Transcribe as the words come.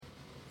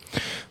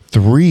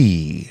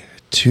3,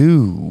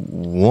 2,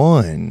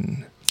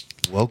 1.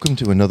 Welcome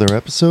to another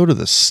episode of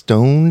the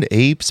Stoned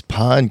Apes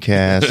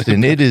podcast,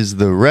 and it is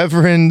the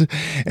Reverend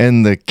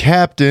and the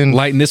Captain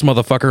lighting this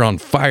motherfucker on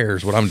fire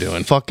is what I'm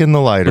doing. Fucking the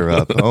lighter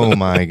up. Oh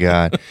my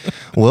God.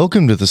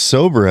 Welcome to the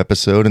sober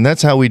episode, and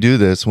that's how we do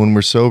this. When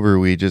we're sober,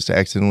 we just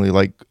accidentally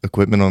light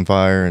equipment on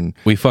fire, and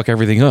we fuck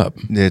everything up.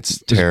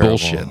 It's terrible.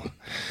 Bullshit.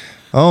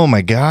 Oh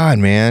my God,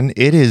 man.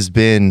 It has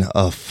been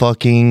a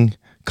fucking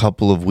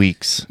couple of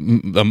weeks.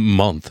 A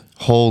month.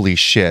 Holy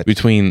shit.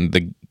 Between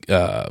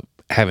the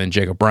having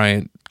Jacob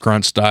Bryant,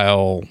 Grunt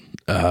Style,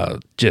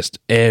 just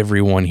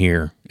everyone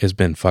here has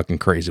been fucking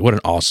crazy. What an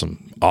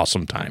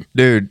awesome time.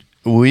 Dude,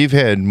 we've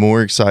had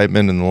more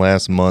excitement in the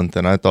last month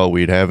than I thought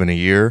we'd have in a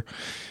year.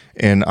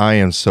 And I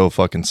am so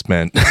fucking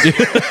spent.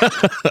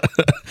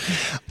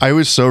 I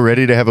was so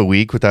ready to have a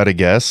week without a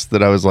guest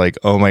that I was like,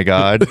 oh my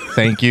God,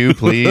 thank you,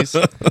 please.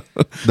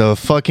 The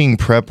fucking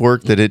prep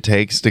work that it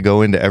takes to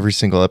go into every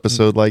single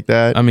episode like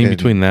that. I mean,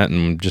 between that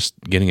and just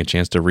getting a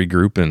chance to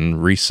regroup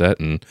and reset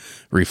and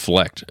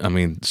reflect. I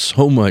mean,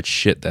 so much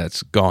shit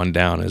that's gone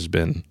down has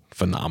been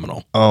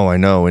phenomenal. Oh, I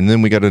know. And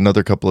then we got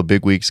another couple of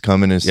big weeks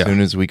coming as soon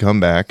as we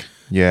come back.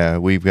 Yeah,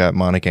 we've got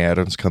Monica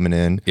Adams coming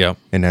in. Yep.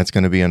 And that's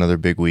going to be another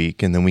big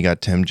week. And then we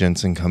got Tim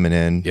Jensen coming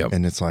in. Yep.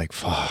 And it's like,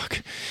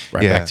 fuck.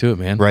 Right back to it,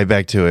 man. Right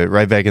back to it.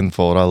 Right back in the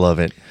fold. I love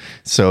it.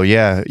 So,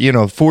 yeah,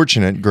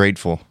 fortunate,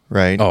 grateful,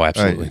 right? Oh,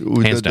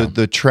 absolutely. Hands down.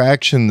 The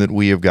traction that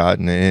we have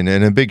gotten, and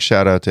a big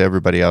shout out to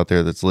everybody out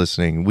there that's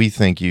listening. We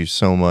thank you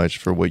so much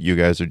for what you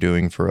guys are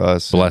doing for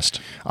us.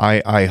 Blessed.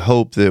 I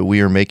hope that we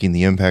are making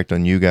the impact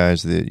on you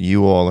guys that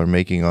you all are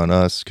making on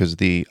us, because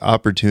the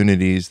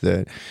opportunities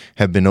that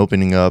have been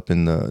opening up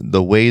and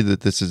the way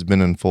that this has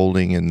been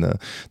unfolding and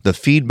the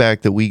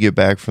feedback that we get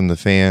back from the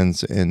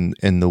fans and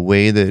the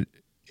way that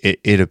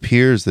it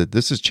appears that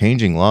this is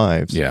changing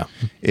lives. Yeah.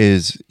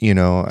 Is,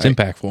 it's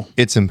impactful.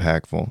 It's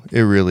impactful.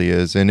 It really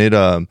is. And it,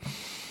 I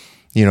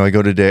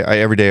go to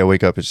every day I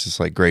wake up, it's just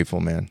like grateful,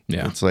 man.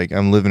 Yeah. It's like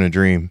I'm living a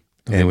dream.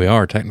 And we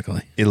are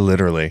technically.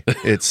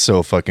 It's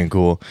so fucking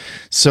cool.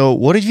 So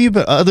what have you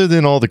been, other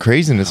than all the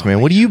craziness,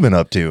 man, what have you been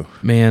up to?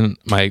 Man,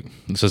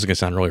 this is going to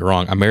sound really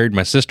wrong. I married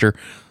my sister.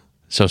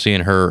 So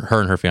seeing her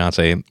and her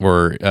fiance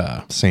were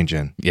St.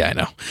 John. Yeah, I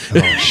know.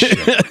 Oh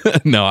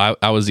shit. No,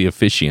 I was the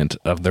officiant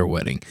of their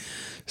wedding.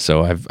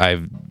 So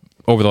I've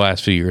over the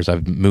last few years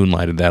I've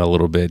moonlighted that a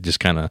little bit, just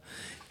kind of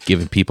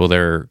giving people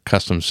their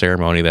custom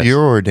ceremony.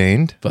 You're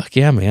ordained? Fuck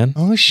yeah, man.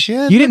 Oh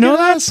shit. You didn't know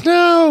that?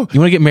 No.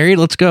 You want to get married?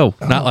 Let's go.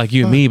 Not like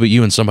you and me, but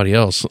you and somebody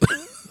else.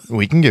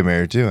 We can get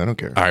married too. I don't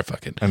care. All right,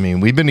 fuck it. I mean,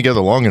 we've been together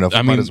long enough.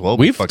 Might as well.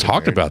 We've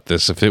talked about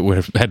this. If it would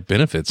have had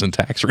benefits and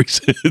tax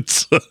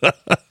reasons.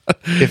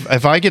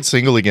 if I get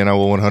single again, I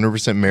will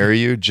 100% marry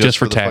you just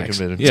for tax.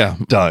 The fucking yeah,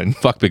 done.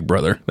 Fuck Big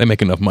Brother. They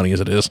make enough money as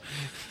it is.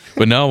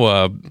 But no,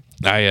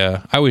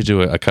 I always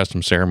do a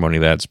custom ceremony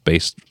that's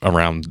based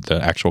around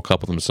the actual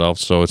couple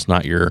themselves. So it's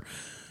not your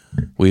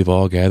we've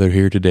all gathered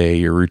here today,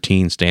 your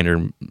routine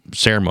standard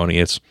ceremony.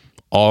 It's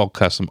all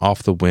custom,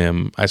 off the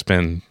whim. I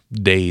spend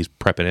days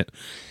prepping it.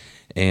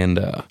 And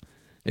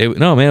it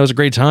was a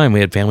great time. We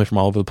had family from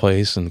all over the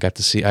place and got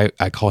to see.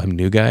 I call him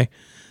New Guy,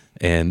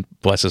 and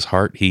bless his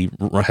heart, he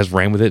has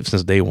ran with it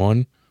since day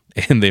one.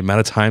 And the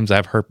amount of times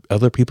I've heard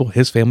other people,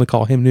 his family,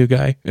 call him New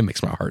Guy, it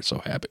makes my heart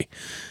so happy.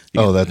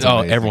 That's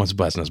amazing. Everyone's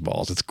busting his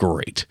balls. It's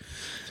great.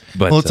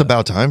 But it's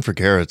about time for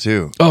Kara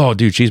too. Oh,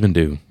 dude, she's been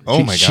due. Oh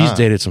my God, she's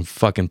dated some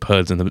fucking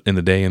puds in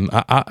the day, and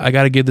I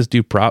got to give this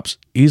dude props.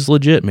 He's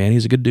legit, man.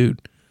 He's a good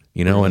dude,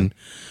 and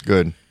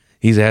good.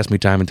 He's asked me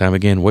time and time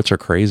again, what's her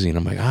crazy? And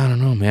I'm like, I don't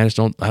know, man.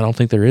 I don't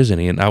think there is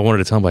any. And I wanted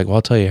to tell him, like, well,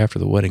 I'll tell you after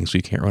the wedding so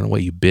you can't run away,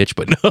 you bitch.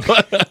 But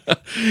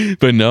no,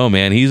 but no,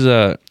 man,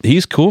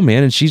 he's cool,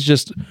 man. And she's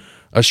just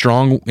a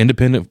strong,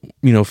 independent,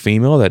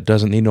 female that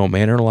doesn't need no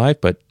man in her life.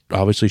 But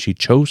obviously she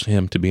chose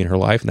him to be in her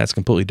life, and that's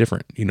completely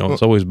different.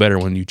 It's always better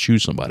when you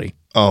choose somebody.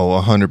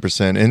 Oh,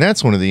 100%. And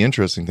that's one of the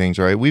interesting things,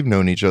 right? We've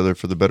known each other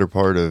for the better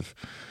part of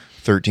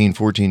 13,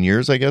 14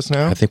 years, I guess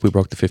now. I think we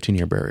broke the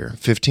 15-year barrier.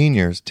 15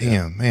 years.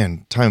 Damn,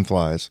 man, time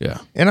flies. Yeah.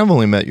 And I've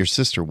only met your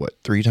sister,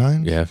 3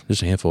 times? Yeah,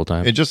 just a handful of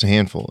times. Just a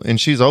handful. And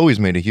she's always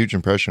made a huge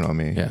impression on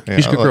me. Yeah,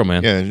 she's a good girl,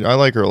 man. Yeah, I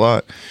like her a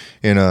lot.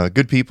 And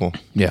good people.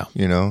 Yeah.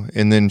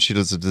 And then she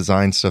does the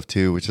design stuff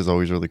too, which is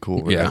always really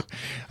cool. Right?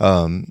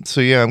 Yeah.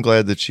 So yeah, I'm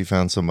glad that she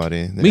found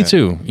somebody. Me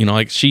too.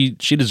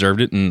 She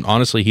deserved it, and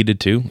honestly, he did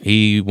too.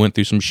 He went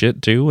through some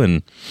shit too,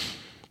 and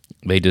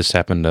they just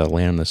happened to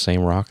land on the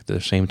same rock at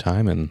the same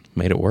time and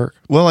made it work.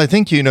 Well, I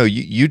think,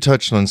 you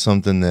touched on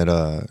something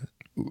that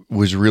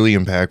was really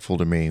impactful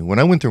to me. When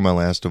I went through my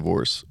last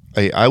divorce,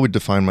 I would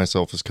define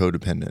myself as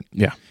codependent.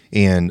 Yeah.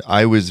 And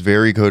I was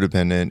very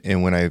codependent.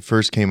 And when I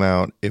first came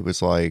out, it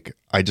was like,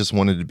 I just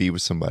wanted to be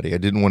with somebody. I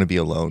didn't want to be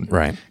alone.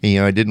 Right.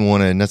 And, I didn't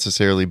want to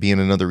necessarily be in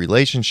another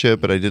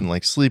relationship, but I didn't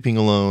like sleeping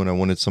alone. I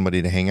wanted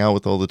somebody to hang out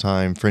with all the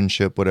time,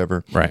 friendship,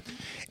 whatever. Right.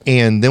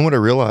 And then what I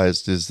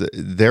realized is that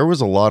there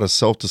was a lot of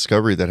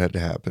self-discovery that had to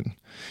happen.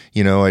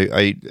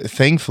 I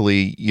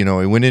thankfully,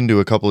 I went into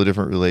a couple of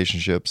different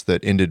relationships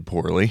that ended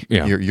poorly.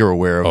 Yeah. You're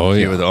aware of Oh, a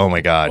few yeah. of them. Oh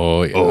my God.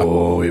 Oh, yeah.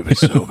 Oh, it was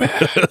so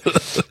bad.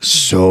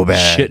 So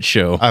bad. Shit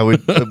show. I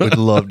would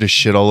love to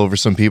shit all over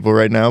some people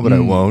right now, but I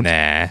won't.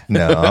 Nah.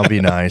 No, I'll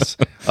be nice.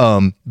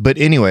 But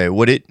anyway,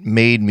 what it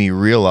made me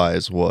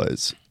realize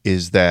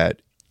is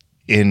that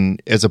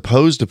as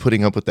opposed to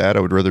putting up with that, I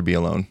would rather be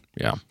alone.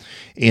 Yeah.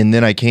 And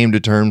then I came to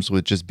terms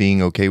with just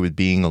being okay with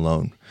being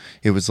alone.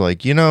 It was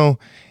like,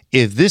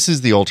 if this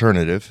is the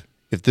alternative,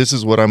 if this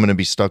is what I'm going to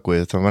be stuck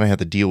with, I'm going to have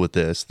to deal with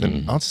this,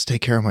 then I'll just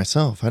take care of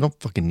myself. I don't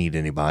fucking need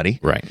anybody.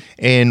 Right.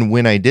 And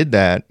when I did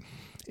that,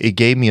 it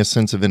gave me a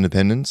sense of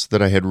independence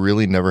that I had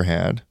really never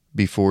had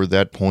before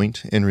that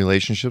point in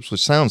relationships,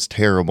 which sounds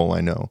terrible,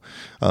 I know.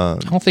 I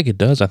don't think it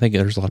does. I think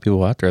there's a lot of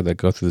people out there that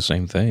go through the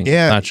same thing.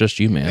 Yeah. Not just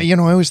you, man.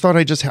 I always thought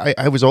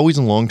I was always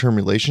in long-term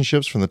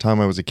relationships from the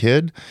time I was a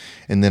kid.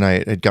 And then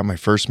I had got my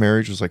first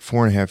marriage was like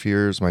 4.5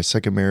 years. My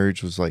second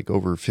marriage was like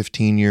over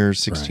 15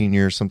 years, 16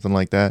 years, something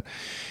like that.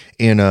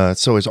 And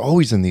so I was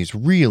always in these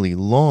really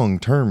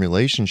long-term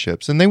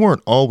relationships. And they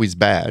weren't always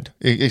bad,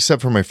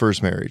 except for my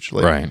first marriage.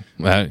 Like,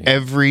 Right.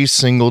 every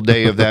single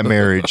day of that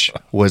marriage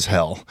was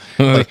hell.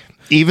 Like,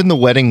 even the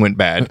wedding went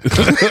bad.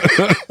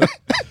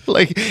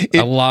 Like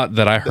A lot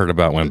that I heard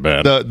about went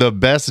bad. the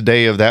best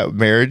day of that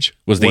marriage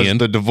Was the end?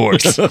 the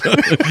divorce.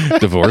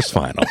 Divorce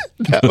final.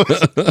 That was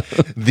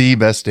the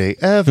best day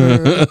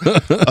ever.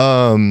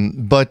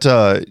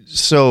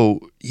 So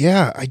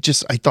yeah, I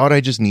thought I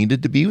just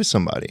needed to be with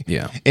somebody.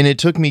 Yeah. And it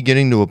took me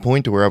getting to a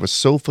point to where I was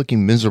so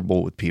fucking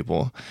miserable with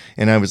people.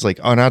 And I was like,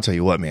 oh, and I'll tell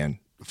you what, man,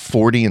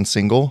 40 and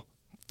single,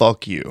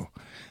 fuck you.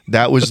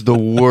 That was the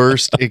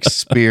worst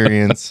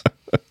experience.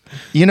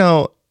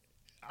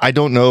 I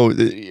don't know.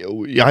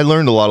 I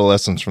learned a lot of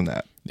lessons from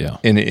that. Yeah.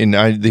 And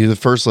the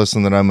first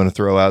lesson that I'm going to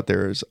throw out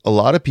there is a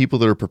lot of people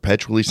that are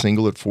perpetually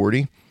single at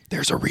 40,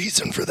 there's a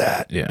reason for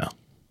that. Yeah.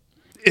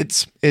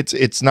 It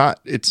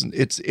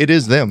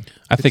is them.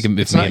 I think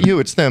it's not you,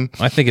 it's them.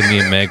 I think if me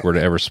and Meg were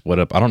to ever split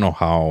up, I don't know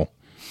how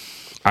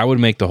I would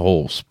make the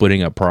whole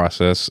splitting up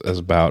process as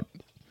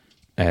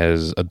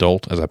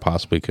adult as I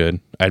possibly could.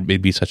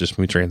 It'd be such a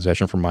smooth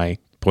transition from my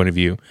point of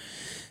view.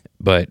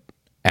 But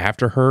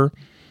after her,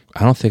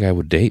 I don't think I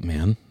would date,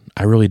 man.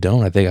 I really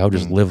don't. I think I would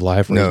just live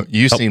life. No,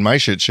 you seen my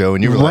shit show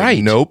and you were Right.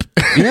 like, nope.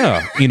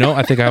 Yeah.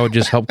 I think I would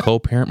just help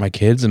co-parent my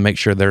kids and make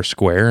sure they're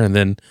square. And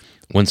then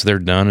once they're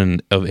done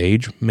and of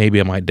age, maybe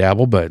I might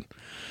dabble, but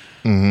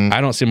I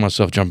don't see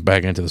myself jumping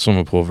back into the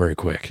swimming pool very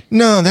quick.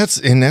 No, I've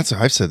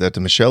said that to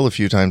Michelle a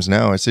few times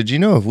now. I said,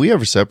 if we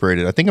ever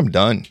separated, I think I'm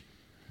done.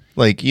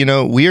 Like,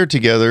 we are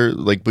together,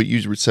 like, but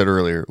you said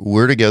earlier,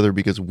 we're together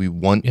because we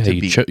want to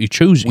be. You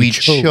chose. We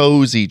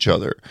chose each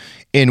other.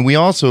 And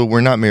we're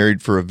not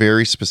married for a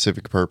very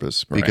specific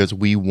purpose because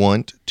we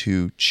want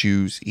to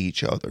choose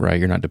each other. Right.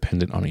 You're not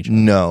dependent on each other.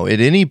 No. At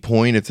any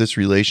point, if this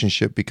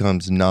relationship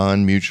becomes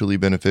non-mutually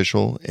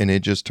beneficial and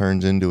it just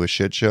turns into a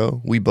shit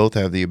show, we both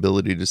have the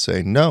ability to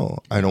say, no,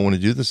 I don't want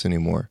to do this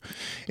anymore.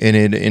 And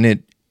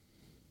it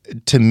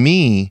to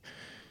me,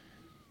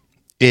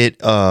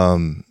 it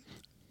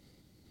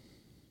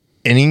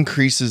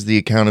increases the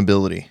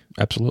accountability.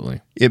 Absolutely.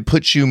 It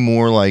puts you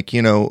more like,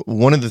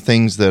 one of the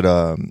things that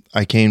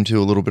I came to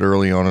a little bit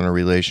early on in a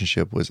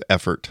relationship was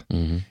effort,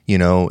 and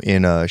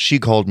she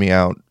called me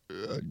out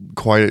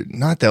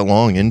not that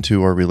long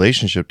into our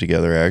relationship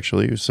together,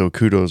 actually. So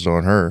kudos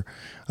on her.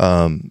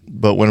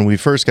 But when we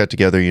first got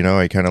together,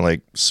 I kind of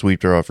like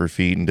swept her off her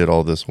feet and did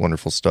all this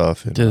wonderful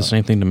stuff. And, Did the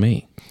same thing to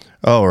me.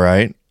 Oh,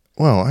 right.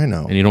 Well, I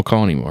know. And you don't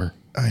call anymore.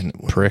 I know.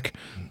 Prick.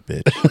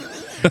 Bitch.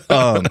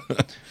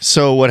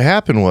 So what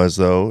happened was,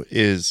 though,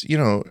 is,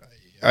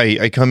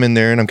 I come in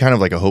there and I'm kind of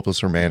like a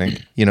hopeless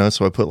romantic,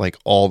 so I put like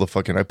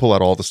I pull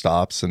out all the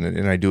stops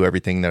and I do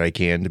everything that I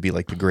can to be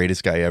like the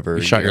greatest guy ever.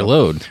 You shot your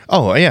load.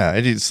 Oh, yeah.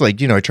 It's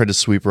like, I tried to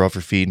sweep her off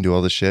her feet and do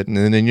all this shit. And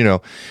then,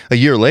 a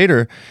year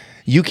later,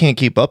 you can't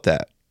keep up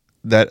that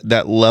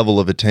level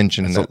of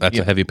attention. That's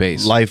a heavy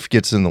pace. Life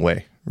gets in the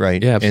way,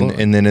 right? Yeah,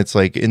 absolutely. And then it's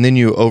like, and then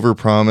you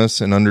overpromise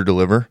and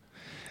underdeliver.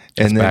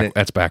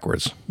 That's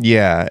backwards.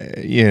 Yeah,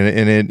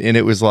 and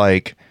it was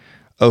like,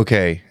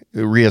 okay,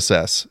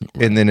 reassess,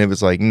 and then it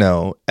was like,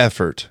 no,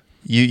 effort.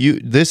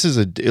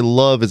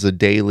 Love is a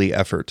daily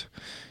effort.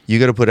 You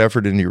got to put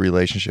effort into your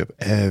relationship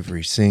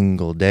every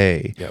single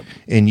day,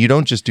 and you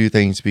don't just do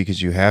things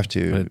because you have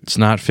to. But it's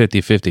not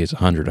 50-50, it's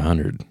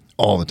 100-100.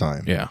 All the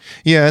time. Yeah.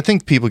 Yeah, I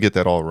think people get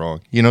that all wrong.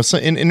 So,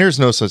 and there's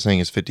no such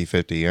thing as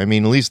 50-50. I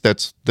mean, at least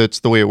that's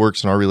the way it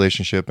works in our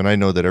relationship, and I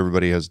know that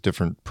everybody has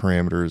different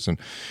parameters, and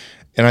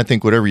I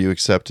think whatever you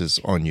accept is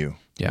on you,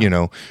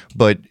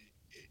 but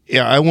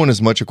yeah, I want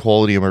as much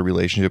equality in my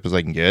relationship as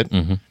I can get.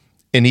 Mm-hmm.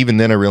 And even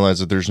then I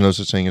realized that there's no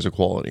such thing as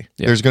equality.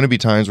 Yeah. There's going to be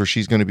times where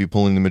she's going to be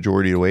pulling the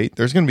majority of the weight.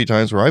 There's going to be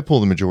times where I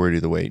pull the majority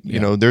of the weight.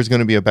 Yeah. There's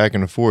going to be a back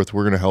and a forth.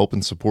 We're going to help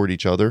and support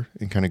each other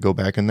and kind of go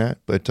back in that.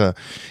 But, at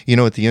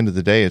the end of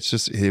the day,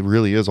 it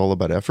really is all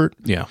about effort.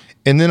 Yeah.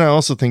 And then I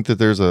also think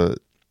that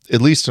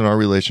at least in our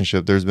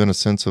relationship, there's been a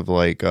sense of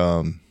like,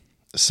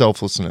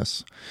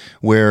 selflessness,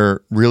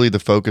 where really the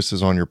focus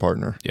is on your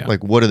partner. Yeah.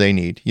 Like, what do they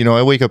need? You know,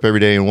 I wake up every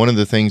day, and one of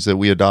the things that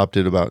we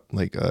adopted about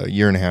like a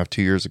year and a half,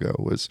 2 years ago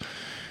was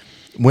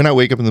when I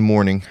wake up in the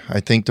morning, I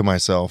think to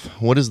myself,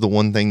 what is the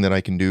one thing that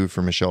I can do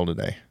for Michelle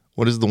today?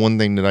 What is the one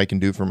thing that I can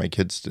do for my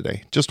kids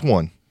today? Just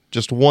one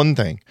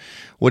thing.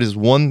 What is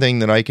one thing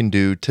that I can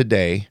do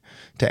today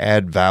to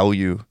add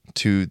value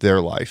to their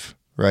life?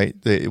 Right?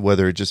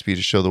 Whether it just be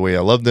to show the way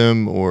I love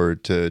them or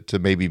to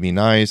maybe be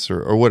nice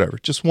or whatever.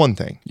 Just one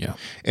thing. Yeah.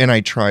 And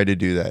I try to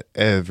do that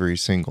every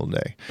single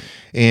day.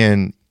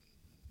 And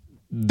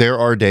there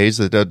are days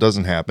that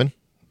doesn't happen,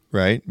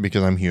 right?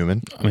 Because I'm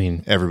human. I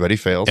mean, everybody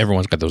fails.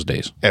 everyone's got those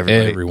days.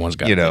 Everyone's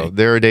got you a know, day.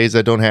 there are days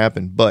that don't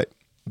happen, but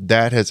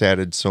that has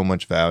added so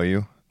much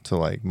value to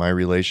like my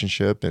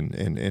relationship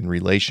and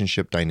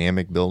relationship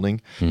dynamic building.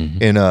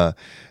 And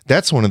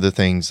that's one of the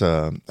things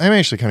I'm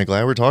actually kind of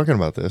glad we're talking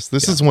about this.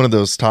 This is one of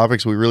those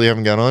topics we really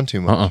haven't got on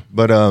too much.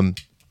 But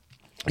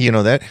you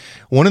know, that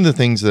one of the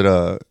things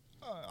that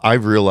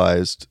I've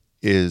realized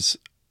is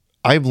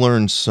I've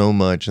learned so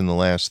much in the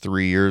last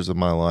 3 years of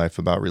my life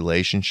about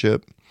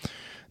relationship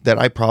that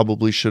I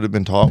probably should have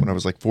been taught when I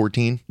was like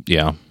 14.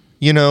 Yeah.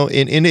 You know,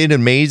 and it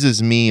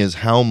amazes me is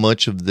how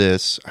much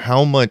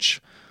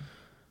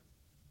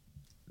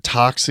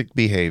toxic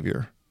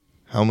behavior,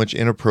 how much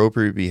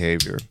inappropriate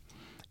behavior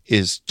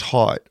is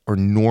taught or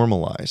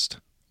normalized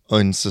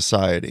in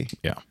society.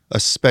 Yeah.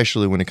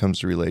 Especially when it comes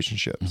to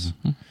relationships.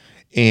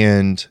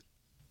 And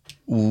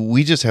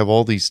we just have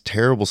all these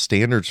terrible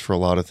standards for a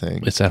lot of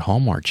things. It's that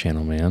Hallmark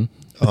Channel, man.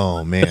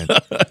 Oh man.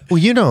 Well,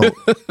 you know,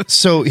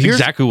 so here's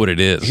Exactly what it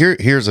is.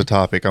 here's a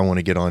topic I want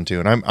to get onto,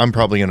 and I'm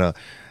probably gonna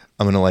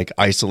like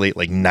isolate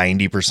like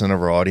 90%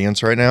 of our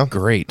audience right now.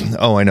 Great.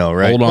 Oh, I know,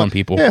 right? Hold on,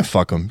 people. Yeah,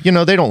 fuck them. You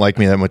know, they don't like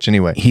me that much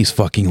anyway. He's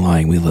fucking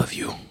lying. We love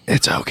you.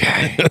 It's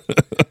okay.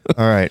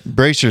 All right,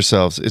 brace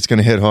yourselves. It's going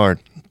to hit hard.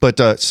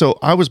 But so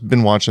I was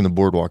been watching the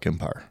Boardwalk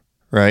Empire,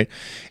 right?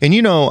 And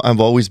you know, I've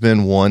always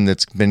been one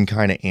that's been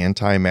kind of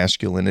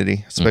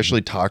anti-masculinity,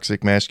 especially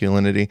toxic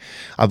masculinity.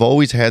 I've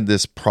always had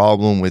this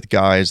problem with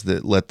guys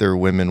that let their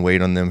women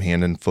wait on them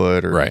hand and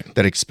foot, or Right.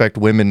 that expect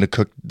women to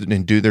cook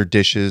and do their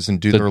dishes and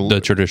do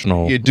The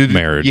traditional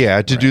marriage.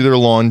 Yeah, to do their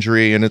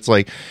laundry. And it's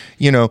like,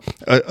 you know,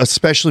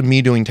 especially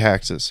me doing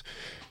taxes.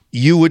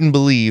 You wouldn't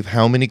believe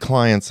how many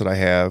clients that I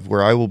have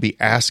where I will be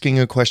asking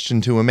a question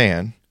to a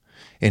man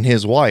and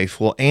his wife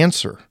will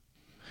answer.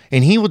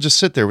 And he will just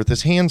sit there with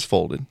his hands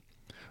folded.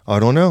 I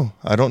don't know.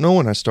 I don't know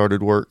when I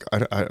started work.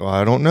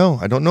 I don't know.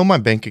 I don't know my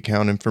bank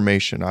account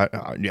information. I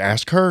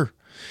ask her.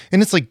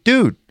 And it's like,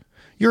 dude,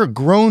 you're a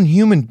grown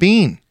human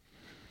being.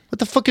 What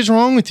the fuck is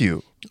wrong with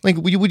you? Like,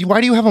 why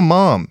do you have a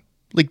mom?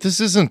 Like, this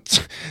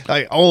isn't.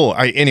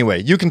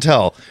 Anyway, you can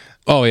tell.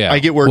 Oh yeah, I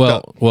get worked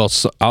up. Well,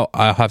 so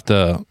I'll have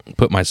to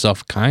put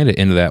myself kind of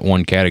into that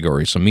one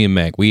category. So me and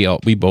Meg, we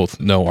both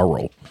know our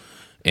role,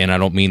 and I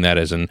don't mean that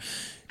as in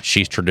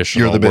she's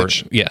traditional. You're the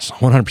bitch. Yes,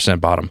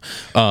 100% bottom.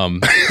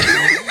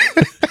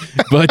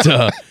 But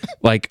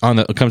like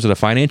it comes to the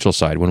financial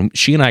side, when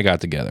she and I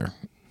got together,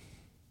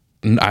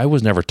 I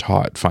was never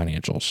taught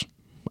financials.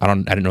 I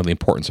didn't know the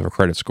importance of a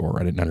credit score.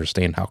 I didn't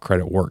understand how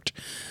credit worked.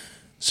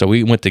 So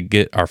we went to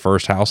get our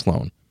first house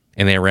loan,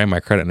 and they ran my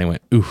credit, and they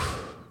went, ooh.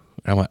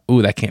 And I went,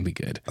 ooh, that can't be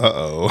good.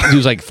 Uh-oh. It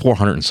was like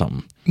 400 and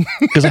something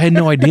because I had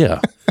no idea.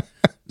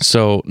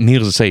 So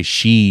needless to say,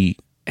 she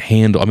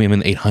handled, I'm in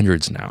the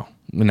 800s now.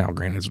 Now,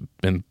 granted, it's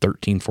been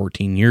 13,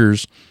 14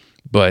 years,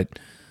 but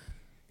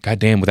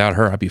goddamn, without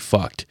her, I'd be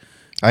fucked.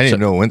 I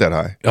didn't know it went that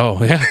high.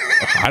 Oh, yeah.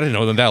 I didn't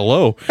know them that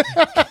low.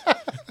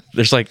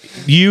 There's like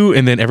you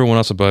and then everyone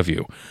else above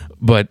you.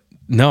 But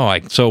no,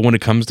 so when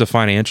it comes to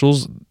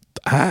financials,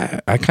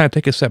 I kind of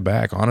take a step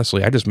back,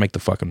 honestly. I just make the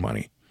fucking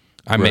money.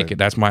 I make it.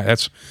 That's my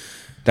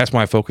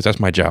focus. That's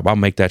my job. I'll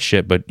make that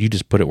shit, but you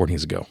just put it where it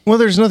needs to go. Well,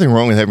 there's nothing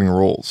wrong with having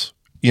roles.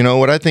 You know,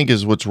 what I think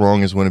is what's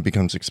wrong is when it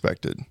becomes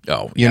expected.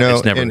 Oh, you know,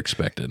 it's never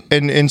expected.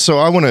 And so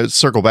I want to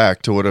circle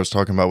back to what I was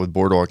talking about with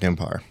Boardwalk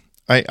Empire.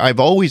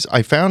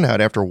 I found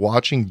out after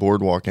watching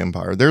Boardwalk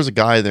Empire, there's a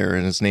guy there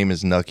and his name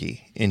is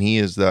Nucky, and he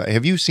is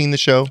have you seen the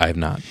show? I have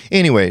not.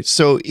 Anyway,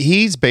 so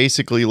he's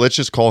basically, let's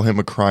just call him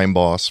a crime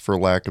boss for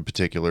lack of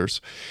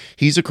particulars.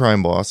 He's a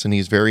crime boss and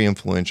he's very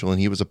influential,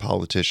 and he was a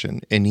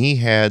politician, and he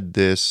had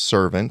this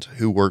servant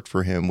who worked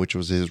for him, which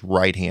was his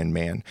right-hand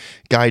man.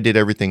 Guy did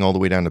everything all the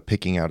way down to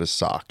picking out his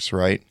socks,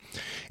 right?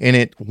 And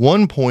at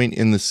one point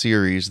in the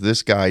series,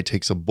 this guy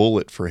takes a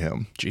bullet for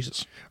him.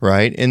 Jesus.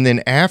 Right. And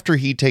then after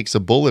he takes a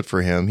bullet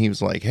for him, he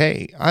was like,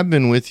 hey, I've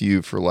been with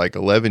you for like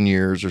 11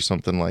 years or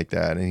something like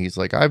that. And he's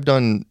like, I've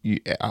done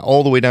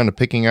all the way down to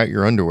picking out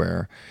your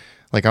underwear.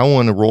 Like, I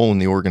want a role in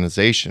the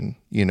organization.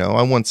 You know,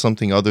 I want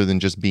something other than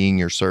just being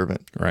your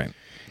servant. Right.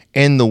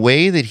 And the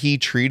way that he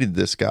treated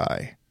this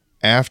guy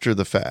after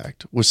the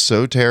fact was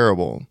so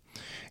terrible.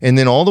 And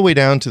then all the way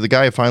down to the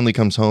guy finally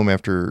comes home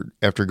after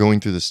going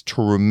through this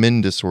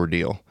tremendous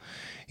ordeal.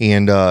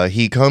 And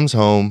he comes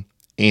home,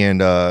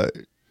 and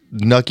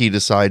Nucky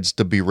decides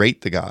to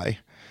berate the guy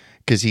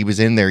because he was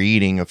in there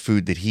eating a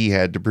food that he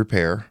had to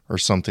prepare or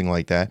something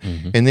like that.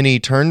 And then he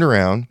turned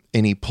around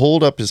and he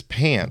pulled up his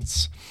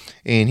pants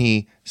and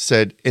he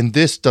said, and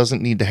this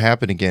doesn't need to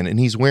happen again. And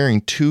he's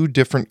wearing 2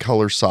 different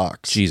color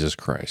socks. Jesus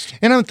Christ.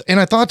 And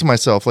I thought to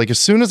myself, like, as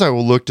soon as I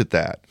looked at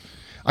that,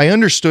 I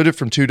understood it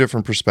from 2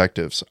 different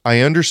perspectives. I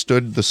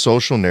understood the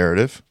social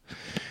narrative.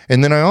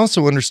 And then I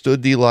also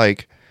understood the,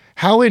 like,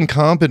 how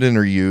incompetent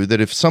are you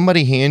that if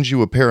somebody hands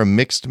you a pair of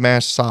mixed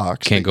match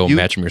socks, Can't go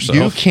match them yourself.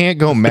 You can't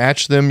go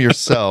match them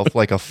yourself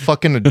like a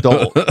fucking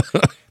adult.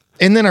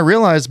 And then I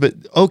realized, but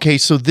okay,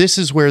 so this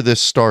is where this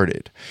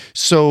started.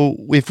 So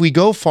if we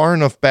go far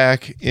enough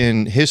back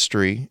in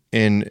history,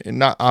 and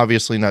not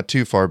obviously not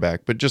too far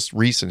back, but just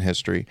recent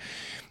history,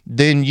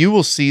 then you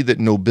will see that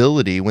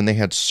nobility, when they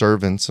had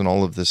servants and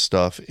all of this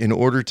stuff, in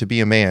order to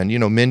be a man,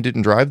 men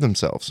didn't drive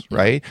themselves,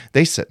 right?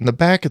 They sat in the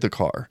back of the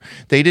car.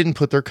 They didn't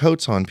put their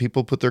coats on.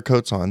 People put their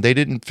coats on. They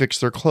didn't fix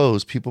their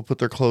clothes. People put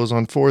their clothes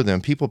on for them.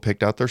 People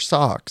picked out their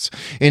socks.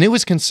 And it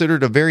was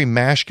considered a very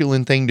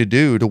masculine thing to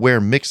do to wear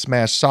mixed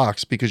match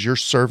socks because your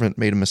servant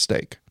made a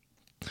mistake.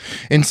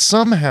 And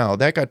somehow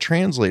that got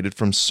translated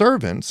from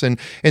servants. And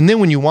then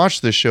when you watch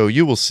this show,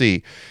 you will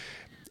see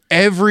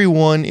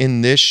everyone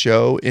in this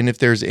show, and if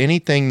there's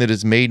anything that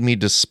has made me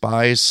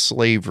despise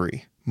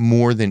slavery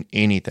more than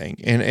anything,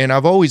 and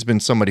I've always been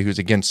somebody who's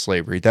against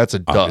slavery, that's a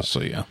duh.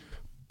 Obviously, yeah.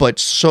 But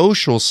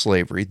social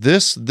slavery,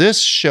 this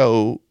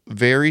show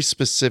very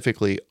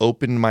specifically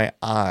opened my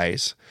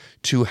eyes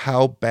to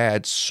how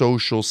bad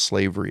social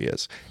slavery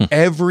is.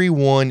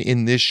 Everyone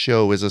in this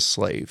show is a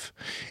slave.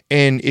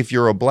 And if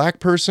you're a black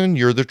person,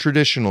 you're the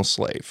traditional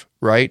slave,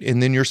 right?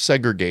 And then you're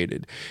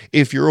segregated.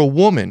 If you're a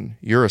woman,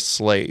 you're a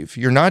slave.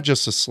 You're not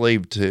just a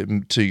slave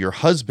to your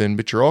husband,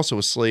 but you're also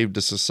a slave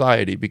to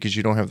society because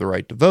you don't have the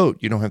right to vote.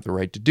 You don't have the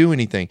right to do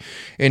anything.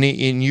 And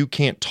you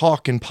can't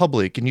talk in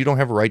public, and you don't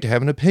have a right to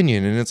have an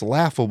opinion. And it's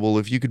laughable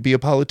if you could be a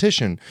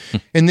politician.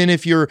 And then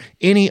if you're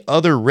any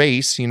other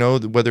race,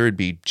 whether it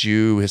be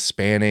Jew,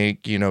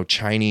 Hispanic,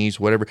 Chinese,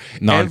 whatever.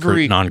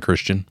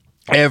 Non-Christian.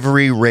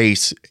 Every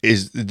race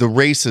the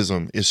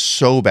racism is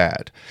so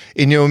bad.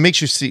 And, it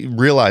makes you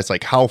realize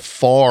like how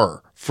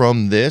far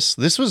from this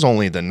was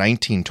only the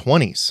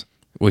 1920s.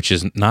 Which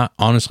is not,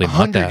 honestly,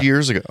 100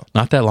 years ago.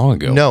 Not that long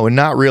ago. No, and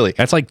not really.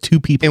 That's like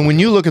 2 people. And when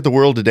you look at the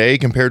world today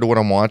compared to what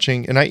I'm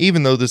watching, and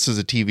even though this is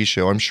a TV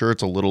show, I'm sure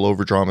it's a little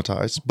over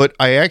dramatized, but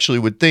I actually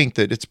would think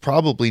that it's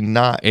probably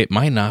not. It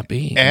might not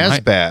be as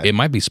bad. It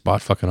might be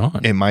spot fucking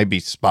on. It might be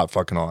spot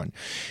fucking on.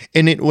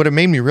 And what it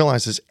made me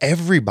realize is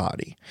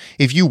everybody,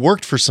 if you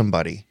worked for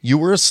somebody, you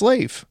were a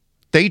slave.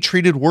 They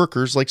treated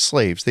workers like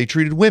slaves. They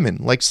treated women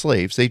like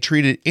slaves. They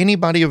treated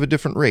anybody of a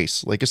different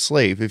race like a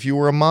slave. If you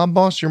were a mob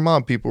boss, your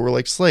mob people were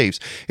like slaves.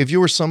 If you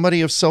were somebody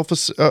of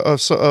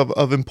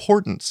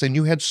importance and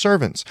you had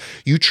servants,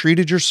 you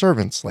treated your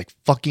servants like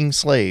fucking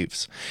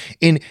slaves.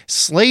 And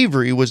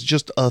slavery was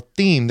just a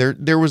theme.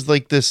 There was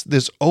like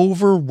this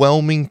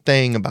overwhelming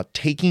thing about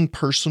taking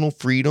personal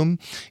freedom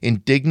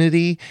and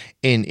dignity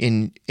and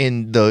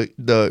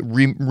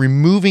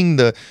removing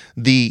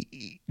the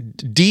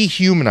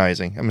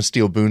dehumanizing. I'm gonna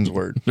steal Boone's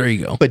word. There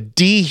you go. But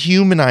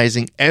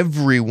dehumanizing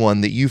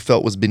everyone that you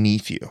felt was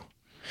beneath you.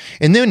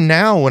 And then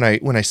now when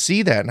I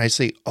see that and I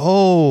say,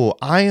 oh,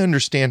 I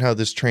understand how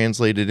this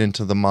translated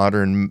into the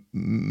modern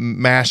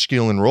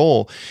masculine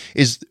role,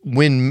 is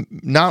when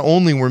not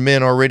only were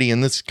men already in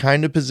this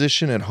kind of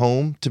position at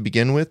home to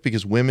begin with,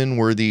 because women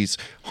were these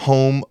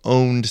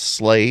home-owned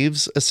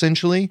slaves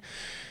essentially,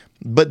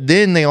 but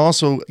then they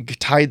also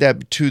tied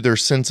that to their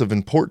sense of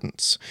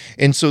importance.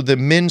 And so the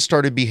men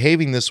started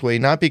behaving this way,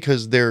 not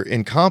because they're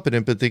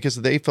incompetent, but because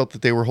they felt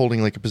that they were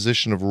holding like a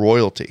position of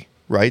royalty,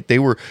 right? They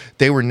were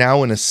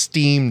now an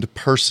esteemed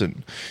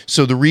person.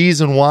 So the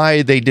reason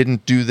why they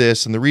didn't do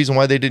this, and the reason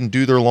why they didn't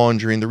do their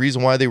laundry, and the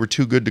reason why they were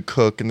too good to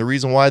cook, and the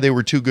reason why they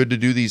were too good to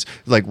do these,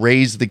 like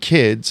raise the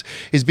kids,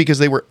 is because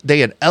they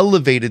had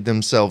elevated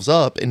themselves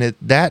up. And at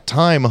that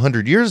time,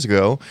 100 years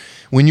ago,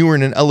 when you were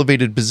in an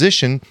elevated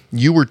position,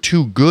 you were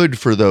too good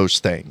for those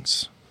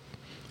things.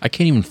 I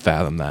can't even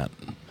fathom that.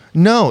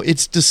 No,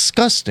 it's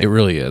disgusting. It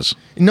really is.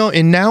 No,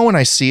 and now when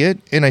I see it,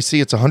 and I see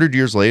it's 100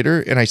 years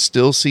later, and I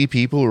still see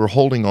people who are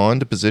holding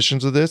on to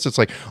positions of this, it's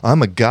like,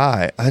 I'm a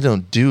guy, I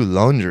don't do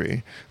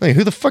laundry. Like,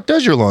 who the fuck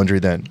does your laundry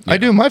then? Yeah. I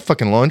do my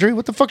fucking laundry.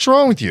 What the fuck's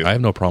wrong with you? I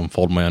have no problem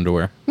folding my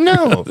underwear.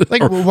 No.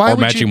 Like, why or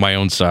would matching my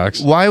own socks.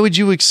 Why would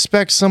you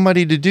expect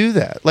somebody to do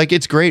that? Like,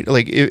 it's great.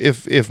 Like,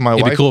 if my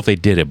wife... It'd be cool if they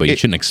did it, but you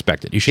shouldn't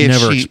expect it. You should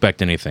never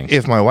expect anything.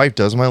 If my wife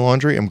does my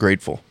laundry, I'm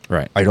grateful.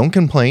 Right. I don't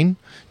complain,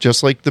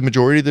 just like the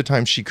majority of the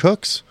time she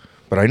cooks.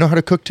 But I know how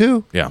to cook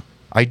too. Yeah.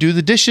 I do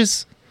the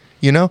dishes.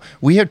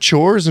 We have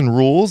chores and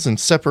rules and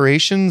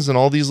separations and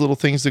all these little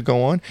things that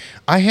go on.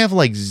 I have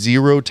like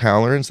zero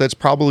tolerance. That's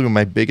probably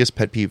my biggest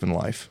pet peeve in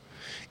life,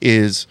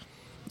 is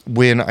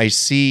when I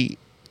see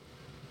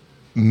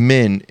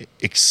men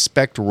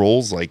expect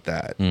roles like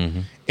that. Mm-hmm.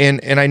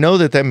 And I know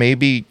that may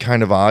be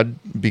kind of odd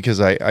because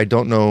I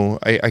don't know,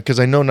 because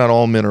I know not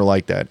all men are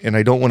like that, and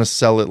I don't want to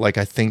sell it like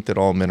I think that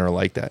all men are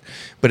like that.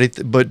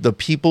 But the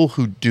people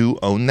who do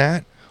own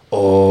that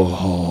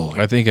Oh,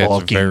 I think it's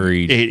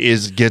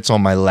fucking, gets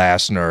on my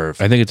last nerve.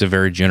 I think it's a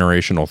very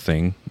generational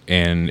thing,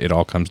 and it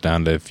all comes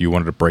down to if you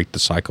wanted to break the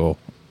cycle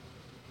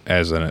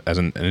as an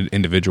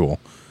individual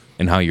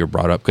and how you're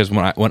brought up. Because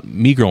when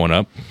me growing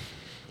up,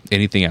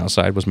 anything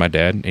outside was my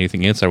dad,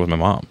 anything inside was my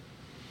mom.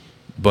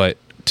 But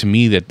to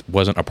me, that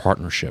wasn't a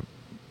partnership.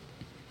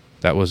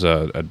 That was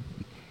I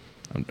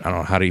don't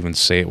know how to even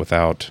say it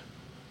without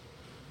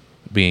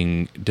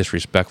being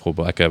disrespectful,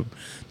 but like a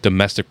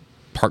domestic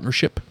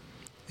partnership.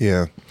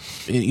 Yeah.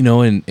 You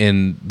know,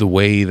 in the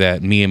way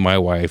that me and my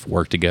wife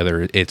work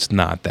together, it's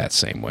not that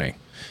same way.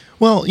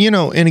 Well, you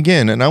know, and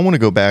again, and I want to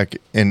go back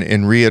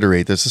and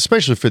reiterate this,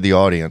 especially for the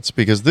audience,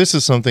 because this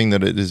is something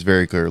that it is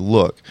very clear.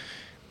 Look,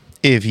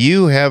 if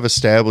you have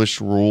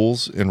established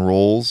rules and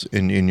roles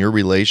in your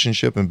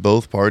relationship and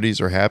both parties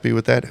are happy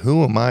with that,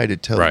 who am I to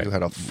tell you how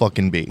to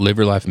fucking be? Live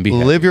your life and be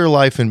happy. Live your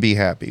life and be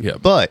happy.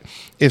 Yep. But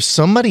if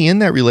somebody in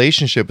that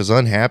relationship is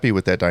unhappy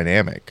with that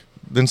dynamic,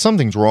 then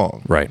something's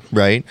wrong. Right.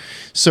 Right.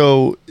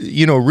 So,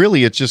 you know,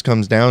 really it just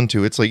comes down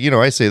to, it's like, you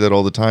know, I say that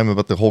all the time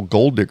about the whole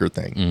gold digger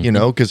thing, you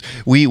know, because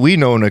we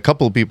known a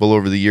couple of people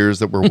over the years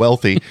that were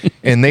wealthy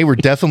and they were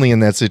definitely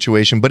in that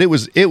situation, but it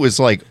was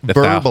like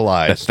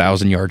verbalized. The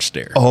 1,000-yard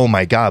stare. Oh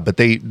my God. But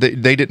they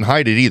didn't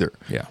hide it either.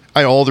 Yeah. I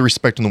had all the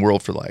respect in the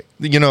world for like,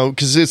 you know,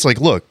 because it's like,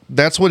 look,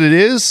 that's what it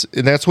is.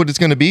 And that's what it's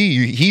going to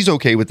be. He's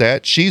okay with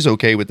that. She's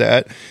okay with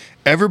that.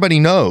 Everybody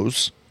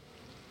knows.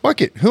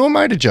 Fuck it. Who am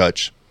I to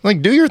judge?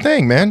 Like, do your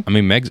thing, man. I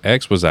mean, Meg's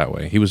ex was that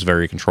way. He was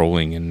very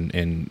controlling,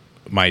 and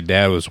my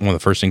dad was one of the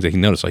first things that he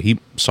noticed. Like, he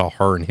saw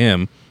her and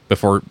him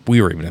before we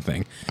were even a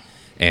thing.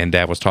 And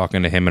Dad was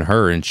talking to him and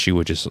her, and she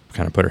would just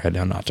kind of put her head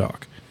down, not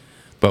talk.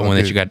 But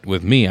when she got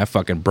with me, I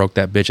fucking broke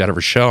that bitch out of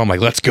her shell. I'm like,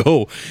 let's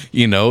go,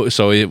 you know?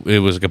 So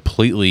it was a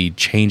completely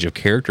change of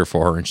character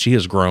for her, and she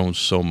has grown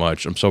so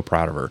much. I'm so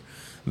proud of her.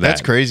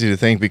 That's crazy to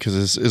think,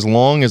 because as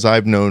long as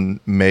I've known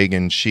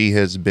Megan, she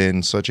has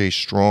been such a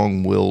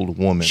strong-willed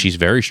woman. She's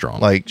very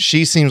strong. Like,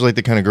 she seems like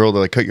the kind of girl that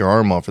like cut your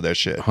arm off for that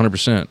shit.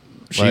 100%.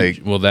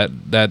 Well,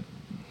 that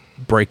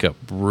breakup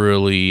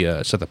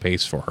really set the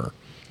pace for her.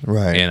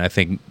 Right. And I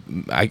think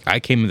I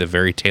came in the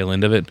very tail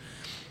end of it.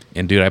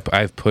 And dude,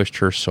 I've pushed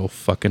her so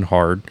fucking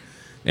hard.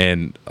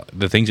 And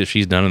the things that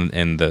she's done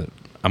in the,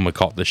 I'm gonna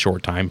call it the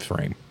short time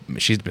frame,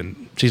 she's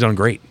done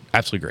great,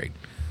 absolutely great,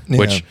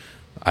 which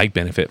I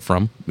benefit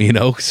from, you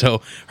know.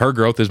 So her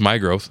growth is my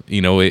growth,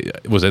 you know.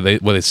 What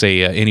they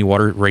say, any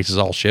water raises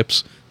all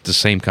ships. It's the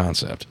same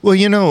concept. Well,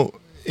 you know,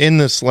 in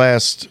this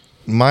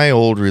my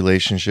old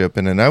relationship,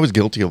 and I was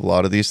guilty of a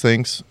lot of these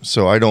things,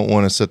 so I don't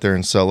want to sit there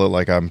and sell it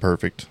like I'm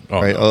perfect.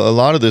 Right? No. A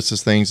lot of this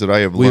is things that I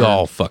have learned. We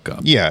all fuck up.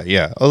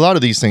 Yeah. A lot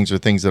of these things are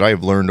things that I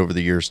have learned over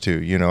the years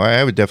too. You know,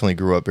 I would definitely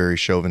grew up very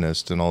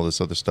chauvinist and all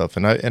this other stuff,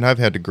 and I've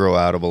had to grow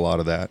out of a lot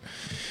of that,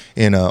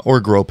 and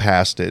or grow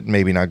past it,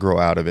 maybe not grow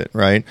out of it,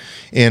 right?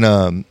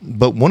 And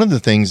but one of the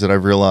things that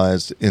I've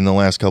realized in the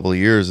last couple of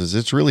years is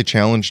it's really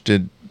challenged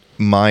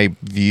my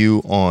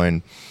view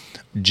on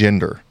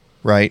gender,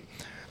 right?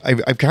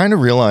 I've kind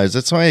of realized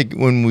that's why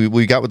when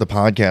we got with the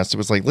podcast, it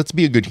was like, let's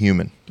be a good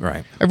human.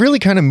 Right. I've really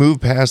kind of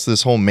moved past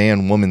this whole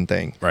man-woman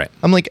thing. Right.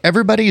 I'm like,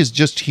 everybody is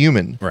just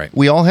human. Right.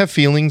 We all have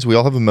feelings. We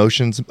all have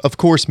emotions. Of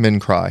course, men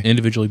cry.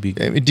 Individually be.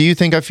 Do you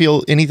think I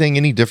feel anything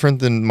any different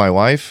than my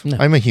wife? No.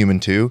 I'm a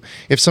human too.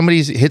 If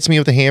somebody hits me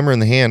with a hammer in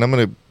the hand, I'm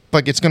going to,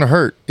 like, it's going to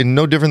hurt, and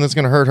no different than it's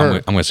going to hurt her.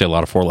 I'm going to say a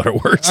lot of 4-letter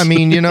words. I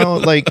mean, you know,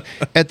 like,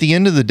 at the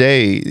end of the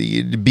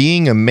day,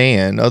 being a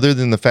man, other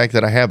than the fact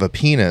that I have a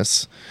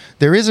penis,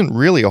 there isn't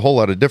really a whole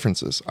lot of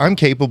differences. I'm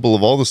capable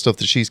of all the stuff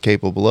that she's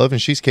capable of,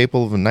 and she's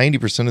capable of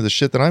 90% of the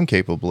shit that I'm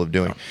capable of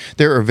doing.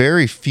 There are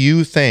very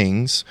few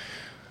things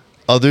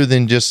other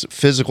than just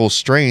physical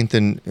strength,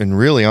 and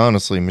really,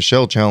 honestly,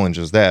 Michelle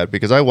challenges that,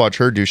 because I watch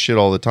her do shit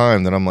all the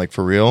time that I'm like,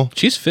 for real?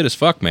 She's fit as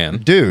fuck, man.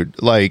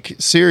 Dude, like,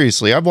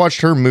 seriously, I've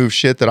watched her move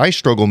shit that I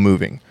struggle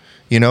moving.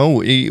 You know,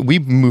 we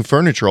move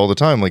furniture all the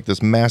time, like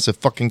this massive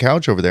fucking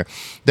couch over there.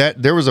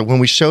 When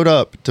we showed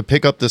up to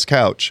pick up this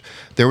couch,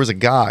 there was a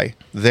guy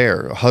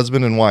there, a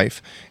husband and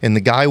wife, and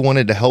the guy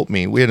wanted to help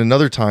me. We had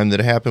another time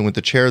that happened with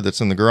the chair that's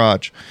in the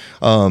garage.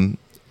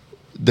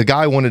 The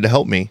guy wanted to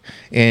help me,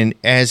 and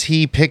as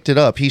he picked it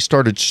up, he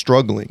started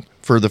struggling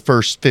for the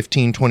first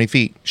 15, 20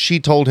 feet. She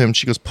told him,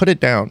 she goes, put it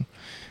down.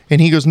 And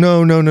he goes,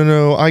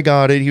 no, I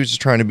got it. He was just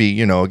trying to be,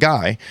 you know, a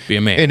guy. Be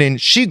a man. And then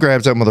she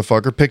grabs that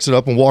motherfucker, picks it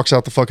up, and walks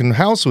out the fucking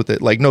house with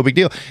it. Like, no big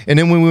deal. And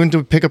then when we went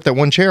to pick up that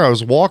one chair, I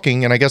was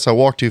walking, and I guess I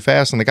walked too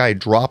fast, and the guy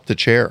dropped the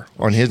chair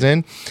on his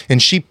end.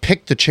 And she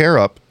picked the chair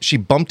up. She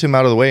bumped him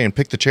out of the way and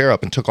picked the chair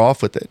up and took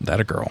off with it. That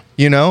a girl.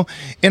 You know?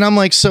 And I'm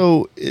like,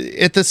 so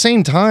at the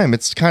same time,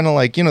 it's kind of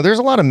like, you know, there's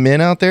a lot of men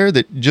out there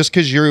that just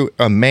because you're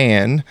a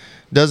man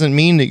doesn't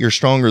mean that you're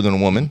stronger than a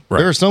woman. Right.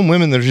 There are some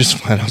women that are just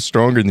flat out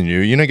stronger than you.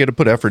 You know, you got to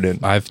put effort in.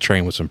 I've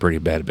trained with some pretty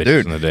bad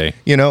bitches in the day.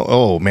 You know,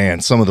 oh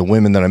man, some of the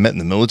women that I met in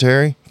the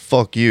military,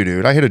 fuck you,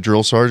 dude. I hit a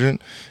drill sergeant,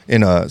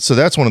 and so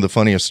that's one of the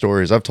funniest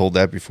stories. I've told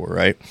that before,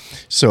 right?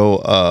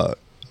 So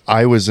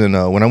I was in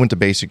when I went to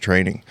basic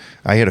training,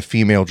 I had a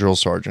female drill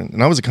sergeant,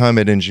 and I was a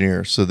combat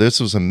engineer, so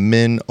this was a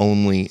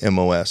men-only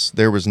MOS.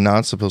 There was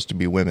not supposed to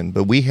be women,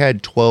 but we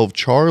had 12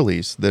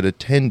 Charlies that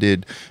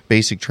attended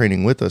basic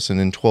training with us, and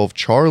in 12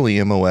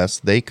 Charlie MOS,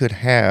 they could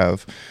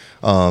have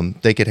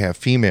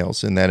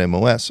females in that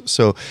MOS.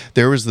 So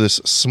there was this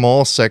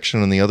small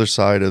section on the other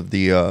side of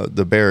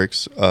the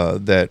barracks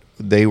that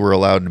they were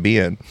allowed to be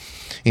in.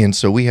 And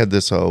so we had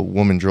this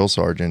woman drill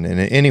sergeant. And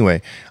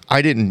anyway,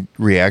 I didn't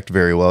react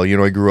very well.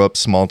 I grew up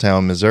small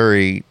town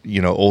Missouri,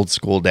 old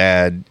school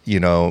dad,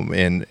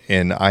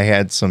 and I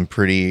had some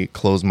pretty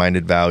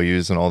closed-minded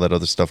values and all that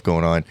other stuff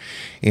going on.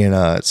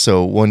 And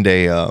so one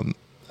day,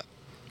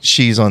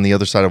 she's on the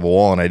other side of a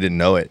wall and I didn't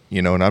know it,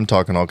 and I'm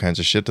talking all kinds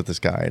of shit to this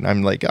guy. And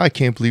I'm like, I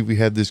can't believe we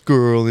had this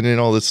girl and then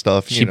all this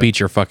stuff. She beat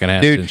your fucking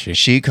ass, dude, didn't she?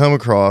 She come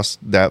across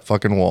that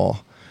fucking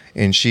wall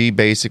and she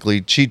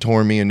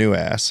tore me a new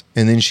ass.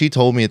 And then she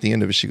told me at the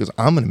end of it, she goes,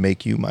 I'm going to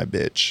make you my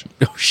bitch.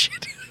 Oh,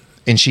 shit.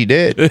 And she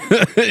did.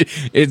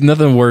 It's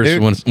nothing worse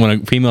when a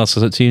female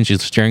says it to you and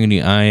she's staring in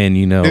the eye and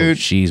dude,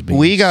 she's being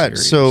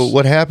serious. So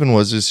what happened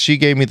was she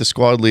gave me the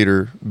squad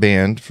leader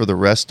band for the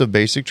rest of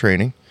basic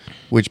training,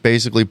 which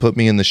basically put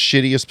me in the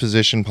shittiest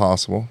position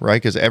possible,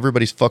 right? Because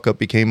everybody's fuck up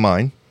became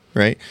mine,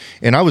 right?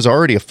 And I was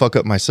already a fuck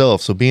up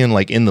myself, so being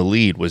like in the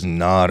lead was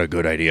not a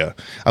good idea.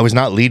 I was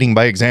not leading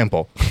by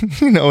example.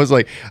 It was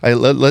like,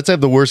 let's have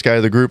the worst guy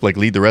of the group like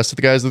lead the rest of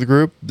the guys of the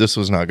group. This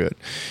was not good.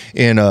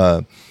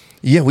 And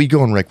yeah, we'd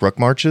go on like ruck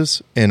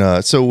marches.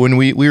 And so when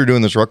we were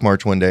doing this ruck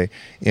march one day,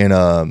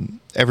 and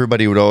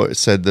everybody would always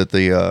said that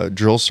the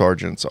drill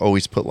sergeants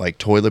always put like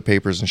toilet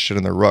papers and shit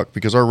in their ruck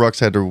because our rucks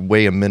had to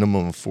weigh a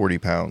minimum of 40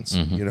 pounds,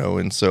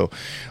 and so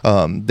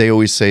they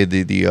always say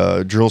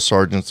the drill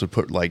sergeants would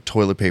put like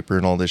toilet paper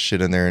and all this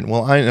shit in there. And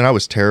I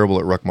was terrible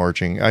at ruck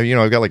marching.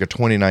 I've got like a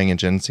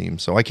 29-inch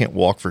inseam, so I can't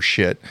walk for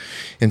shit.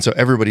 And so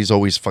everybody's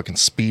always fucking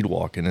speed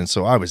walking, and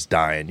so I was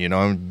dying.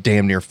 I'm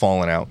damn near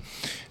falling out.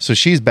 So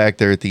she's back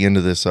there at the end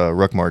of this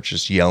ruck march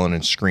just yelling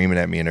and screaming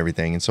at me and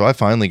everything. And so I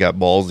finally got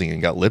ballsy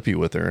and got lippy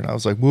with her. And I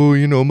was like, well,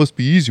 it must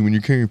be easy when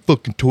you're carrying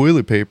fucking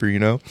toilet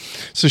paper,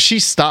 So she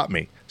stopped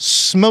me,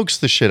 smokes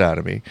the shit out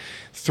of me,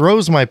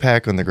 throws my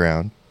pack on the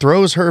ground,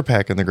 throws her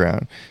pack on the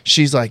ground.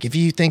 She's like, if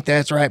you think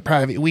that's right,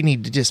 Private, we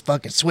need to just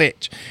fucking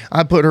switch.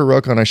 I put her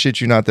ruck on. I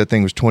shit you not, that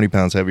thing was 20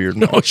 pounds heavier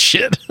than mine. Oh,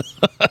 shit.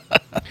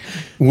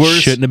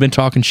 Shouldn't have been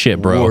talking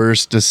shit, bro.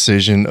 Worst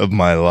decision of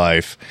my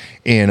life.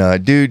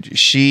 And, dude,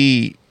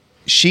 she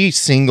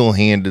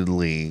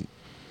single-handedly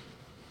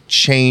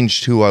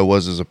changed who I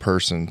was as a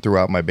person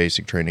throughout my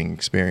basic training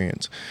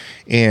experience.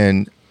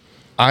 And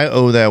I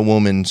owe that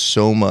woman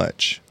so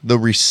much. The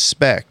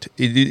respect.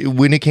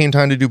 When it came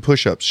time to do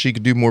push-ups, she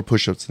could do more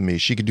push-ups than me.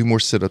 She could do more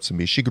sit-ups than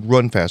me. She could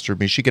run faster than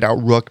me. She could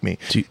out-ruck me.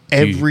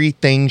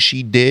 Everything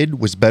she did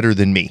was better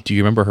than me. Do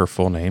you remember her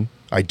full name?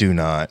 I do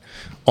not.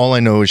 All I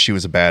know is she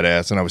was a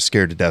badass, and I was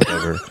scared to death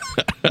of her.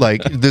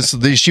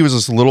 She was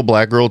this little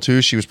black girl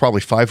too. She was probably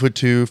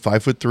 5'2",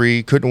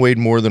 5'3", couldn't weigh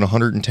more than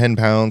 110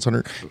 pounds.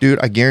 Dude,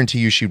 I guarantee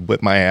you, she'd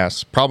whip my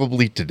ass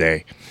probably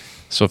today.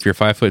 So if you're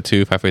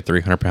 5'2", 5'3",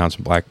 100 pounds,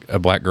 a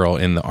black girl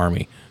in the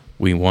Army,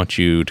 we want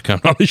you to come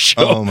on the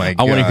show. Oh my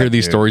God, I want to hear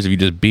these stories of you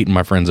just beating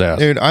my friend's ass.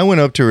 Dude, I went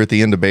up to her at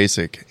the end of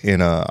basic,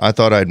 and I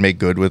thought I'd make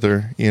good with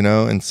her,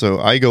 and so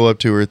I go up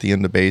to her at the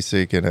end of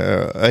basic and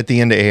at the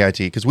end of AIT,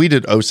 because we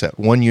did OSET,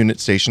 one unit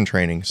station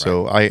training.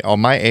 So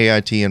my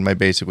AIT and my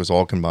basic was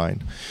all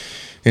combined.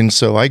 And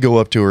so I go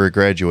up to her at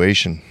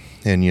graduation,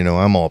 and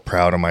I'm all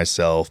proud of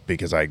myself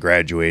because I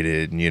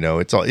graduated, and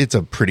it's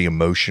a pretty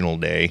emotional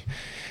day.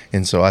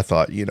 And so I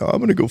thought, I'm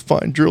going to go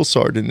find Drill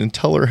Sergeant and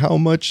tell her how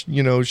much,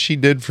 she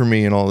did for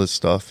me and all this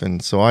stuff.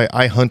 And so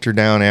I hunt her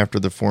down after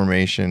the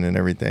formation and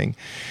everything.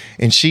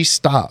 And she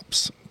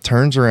stops,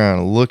 turns around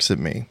and looks at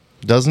me,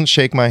 doesn't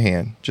shake my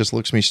hand, just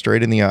looks me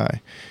straight in the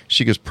eye.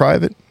 She goes,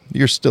 Private,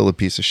 you're still a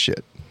piece of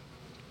shit.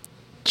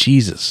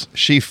 Jesus.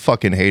 She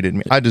fucking hated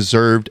me. I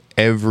deserved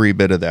every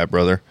bit of that,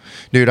 brother.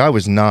 Dude, I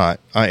was not.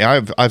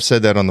 I've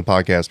said that on the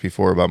podcast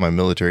before about my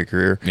military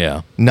career.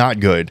 Yeah. Not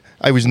good.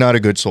 I was not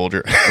a good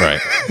soldier. Right.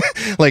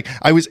 Like,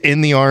 I was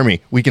in the Army.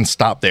 We can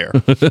stop there.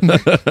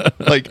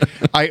 Like,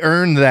 I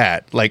earned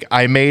that. Like,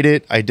 I made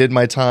it. I did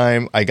my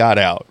time. I got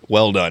out.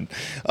 Well done.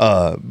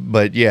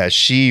 But yeah,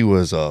 she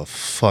was a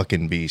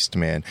fucking beast,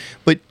 man.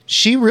 But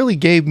she really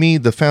gave me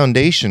the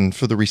foundation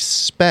for the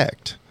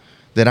respect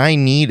that I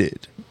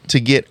needed to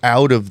get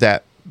out of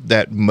that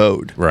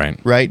mode.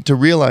 Right? To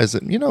realize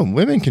that,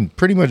 women can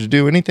pretty much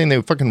do anything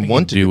they fucking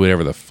want to do.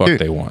 Whatever the fuck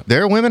they want.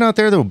 There are women out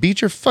there that will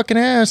beat your fucking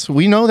ass.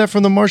 We know that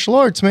from the martial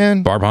arts,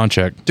 man. Barb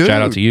Honchek.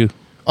 Shout out to you.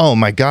 Oh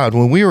my God.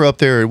 When we were up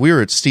there, we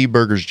were at Steve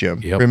Berger's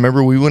gym. Yep.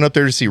 Remember, we went up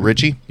there to see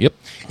Richie? Yep.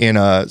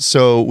 And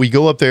so we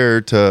go up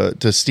there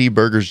to Steve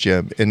Berger's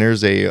gym, and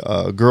there's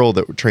a girl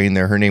that trained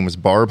there. Her name was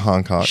Barb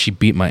Hancock. She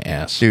beat my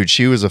ass. Dude,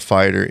 she was a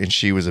fighter, and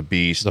she was a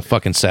beast. The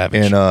fucking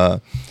savage.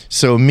 And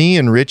So me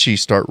and Richie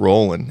start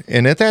rolling.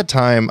 And at that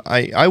time,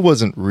 I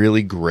wasn't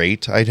really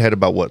great. I'd had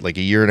about, like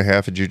a year and a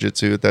half of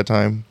jiu-jitsu at that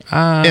time.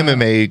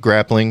 MMA,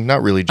 grappling,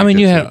 not really jiu-jitsu. I mean,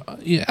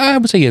 you had, I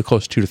would say you had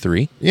close to 2 to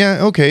 3.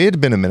 Yeah, okay, it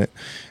had been a minute.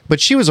 But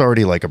she was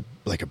already like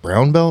a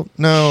brown belt.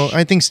 No,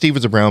 I think Steve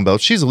was a brown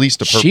belt. She's at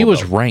least a purple She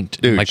was belt.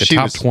 ranked in like the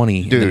top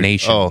 20 in the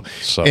nation. Oh,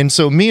 so. And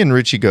so me and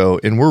Richie go,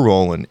 and we're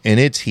rolling, and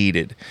it's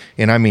heated.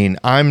 And I mean,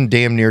 I'm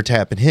damn near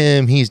tapping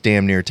him. He's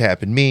damn near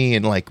tapping me.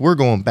 And like, we're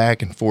going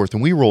back and forth,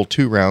 and we roll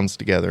 2 rounds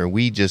together, and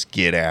we just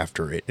get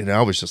after it. And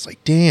I was just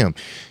like, damn,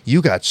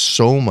 you got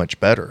so much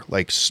better.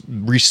 Like,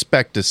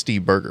 respect to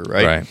Steve Berger,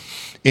 right? Right.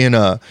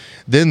 And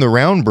then the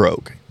round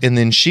broke, and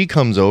then she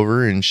comes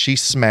over and she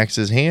smacks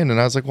his hand,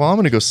 and I was like, well, I'm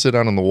going to go sit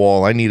down on the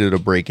wall. I needed a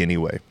break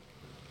anyway.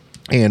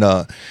 And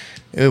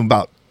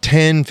about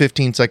 10,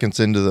 15 seconds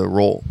into the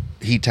roll,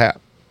 he tapped.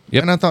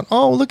 Yep. And I thought,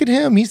 oh, look at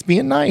him. He's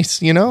being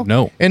nice, you know?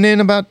 No. And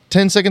then about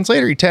 10 seconds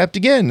later, he tapped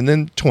again. And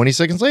then 20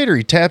 seconds later,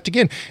 he tapped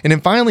again. And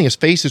then finally, his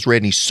face is red,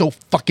 and he's so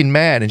fucking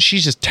mad. And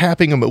she's just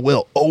tapping him at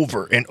will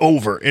over and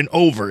over and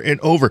over and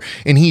over.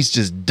 And he's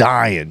just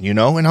dying, you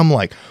know? And I'm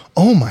like,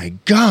 oh my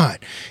God.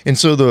 And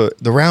so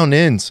the round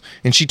ends,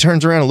 and she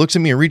turns around and looks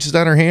at me and reaches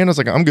out her hand. I was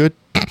like, I'm good.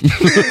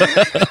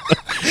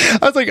 I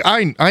was like,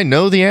 I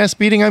know the ass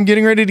beating I'm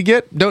getting ready to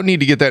get. Don't need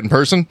to get that in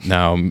person.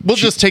 No. We'll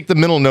just take the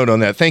mental note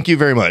on that. Thank you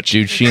very much.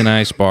 Dude, she and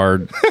I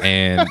sparred,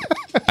 and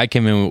I was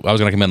going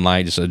to come in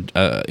light, just a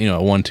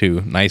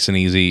 1-2, nice and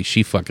easy.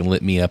 She fucking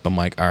lit me up. I'm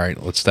like, all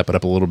right, let's step it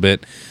up a little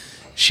bit.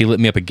 She lit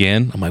me up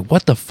again. I'm like,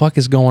 what the fuck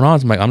is going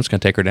on? I'm like, I'm just going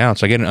to take her down.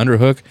 So I get an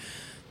underhook.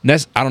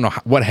 I don't know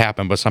what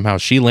happened, but somehow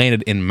she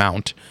landed in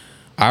mount.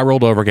 I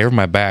rolled over, gave her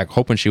my back,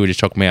 hoping she would just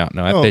choke me out.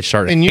 No, that bitch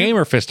started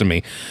hammer fisting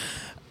me.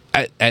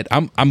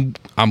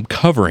 I'm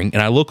covering,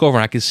 and I look over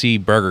and I can see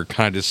Berger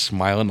kind of just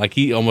smiling, like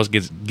he almost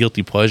gets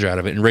guilty pleasure out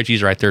of it. And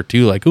Richie's right there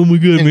too, like, oh my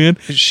God, man.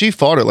 She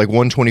fought at like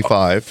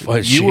 125.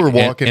 You were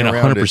walking and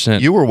around 100%.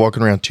 You were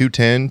walking around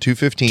 210,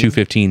 215.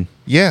 215.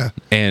 Yeah.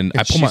 And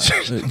I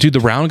pulled dude, the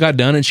round got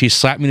done, and she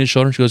slapped me in the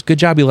shoulder, and she goes, good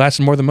job, you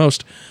lasted more than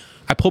most.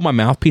 I pulled my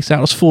mouthpiece out.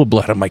 It was full of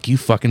blood. I'm like, you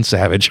fucking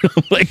savage.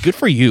 I'm like, good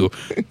for you.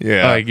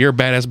 Yeah. Like, you're a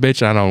badass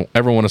bitch. I don't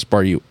ever want to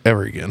spar you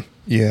ever again.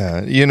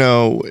 Yeah. You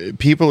know,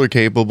 people are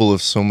capable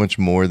of so much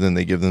more than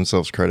they give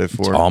themselves credit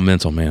for. It's all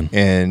mental, man.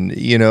 And,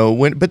 you know,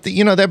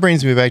 that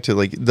brings me back to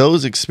like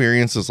those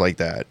experiences like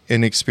that,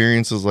 and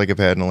experiences like I've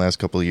had in the last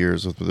couple of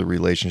years with the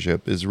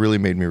relationship has really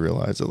made me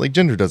realize that like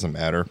gender doesn't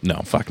matter.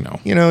 No, fuck no.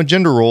 You know,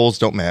 gender roles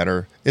don't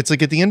matter. It's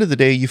like at the end of the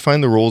day, you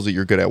find the roles that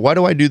you're good at. Why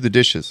do I do the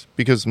dishes?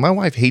 Because my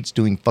wife hates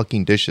doing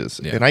fucking dishes,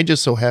 and I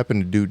just so happen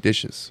to do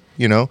dishes,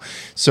 you know?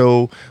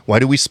 So why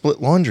do we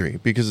split laundry?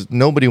 Because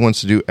nobody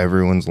wants to do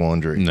everyone's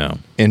laundry. No.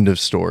 End of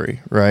story,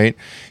 right?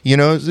 You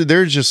know,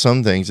 there's just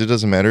some things. It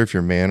doesn't matter if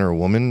you're a man or a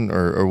woman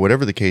or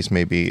whatever the case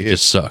may be. It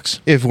just sucks.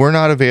 If we're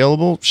not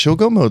available, she'll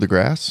go mow the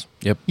grass.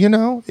 Yep. You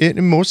know,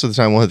 most of the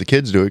time we'll have the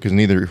kids do it because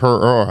neither her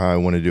or I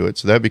want to do it.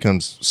 So that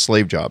becomes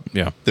slave job.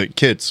 Yeah. The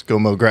kids go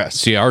mow grass.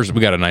 See, ours,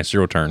 we got a nice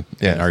zero turn.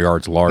 Yeah. And our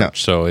yard's large, No.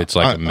 so it's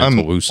like a mental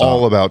I'm woosaw.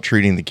 all about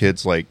treating the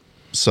kids like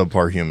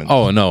subpar humans.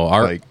 Oh, no.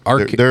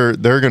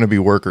 They're going to be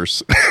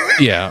workers.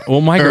 Yeah.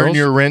 Well, my Earn girls,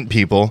 your rent,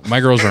 people. my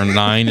girls are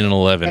 9 and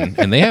 11,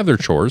 and they have their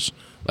chores.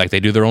 Like,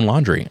 they do their own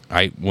laundry.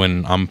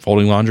 When I'm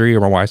folding laundry or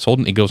my wife's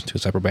folding, it goes into a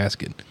separate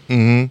basket.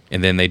 Mm-hmm.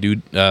 And then they do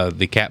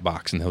the cat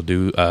box, and they'll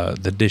do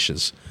the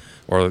dishes.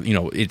 Or, you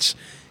know, it's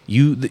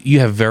you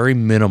have very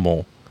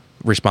minimal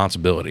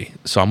responsibility.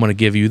 So I'm going to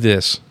give you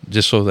this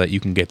just so that you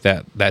can get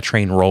that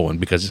train rolling,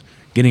 because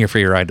getting a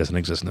free ride doesn't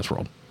exist in this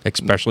world,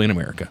 especially in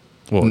America.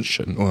 Well, it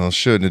shouldn't. Well, it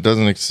shouldn't. It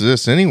doesn't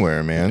exist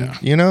anywhere, man. Yeah.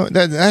 You know,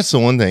 that's the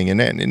one thing. And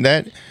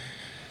that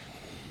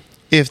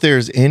if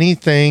there's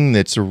anything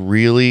that's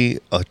really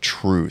a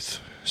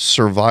truth,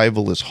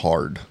 survival is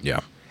hard.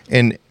 Yeah.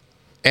 And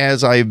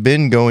as I've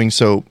been going,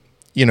 so,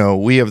 you know,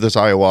 we have this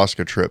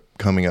ayahuasca trip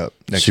coming up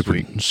next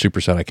week.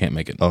 Super sad I can't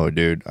make it. Oh,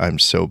 dude, I'm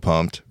so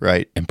pumped,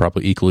 right? And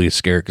probably equally as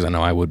scared, because I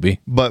know I would be.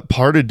 But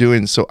part of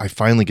doing so, I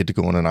finally get to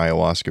go on an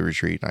ayahuasca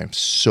retreat, and I'm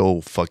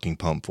so fucking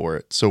pumped for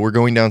it. So we're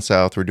going down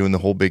south. We're doing the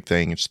whole big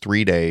thing. It's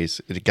 3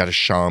 days. It got a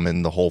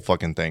shaman, the whole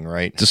fucking thing,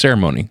 right? It's a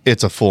ceremony.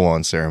 It's a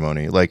full-on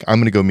ceremony. Like, I'm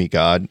going to go meet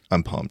God.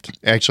 I'm pumped.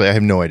 Actually, I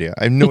have no idea.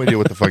 I have no idea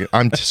what the fuck.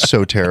 I'm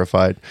so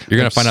terrified. You're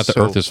going to find out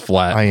the earth is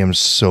flat. I am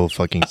so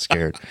fucking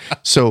scared.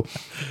 So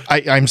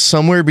I'm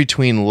somewhere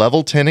between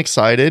level 10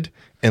 excited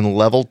and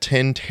level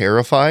 10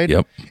 terrified.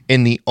 Yep.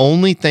 And the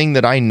only thing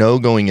that I know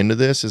going into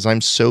this is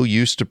I'm so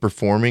used to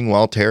performing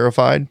while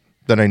terrified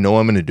that I know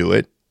I'm going to do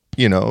it.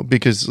 You know,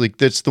 because like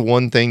that's the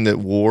one thing that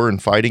war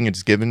and fighting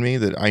has given me,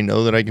 that I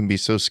know that I can be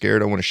so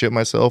scared I want to shit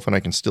myself, and I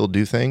can still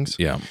do things.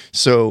 Yeah.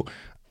 So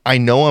I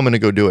know I'm going to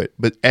go do it,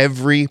 but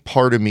every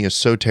part of me is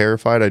so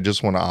terrified I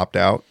just want to opt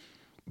out.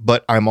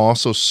 But I'm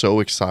also so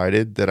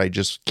excited that I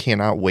just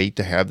cannot wait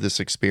to have this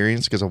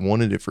experience, because I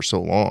wanted it for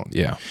so long.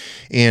 Yeah.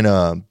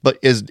 And but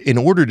in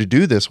order to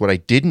do this, what I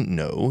didn't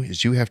know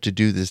is you have to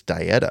do this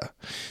dieta.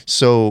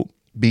 So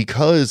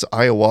because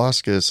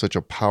ayahuasca is such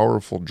a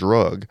powerful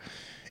drug,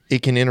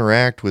 it can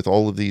interact with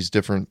all of these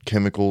different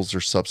chemicals or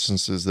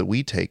substances that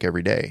we take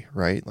every day,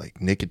 right?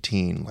 Like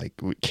nicotine, like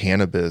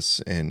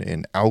cannabis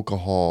and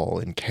alcohol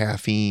and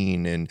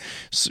caffeine and,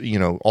 you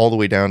know, all the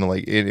way down to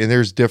like, and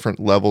there's different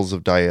levels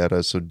of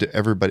dieta. So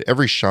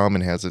every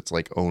shaman has its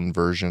like own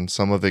version.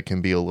 Some of it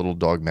can be a little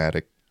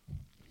dogmatic.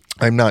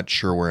 I'm not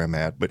sure where I'm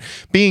at, but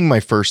being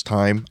my first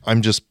time,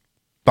 I'm just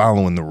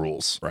following the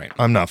rules. Right.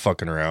 I'm not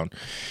fucking around.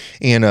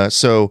 And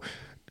so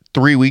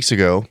 3 weeks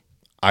ago,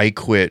 I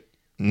quit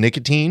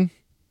nicotine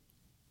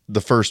the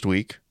first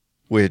week,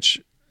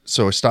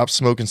 so I stopped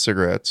smoking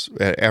cigarettes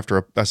after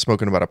I was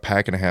smoking about a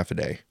pack and a half a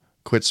day.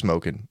 Quit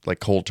smoking, like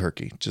cold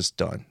turkey, just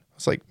done. I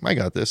was like, I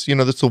got this. You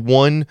know, that's the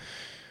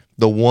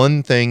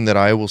one thing that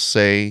I will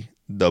say,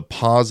 the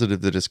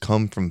positive that has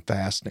come from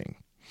fasting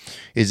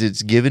is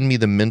it's given me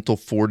the mental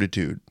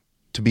fortitude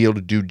to be able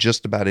to do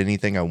just about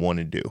anything I want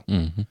to do,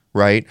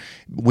 right?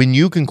 When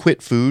you can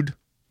quit food,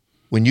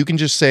 when you can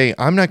just say,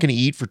 I'm not going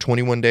to eat for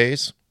 21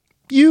 days,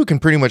 you can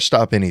pretty much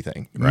stop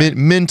anything. Right.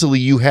 Mentally,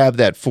 you have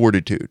that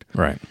fortitude.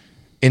 Right.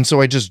 And so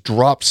I just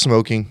dropped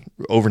smoking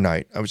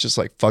overnight. I was just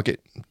like, fuck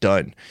it,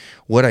 done.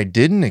 What I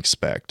didn't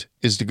expect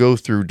is to go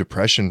through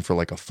depression for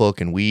like a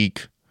fucking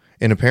week.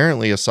 And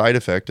apparently a side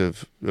effect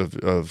of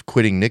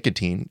quitting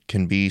nicotine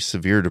can be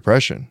severe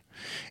depression.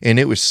 And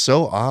it was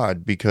so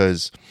odd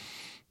because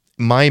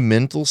my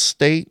mental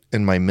state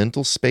and my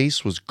mental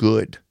space was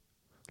good.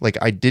 Like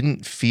I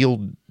didn't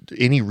feel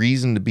any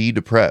reason to be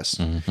depressed.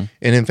 And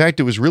in fact,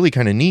 it was really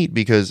kind of neat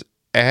because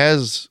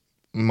as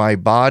my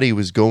body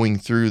was going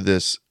through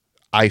this,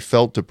 I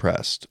felt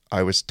depressed.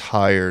 I was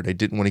tired. I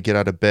didn't want to get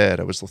out of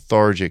bed. I was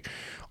lethargic.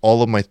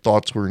 All of my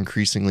thoughts were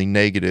increasingly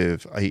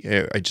negative.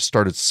 I just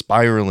started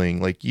spiraling.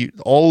 Like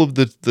all of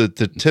the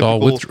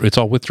typical, it's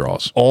all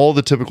withdrawals. all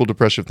the typical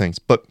depressive things.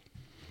 But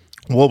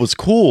what was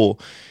cool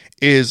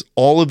is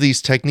all of these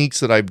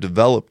techniques that I've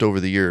developed over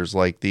the years,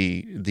 like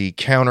the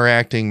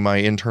counteracting my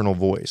internal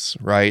voice,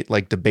 right?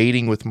 Like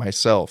debating with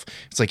myself.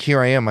 It's like, here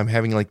I am, I'm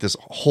having like this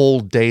whole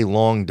day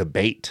long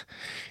debate.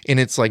 And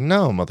it's like,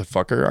 no,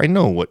 motherfucker, I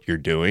know what you're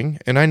doing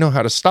and I know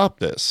how to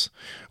stop this.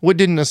 Well,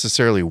 didn't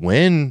necessarily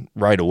win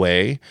right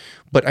away,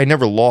 but I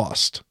never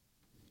lost.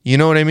 You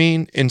know what I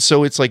mean? And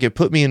so it's like it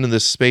put me into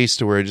this space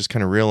to where I just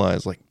kind of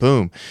realized like,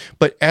 boom.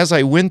 But as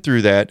I went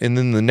through that, and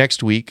then the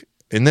next week,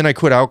 and then I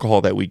quit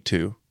alcohol that week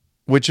too,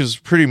 which is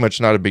pretty much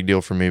not a big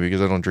deal for me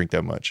because I don't drink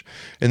that much.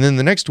 And then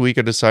the next week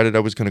I decided I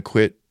was going to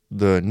quit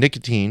the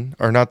nicotine,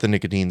 or not the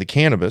nicotine, the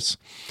cannabis.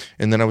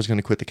 And then I was going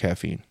to quit the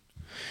caffeine.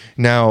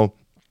 Now,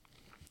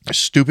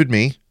 stupid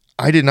me,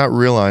 I did not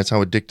realize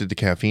how addicted to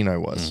caffeine I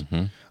was.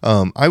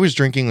 I was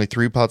drinking like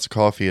 3 pots of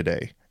coffee a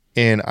day.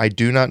 And I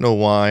do not know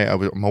why.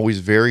 I'm always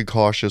very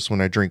cautious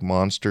when I drink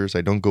Monsters. I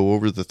don't go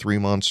over the 3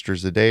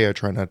 Monsters a day. I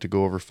try not to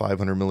go over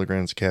 500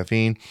 milligrams of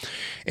caffeine.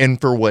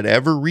 And for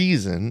whatever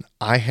reason,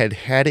 I had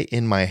it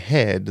in my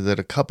head that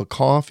a cup of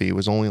coffee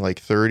was only like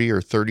 30 or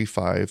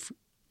 35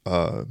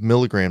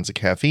 milligrams of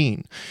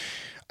caffeine.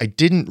 I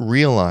didn't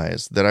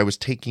realize that I was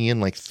taking in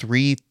like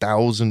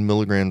 3,000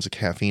 milligrams of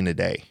caffeine a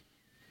day.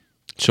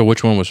 So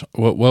which one was,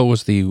 what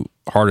was the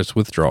hardest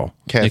withdrawal?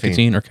 Caffeine.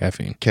 Nicotine or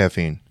caffeine?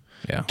 Caffeine.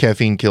 Yeah.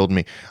 Caffeine killed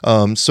me.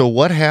 So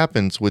what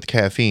happens with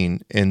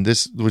caffeine, and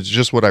this was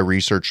just what I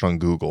researched on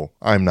Google.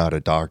 I'm not a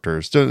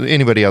doctor. So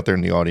anybody out there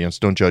in the audience,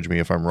 don't judge me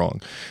if I'm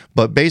wrong.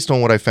 But based on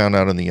what I found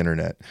out on the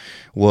internet,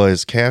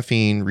 was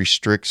caffeine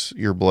restricts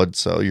your blood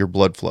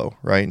flow,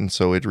 right? And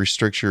so it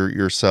restricts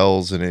your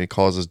cells and it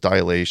causes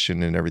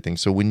dilation and everything.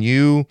 So when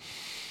you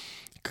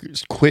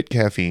quit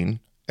caffeine,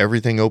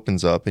 everything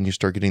opens up and you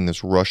start getting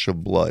this rush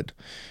of blood.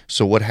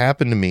 So what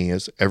happened to me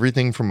is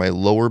everything from my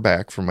lower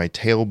back, from my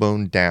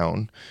tailbone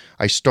down,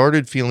 I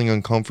started feeling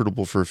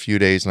uncomfortable for a few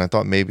days and I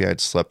thought maybe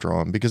I'd slept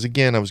wrong because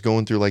again, I was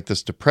going through like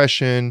this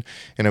depression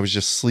and I was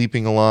just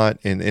sleeping a lot.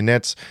 And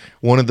that's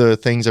one of the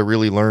things I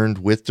really learned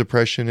with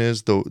depression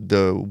is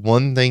the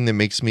one thing that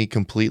makes me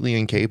completely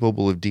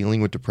incapable of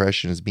dealing with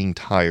depression is being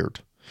tired.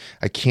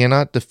 I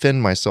cannot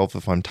defend myself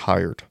if I'm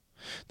tired.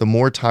 The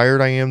more tired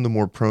I am, the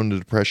more prone to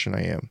depression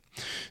I am.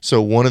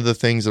 So one of the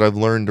things that I've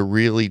learned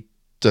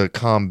to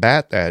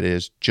combat that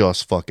is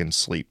just fucking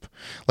sleep.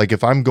 Like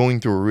if I'm going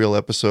through a real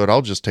episode,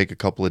 I'll just take a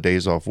couple of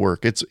days off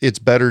work. It's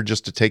better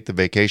just to take the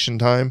vacation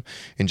time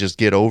and just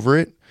get over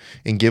it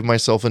and give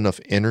myself enough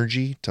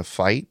energy to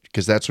fight,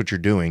 because that's what you're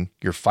doing.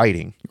 You're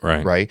fighting,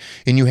 right?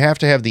 And you have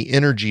to have the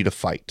energy to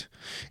fight.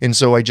 And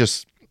so I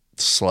just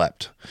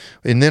slept.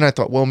 And then I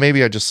thought, well,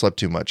 maybe I just slept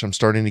too much. I'm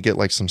starting to get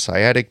like some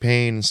sciatic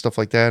pain and stuff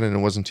like that, and it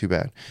wasn't too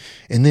bad.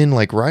 And then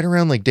like right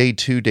around like day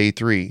 2, day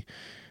 3,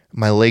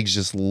 my legs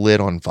just lit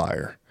on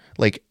fire.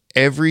 Like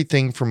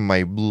everything from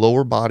my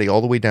lower body all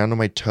the way down to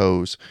my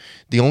toes.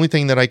 The only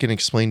thing that I can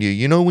explain to you,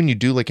 you know when you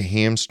do like a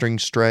hamstring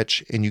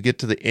stretch and you get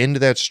to the end of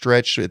that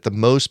stretch at the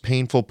most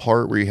painful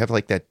part where you have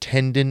like that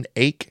tendon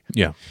ache?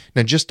 Yeah.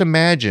 Now just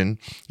imagine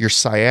your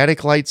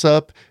sciatic lights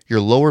up,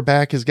 your lower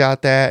back has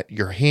got that,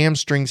 your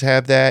hamstrings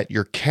have that,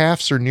 your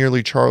calves are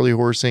nearly Charlie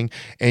horsing,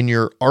 and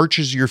your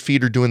arches of your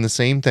feet are doing the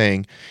same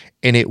thing,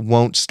 and it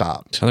won't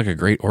stop. Sounds like a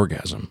great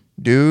orgasm.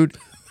 Dude,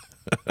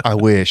 I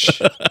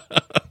wish.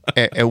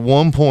 At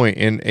one point,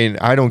 and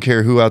I don't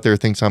care who out there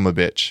thinks I'm a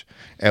bitch.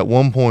 At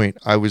one point,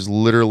 I was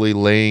literally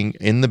laying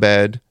in the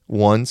bed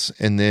once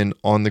and then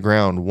on the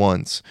ground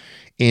once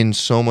in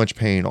so much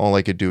pain. All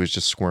I could do is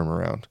just squirm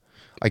around.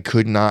 I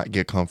could not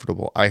get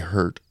comfortable. I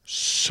hurt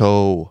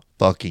so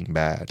fucking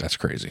bad. That's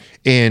crazy.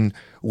 And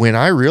when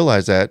I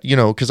realized that,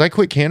 because I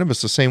quit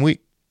cannabis the same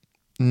week,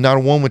 not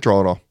a one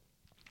withdrawal at all.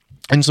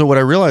 And so what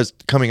I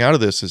realized coming out of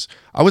this is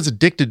I was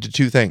addicted to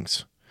two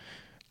things.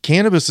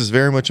 Cannabis is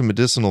very much a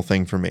medicinal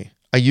thing for me.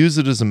 I use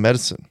it as a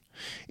medicine.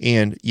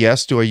 And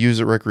yes, do I use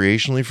it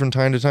recreationally from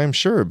time to time?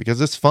 Sure,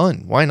 because it's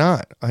fun. Why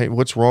not?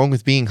 What's wrong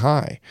with being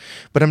high?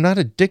 But I'm not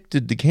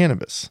addicted to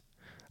cannabis.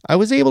 I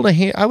was able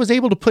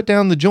to put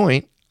down the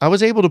joint. I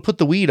was able to put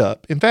the weed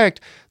up. In fact,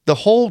 the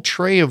whole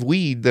tray of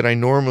weed that I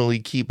normally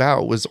keep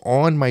out was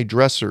on my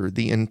dresser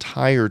the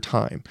entire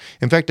time.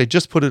 In fact, I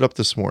just put it up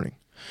this morning.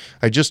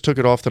 I just took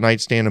it off the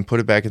nightstand and put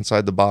it back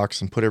inside the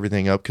box and put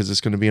everything up because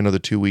it's going to be another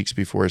 2 weeks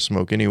before I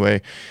smoke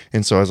anyway.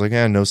 And so I was like,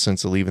 no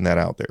sense of leaving that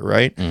out there,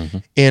 right? Mm-hmm.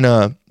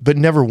 And but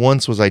never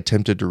once was I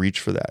tempted to reach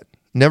for that.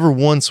 Never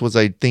once was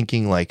I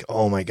thinking like,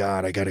 oh my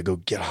God, I got to go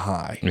get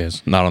high.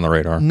 Yes, not on the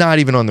radar. Not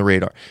even on the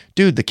radar.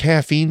 Dude, the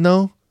caffeine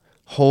though,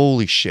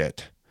 holy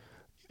shit.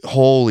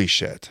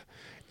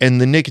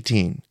 And the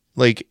nicotine,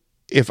 like,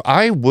 if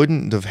I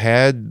wouldn't have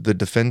had the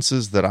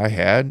defenses that I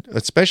had,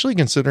 especially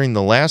considering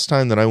the last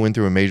time that I went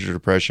through a major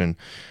depression,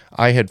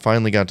 I had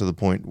finally got to the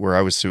point where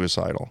I was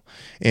suicidal.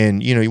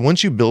 And,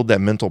 once you build that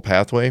mental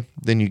pathway,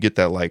 then you get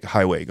that like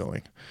highway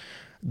going.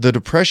 The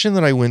depression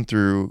that I went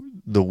through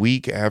the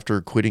week after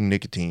quitting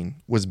nicotine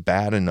was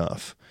bad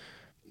enough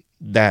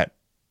that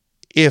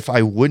if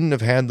I wouldn't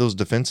have had those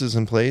defenses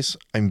in place,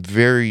 I'm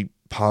very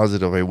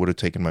positive I would have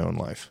taken my own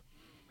life.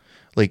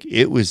 Like,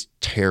 it was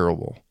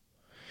terrible.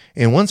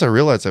 And once I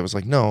realized, I was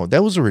like, no,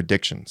 those are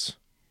addictions.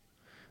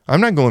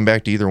 I'm not going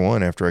back to either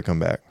one after I come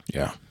back.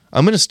 Yeah.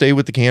 I'm going to stay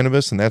with the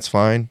cannabis, and that's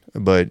fine.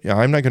 But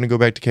I'm not going to go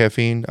back to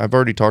caffeine. I've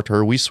already talked to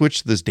her. We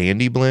switched to this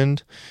Dandy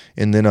blend.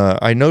 And then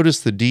I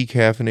noticed the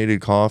decaffeinated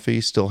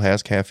coffee still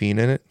has caffeine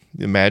in it.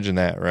 Imagine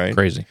that, right?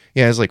 Crazy.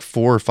 Yeah, it's like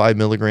 4 or 5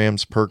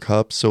 milligrams per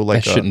cup. So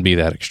like that shouldn't be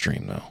that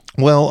extreme, though.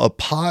 Well, a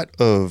pot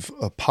of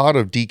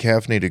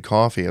decaffeinated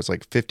coffee has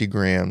like 50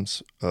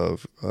 grams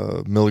of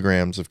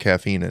milligrams of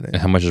caffeine in it.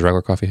 And how much does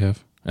regular coffee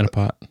have in a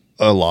pot?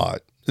 A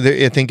lot.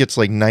 I think it's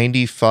like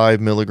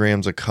 95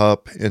 milligrams a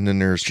cup, and then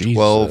there's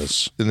 12.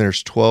 Jesus. And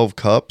there's 12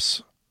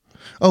 cups.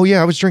 Oh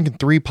yeah, I was drinking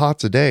 3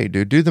 pots a day,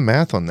 dude. Do the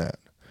math on that.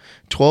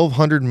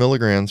 1,200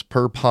 milligrams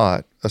per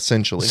pot,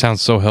 essentially.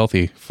 Sounds so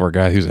healthy for a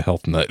guy who's a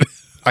health nut.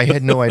 I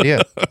had no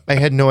idea.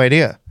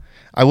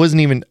 I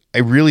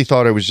really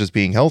thought I was just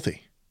being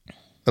healthy.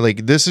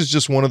 Like, this is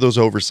just one of those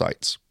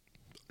oversights.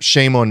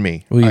 Shame on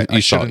me. Well,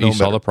 you saw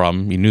the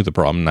problem. You knew the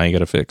problem. Now you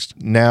got it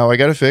fixed. Now I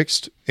got it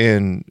fixed.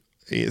 And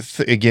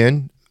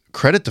again,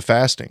 credit to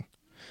fasting.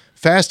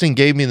 Fasting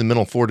gave me the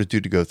mental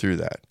fortitude to go through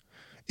that.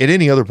 At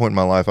any other point in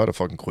my life, I'd have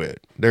fucking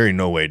quit. There ain't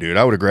no way, dude.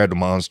 I would have grabbed a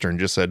Monster and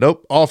just said,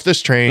 nope, off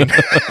this train.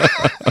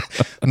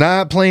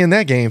 Not playing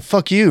that game.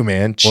 Fuck you,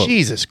 man. Well,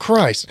 Jesus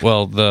Christ.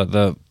 Well,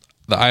 the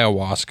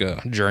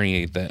ayahuasca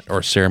journey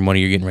or ceremony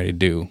you're getting ready to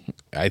do,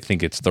 I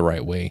think it's the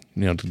right way,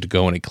 to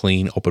go in a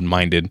clean,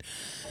 open-minded.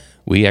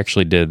 We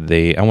actually did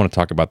I want to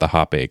talk about the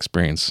Hape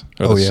experience.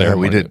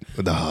 We did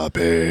the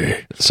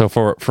Hape. So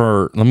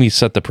let me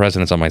set the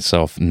precedence on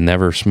myself,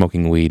 never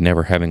smoking weed,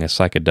 never having a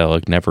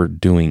psychedelic, never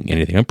doing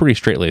anything. I'm a pretty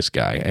straight-laced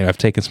guy, and I've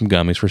taken some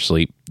gummies for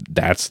sleep.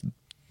 That's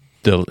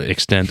the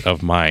extent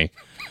of my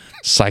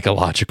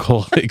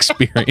psychological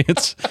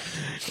experience.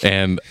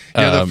 And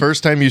the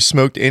first time you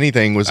smoked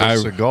anything was a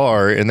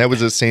cigar, and that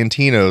was at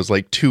Santino's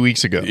like 2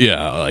 weeks ago.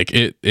 Yeah, like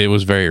it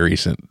was very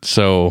recent.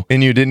 So,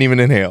 and you didn't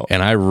even inhale.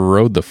 And I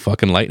rode the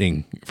fucking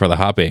lightning for the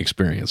Hape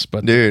experience.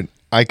 But dude,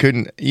 I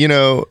couldn't.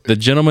 The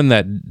gentleman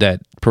that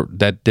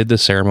did the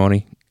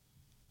ceremony,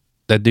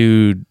 that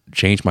dude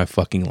changed my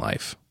fucking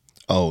life.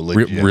 Oh,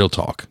 legit. Real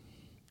talk.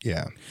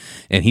 Yeah.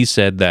 And he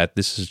said that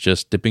this is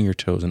just dipping your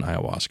toes in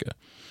ayahuasca.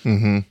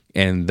 Mm-hmm.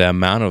 And the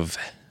amount of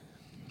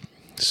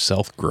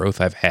self-growth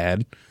I've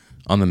had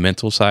on the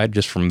mental side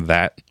just from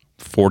that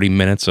 40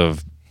 minutes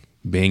of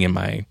being in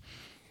my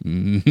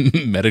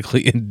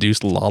medically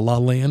induced la-la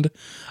land.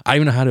 I don't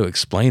even know how to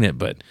explain it,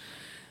 but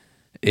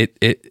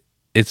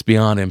it's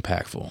beyond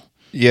impactful.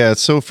 Yeah,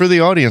 so for the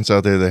audience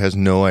out there that has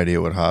no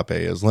idea what Hape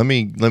is, let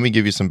me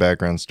give you some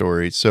background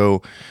story.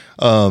 So,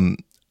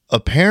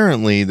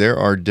 apparently, there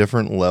are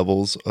different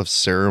levels of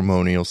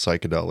ceremonial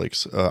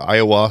psychedelics.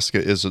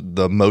 Ayahuasca is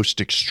the most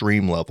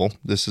extreme level.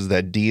 This is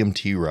that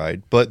DMT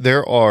ride. But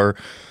there are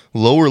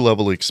lower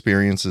level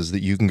experiences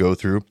that you can go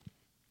through,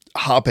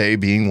 Hape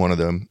being one of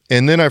them.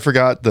 And then I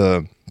forgot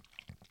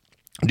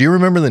do you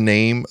remember the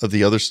name of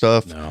the other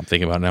stuff? No, I'm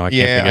thinking about it now.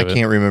 I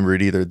can't remember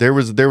it either. There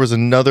was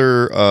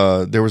another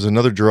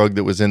drug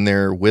that was in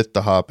there with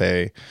the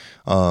Hape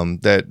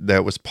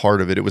that was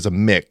part of it. It was a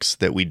mix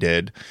that we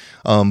did,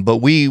 but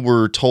we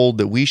were told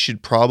that we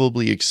should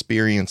probably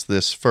experience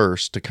this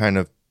first to kind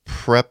of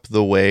prep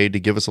the way to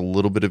give us a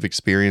little bit of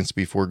experience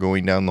before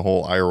going down the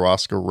whole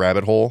ayahuasca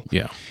rabbit hole.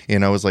 Yeah.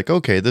 And I was like,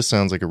 okay, this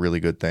sounds like a really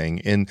good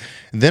thing. And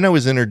then I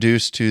was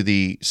introduced to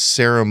the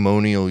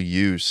ceremonial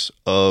use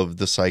of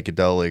the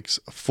psychedelics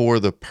for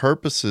the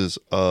purposes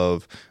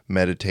of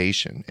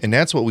meditation. And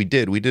that's what we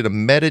did. We did a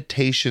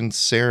meditation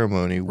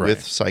ceremony with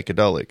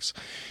psychedelics.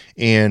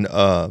 And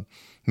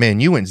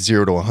man, you went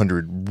 0 to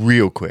 100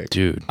 real quick,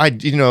 Dude.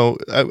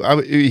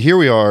 Here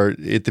we are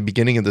at the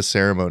beginning of the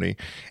ceremony,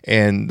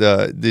 and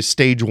the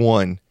stage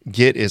 1,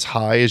 get as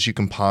high as you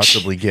can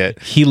possibly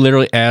get. He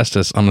literally asked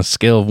us on a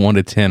scale of 1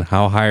 to 10,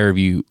 how high are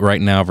you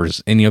right now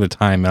versus any other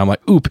time? And I'm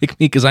like, ooh, pick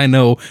me, because I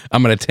know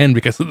I'm at a 10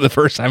 because of the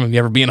first time of you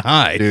ever being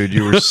high. Dude,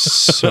 you were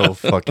so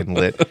fucking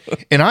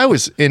lit. And I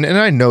was, and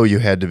I know you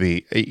had to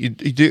be.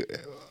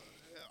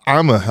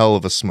 I'm a hell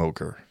of a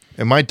smoker.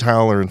 And my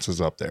tolerance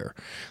is up there.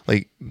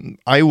 Like,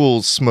 I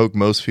will smoke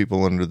most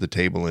people under the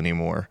table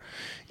anymore.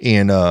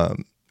 And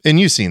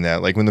you've seen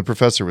that. Like, when the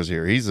professor was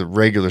here, he's a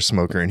regular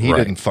smoker, and he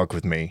didn't fuck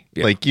with me.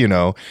 Yeah. Like,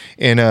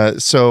 And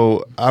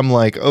so I'm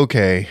like,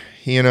 okay,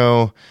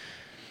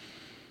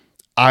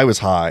 I was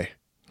high.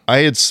 I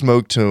had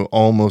smoked to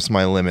almost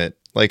my limit.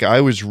 Like,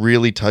 I was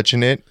really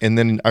touching it, and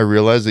then I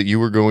realized that you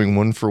were going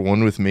 1 for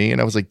 1 with me,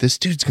 and I was like, this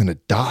dude's gonna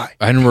die.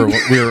 I remember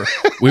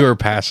we were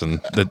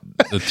passing the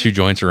 2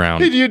 joints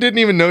around. And you didn't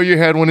even know you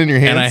had one in your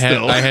hand.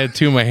 And I had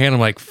 2 in my hand.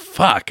 I'm like,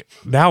 fuck,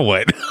 now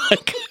what?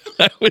 Like,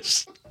 I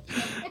was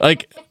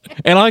like,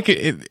 and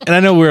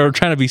I know we were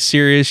trying to be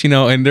serious,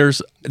 and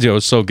there's, it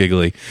was so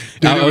giggly.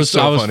 Dude, I was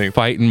funny.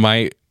 Fighting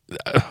my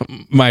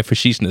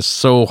facetiousness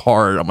so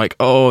hard. I'm like,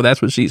 oh,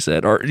 that's what she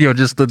said, or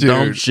just the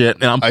dumb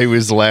shit. And I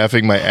was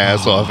laughing my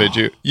ass off at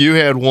you. You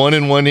had one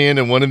in one hand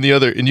and one in the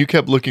other, and you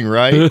kept looking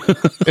right,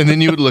 and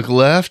then you would look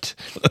left,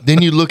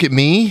 then you'd look at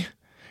me,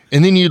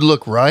 and then you'd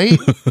look right,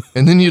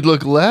 and then you'd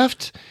look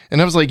left,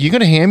 and I was like, "You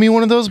gonna hand me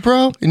one of those,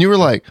 bro?" And you were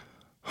like,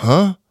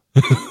 "Huh?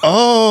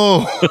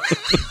 Oh."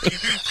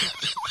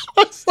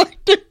 I was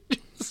like, dude,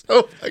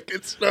 so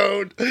fucking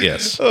stoned.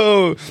 Yes.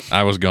 Oh,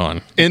 I was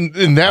gone. And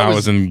that I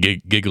was in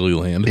giggly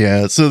land.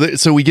 Yeah.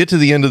 So we get to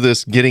the end of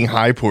this getting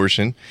high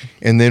portion,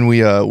 and then we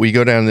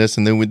go down this,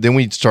 and then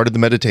we started the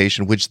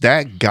meditation, which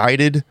that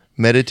guided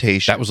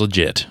meditation, that was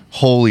legit.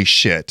 Holy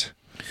shit.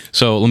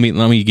 So let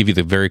me give you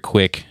the very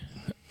quick.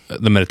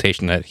 The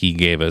meditation that he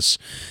gave us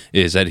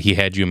is that he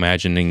had you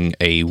imagining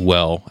a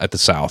well at the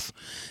south,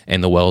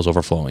 and the well is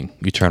overflowing.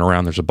 You turn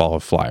around, there's a ball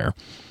of fire.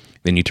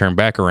 Then you turn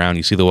back around,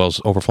 you see the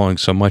well's overflowing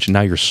so much, and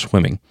now you're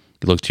swimming.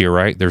 You look to your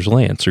right, there's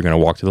land. So you're going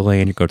to walk to the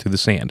land, you go through the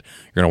sand.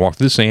 You're going to walk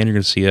through the sand, you're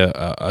going to see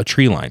a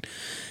tree line.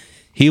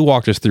 He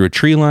walked us through a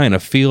tree line, a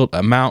field,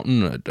 a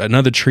mountain,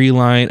 another tree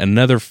line,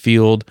 another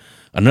field,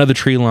 another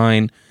tree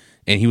line,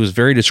 and he was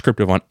very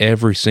descriptive on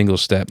every single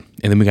step.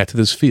 And then we got to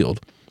this field,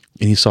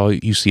 and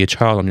you see a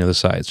child on the other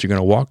side. So you're going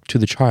to walk to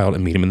the child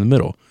and meet him in the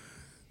middle.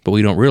 But what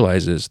you don't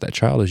realize is that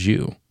child is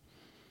you.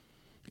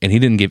 And he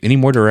didn't give any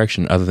more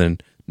direction other than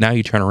now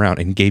you turn around,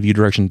 and gave you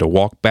direction to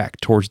walk back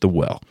towards the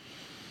well.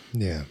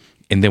 Yeah.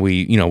 And then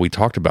we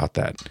talked about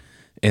that.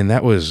 And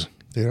that was...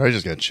 Dude, I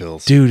just got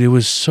chills. Dude, it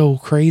was so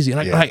crazy. And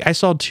I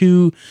saw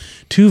two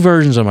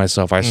versions of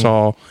myself. I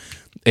saw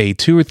a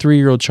 2 or 3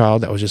 year old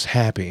child that was just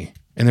happy.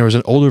 And there was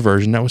an older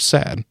version that was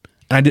sad. And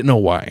I didn't know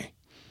why.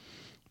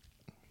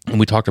 And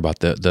we talked about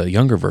the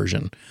younger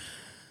version.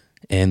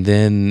 And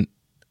then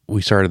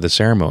we started the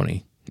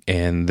ceremony.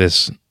 And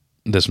this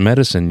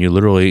medicine, you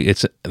literally,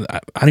 I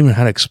don't even know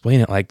how to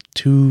explain it, like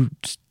 2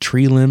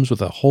 tree limbs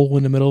with a hole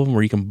in the middle of them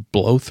where you can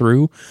blow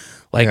through.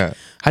 Like,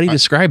 how do you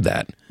describe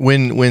that?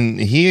 When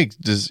he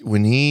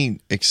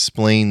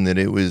explained that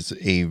it was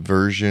a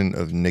version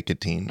of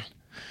nicotine,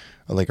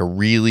 like a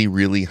really,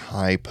 really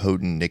high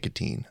potent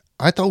nicotine,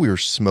 I thought we were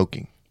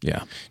smoking.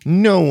 Yeah.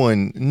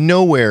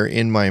 Nowhere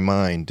in my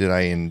mind did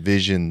I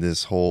envision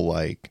this whole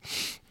like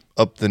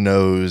up the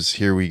nose,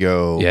 here we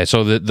go. Yeah,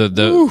 so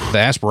the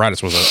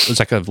apparatus it's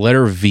like a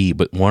letter V,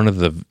 but one of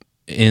the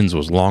ends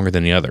was longer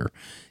than the other.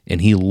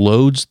 And he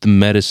loads the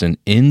medicine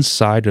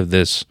inside of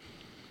this,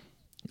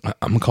 I'm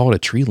going to call it a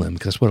tree limb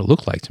because that's what it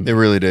looked like to me. It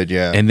really did,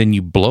 yeah. And then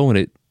you blow in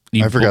it.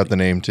 I forgot the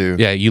name too.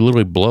 Yeah, you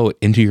literally blow it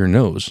into your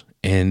nose.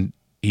 And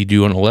you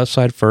do it on the left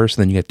side first,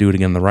 and then you have to do it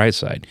again on the right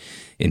side.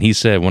 And he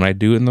said, when I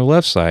do it on the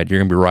left side, you're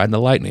going to be riding the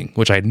lightning,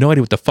 which I had no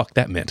idea what the fuck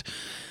that meant.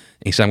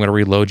 And he said, I'm going to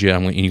reload you,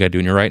 and you got to do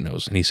it in your right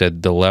nose. And he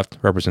said, the left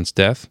represents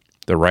death,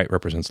 the right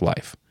represents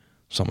life.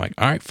 So I'm like,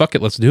 all right, fuck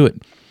it, let's do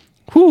it.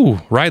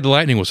 Whew, ride the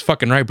lightning was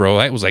fucking right, bro.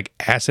 That was like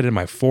acid in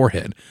my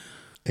forehead.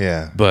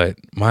 Yeah. But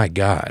my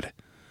God,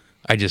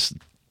 I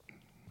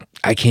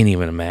can't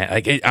even imagine.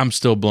 Like, I'm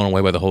still blown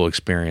away by the whole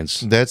experience.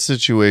 That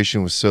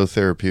situation was so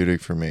therapeutic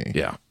for me.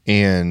 Yeah.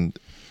 And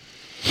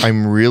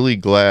I'm really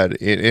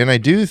glad. And I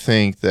do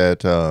think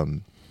that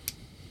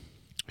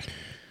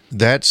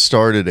that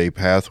started a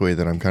pathway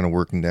that I'm kind of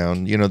working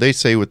down. You know, they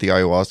say with the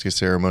ayahuasca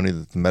ceremony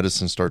that the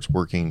medicine starts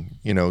working,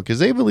 because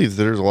they believe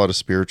that there's a lot of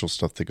spiritual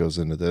stuff that goes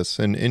into this.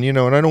 And I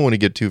don't want to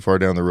get too far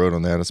down the road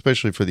on that,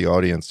 especially for the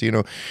audience.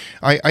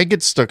 I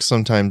get stuck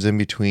sometimes in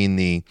between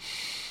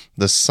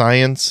the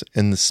science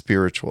and the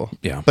spiritual.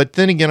 Yeah. But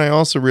then again, I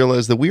also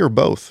realized that we are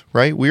both,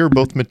 right? We are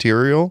both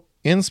material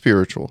and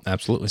spiritual.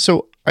 Absolutely.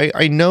 So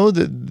I know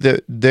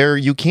that there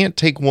you can't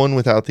take one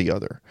without the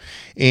other.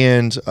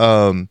 And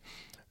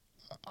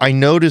I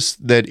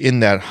noticed that in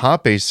that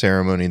Hape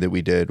ceremony that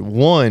we did,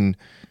 one,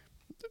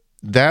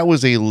 that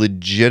was a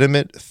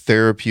legitimate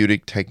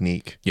therapeutic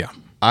technique. Yeah.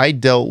 I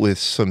dealt with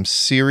some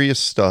serious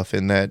stuff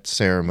in that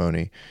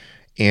ceremony,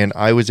 and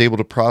I was able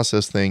to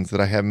process things that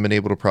I haven't been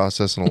able to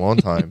process in a long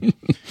time.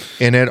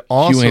 And it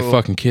also, You ain't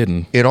fucking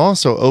kidding. it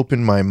also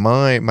opened my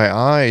mind, my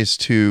eyes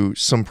to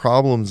some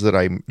problems that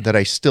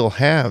I still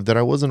have that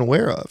I wasn't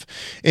aware of.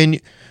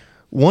 And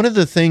one of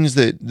the things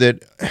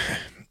that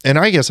and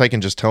I guess I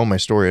can just tell my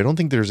story. I don't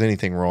think there's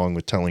anything wrong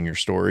with telling your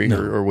story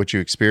or what you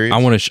experienced.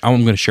 I'm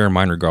going to share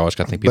mine regardless.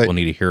 I think people But-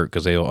 need to hear it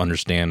because they'll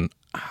understand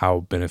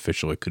how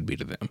beneficial it could be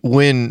to them.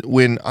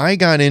 When I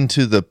got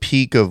into the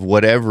peak of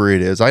whatever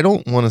it is, I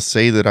don't want to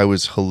say that I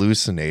was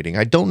hallucinating.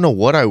 I don't know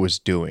what I was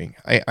doing.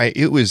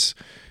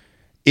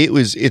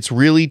 It's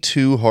really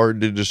too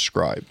hard to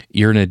describe.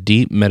 You're in a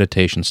deep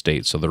meditation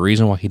state. So the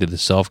reason why he did the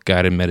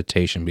self-guided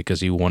meditation because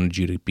he wanted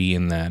you to be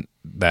in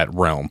that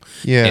realm.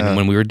 Yeah. And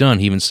when we were done,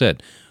 he even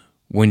said,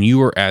 when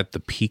you are at the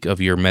peak of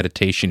your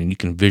meditation and you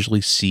can visually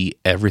see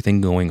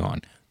everything going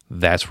on,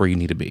 that's where you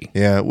need to be.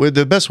 Yeah, well,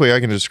 the best way I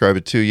can describe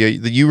it too. Yeah,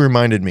 you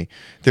reminded me.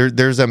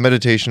 There's that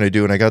meditation I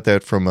do, and I got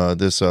that from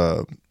this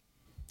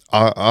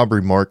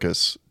Aubrey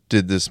Marcus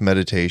did this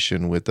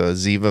meditation with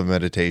Ziva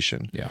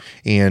meditation. Yeah.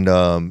 And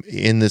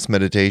in this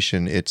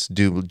meditation, it's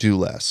do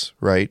less,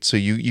 right? So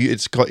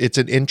it's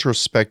an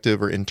introspective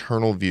or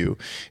internal view.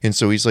 And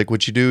so he's like,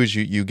 what you do is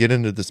you get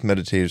into this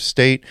meditative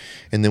state,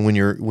 and then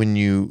when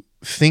you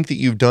think that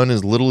you've done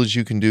as little as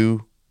you can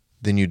do,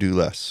 then you do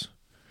less.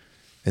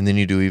 And then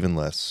you do even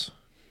less.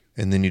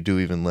 And then you do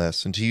even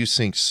less until you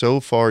sink so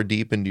far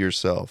deep into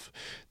yourself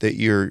that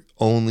you're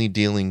only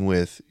dealing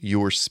with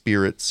your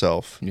spirit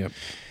self. Yep.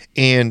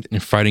 And You're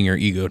fighting your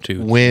ego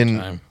too. At the same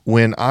time.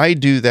 when I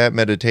do that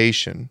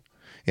meditation,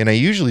 and I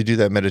usually do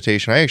that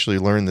meditation, I actually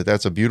learned that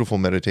that's a beautiful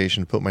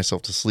meditation to put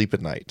myself to sleep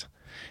at night.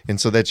 And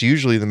so that's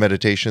usually the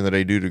meditation that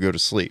I do to go to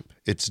sleep.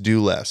 It's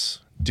do less,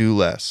 do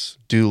less,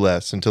 do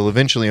less, until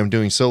eventually I'm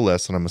doing so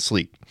less that I'm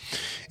asleep.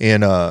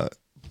 And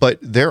but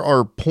there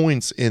are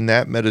points in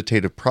that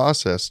meditative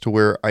process to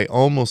where I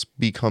almost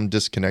become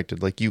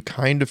disconnected. Like you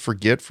kind of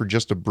forget for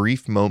just a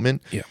brief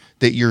moment Yeah.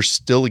 that you're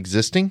still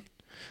existing.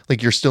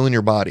 Like you're still in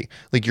your body.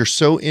 Like you're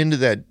so into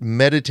that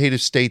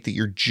meditative state that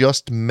you're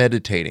just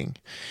meditating.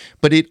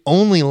 But it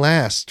only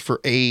lasts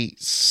for a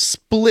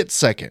split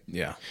second.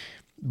 Yeah.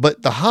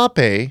 But the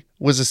Hape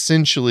was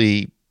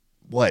essentially,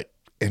 what,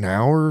 an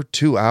hour,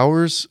 2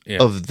 hours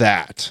of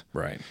that.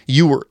 Right.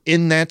 You were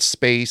in that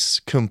space,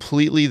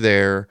 completely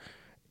there,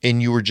 and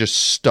you were just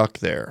stuck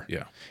there.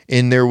 Yeah.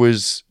 And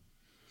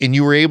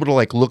you were able to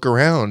like look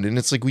around. And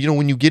it's like,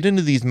 when you get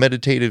into these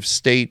meditative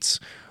states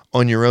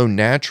on your own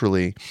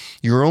naturally,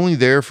 you're only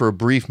there for a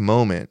brief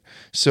moment.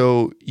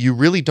 So you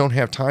really don't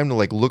have time to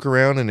like look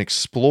around and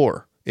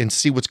explore and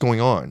see what's going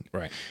on.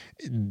 Right.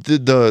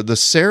 The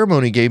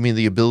ceremony gave me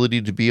the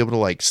ability to be able to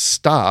like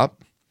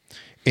stop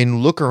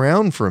and look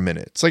around for a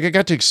minute. It's like I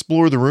got to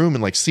explore the room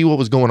and like see what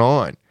was going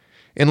on.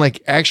 And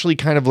like actually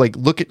kind of like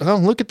look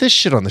at this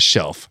shit on the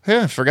shelf.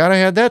 Yeah, forgot I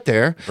had that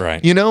there.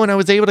 Right. And I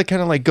was able to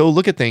kind of like go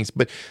look at things.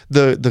 But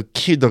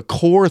the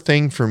core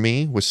thing for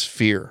me was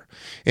fear.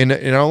 And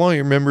all I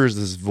remember is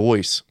this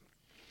voice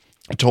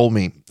told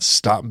me,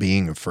 stop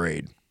being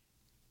afraid.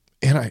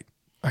 And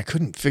I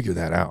couldn't figure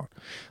that out.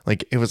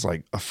 Like it was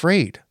like,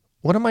 afraid.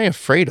 What am I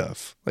afraid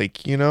of?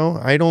 Like,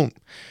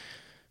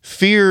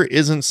 fear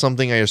isn't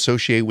something I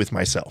associate with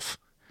myself.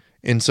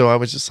 And so I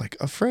was just like,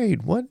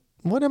 afraid. What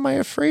am I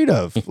afraid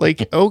of?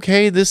 Like,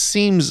 okay, this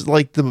seems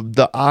like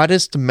the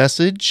oddest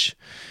message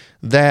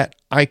that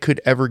I could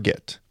ever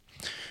get.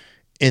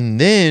 And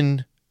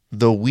then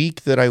the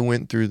week that I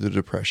went through the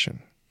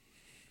depression.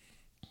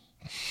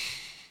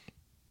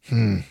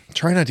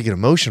 Try not to get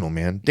emotional,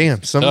 man.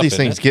 Damn, some of these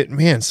things get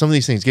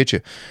you.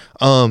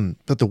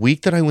 But the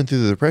week that I went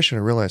through the depression,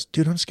 I realized,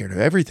 dude, I'm scared of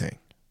everything.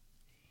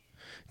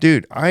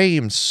 Dude, I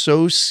am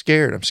so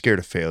scared. I'm scared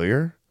of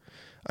failure.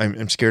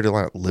 I'm scared of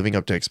living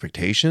up to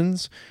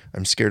expectations.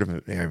 I'm scared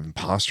of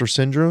imposter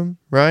syndrome,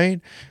 right?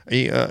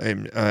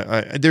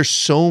 There's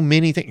so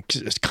many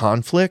things.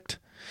 Conflict.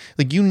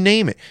 Like you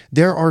name it.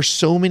 There are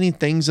so many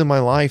things in my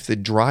life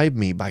that drive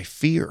me by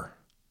fear.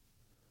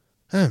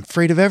 I'm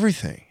afraid of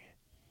everything.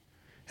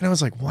 And I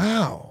was like,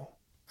 wow,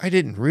 I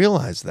didn't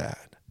realize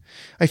that.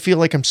 I feel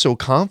like I'm so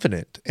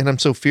confident and I'm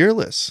so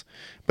fearless,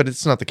 but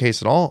it's not the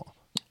case at all.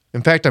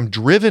 In fact, I'm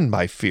driven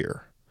by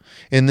fear.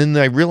 And then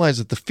I realized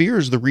that the fear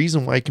is the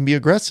reason why I can be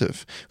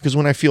aggressive. Because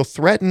when I feel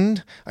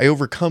threatened, I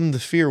overcome the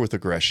fear with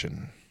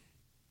aggression.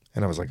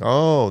 And I was like,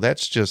 oh,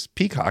 that's just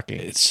peacocking.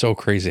 It's so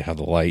crazy how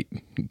the light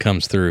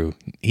comes through.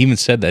 He even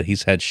said that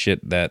he's had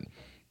shit that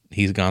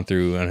he's gone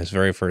through on his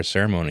very first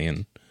ceremony,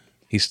 and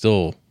he's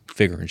still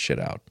figuring shit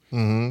out.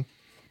 Mm-hmm.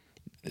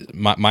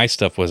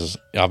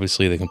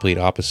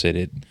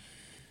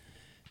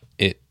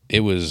 it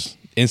was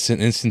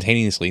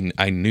instantaneously.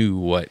 I knew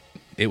what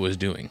it was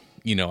doing.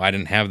 You know, I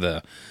didn't have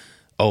the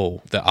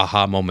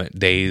aha moment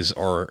days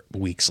or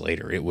weeks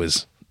later. It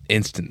was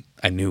instant.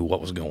 I knew what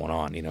was going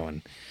on, you know.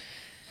 And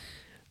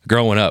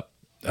growing up,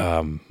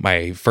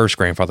 my first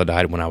grandfather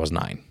died when I was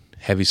 9.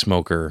 Heavy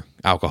smoker,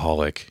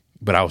 alcoholic,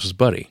 but I was his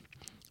buddy.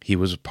 He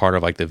was part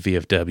of like the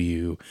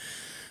VFW,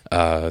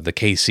 the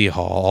KC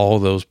Hall, all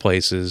those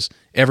places,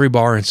 every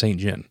bar in St.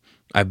 John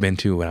I've been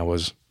to when I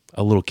was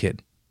a little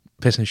kid,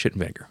 pissing shit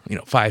and vinegar,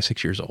 5,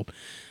 6 years old.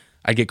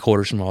 I get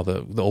quarters from all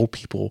the old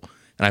people,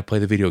 and I play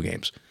the video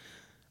games.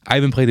 I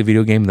even played the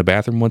video game in the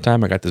bathroom one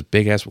time. I got this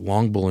big ass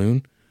long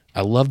balloon.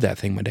 I loved that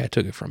thing. My dad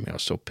took it from me. I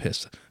was so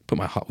pissed. Put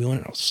my Hot Wheel in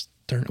it. I was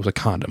staring. It was a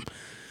condom.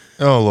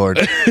 Oh Lord.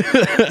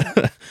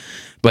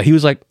 But he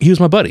was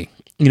my buddy.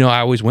 I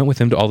always went with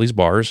him to all these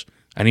bars.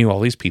 I knew all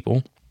these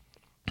people,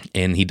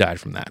 and he died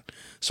from that.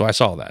 So I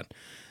saw that.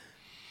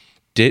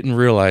 Didn't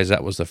realize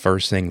that was the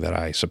first thing that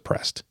I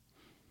suppressed,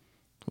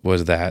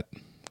 was that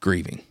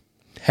grieving.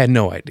 Had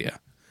no idea.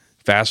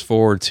 Fast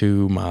forward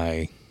to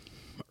my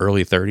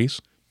early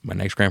 30s, my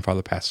next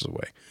grandfather passes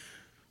away.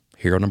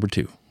 Hero number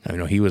 2.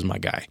 He was my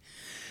guy.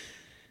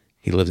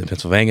 He lived in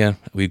Pennsylvania.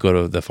 We'd go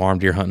to the farm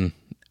deer hunting.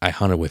 I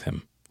hunted with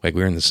him. Like,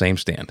 we were in the same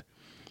stand.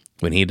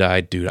 When he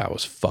died, dude, I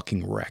was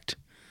fucking wrecked.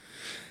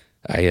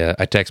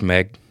 I text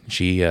Meg.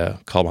 She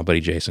called my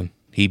buddy Jason.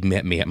 He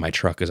met me at my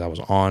truck because I was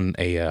on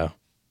a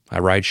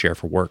ride share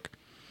for work.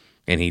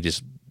 And he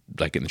just,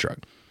 get in the truck.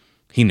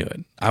 He knew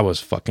it. I was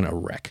fucking a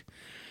wreck.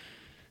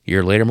 A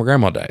year later, my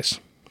grandma dies.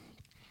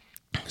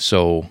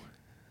 So,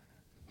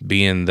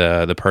 being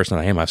the person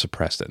I am, I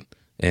suppressed it.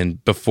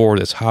 And before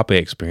this hot bay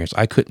experience,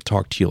 I couldn't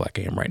talk to you like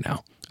I am right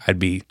now.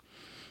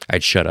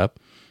 I'd shut up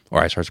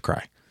or I'd start to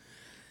cry.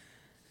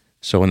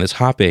 So in this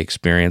hot bay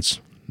experience,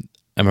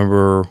 I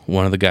remember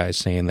one of the guys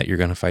saying that you're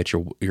going to fight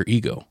your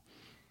ego.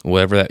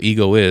 Whatever that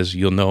ego is,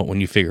 you'll know it when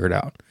you figure it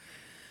out.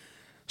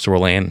 So we're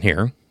laying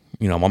here,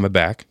 I'm on my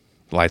back,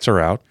 lights are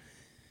out,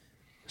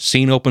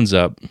 scene opens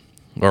up,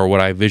 or what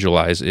I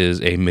visualize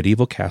is a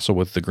medieval castle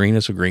with the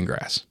greenest of green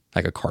grass,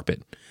 like a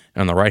carpet.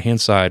 And on the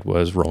right-hand side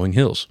was rolling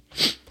hills.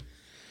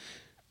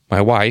 My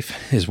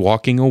wife is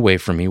walking away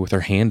from me with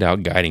her hand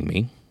out, guiding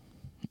me.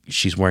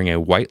 She's wearing a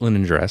white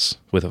linen dress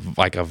with a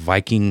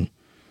Viking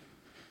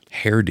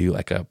hairdo,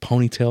 like a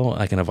ponytail,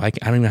 like in a Viking.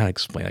 I don't even know how to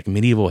explain, like a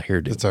medieval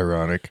hairdo. It's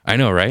ironic. I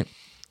know, right?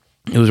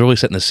 It was really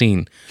setting the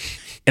scene.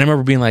 And I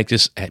remember being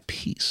just at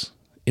peace.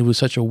 It was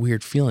such a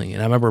weird feeling.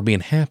 And I remember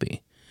being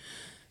happy.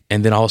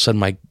 And then all of a sudden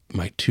my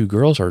 2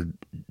 girls are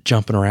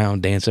jumping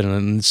around, dancing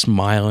and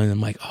smiling.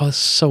 I'm like, oh, this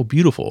is so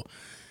beautiful.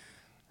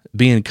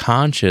 Being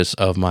conscious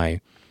of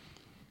my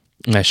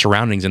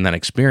surroundings in that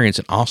experience,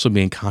 and also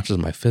being conscious of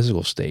my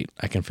physical state.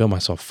 I can feel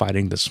myself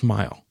fighting to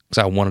smile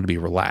because I wanted to be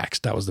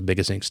relaxed. That was the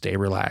biggest thing, stay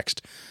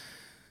relaxed.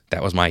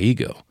 That was my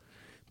ego.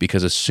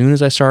 Because as soon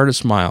as I started to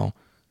smile,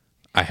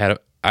 I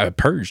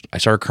purged. I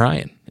started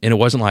crying. And it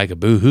wasn't like a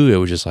boo-hoo. It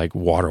was just like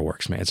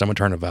waterworks, man. Someone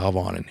turned a valve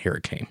on and here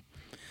it came.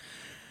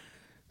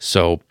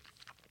 So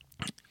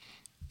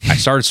I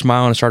started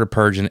smiling, I started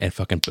purging, and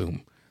fucking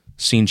boom.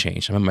 Scene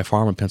changed. I'm at my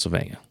farm in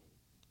Pennsylvania.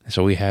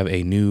 So we have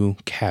a new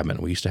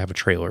cabin. We used to have a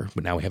trailer,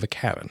 but now we have a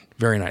cabin.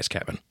 Very nice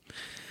cabin.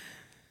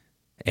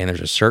 And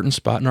there's a certain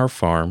spot in our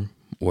farm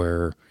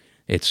where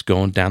it's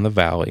going down the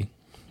valley,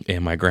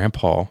 and my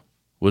grandpa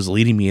was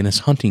leading me in his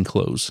hunting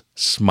clothes,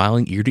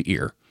 smiling ear to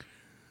ear,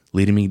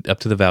 leading me up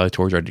to the valley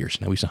towards our deer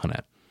stand we used to hunt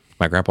at.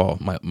 My grandpa,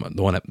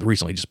 the one that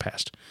recently just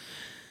passed.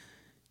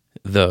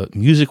 The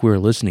music we were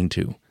listening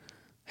to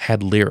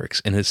had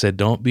lyrics, and it said,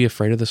 "Don't be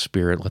afraid of the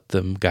spirit. Let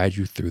them guide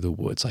you through the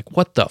woods." Like,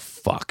 what the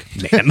fuck,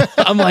 man?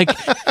 I'm like,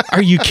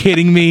 are you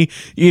kidding me?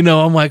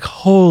 I'm like,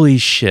 holy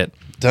shit.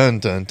 Dun,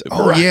 dun, dun.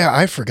 Oh, right. Yeah,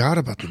 I forgot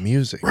about the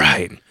music.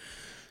 Right.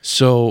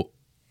 So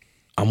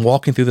I'm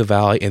walking through the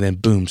valley, and then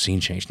boom,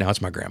 scene change. Now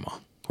it's my grandma.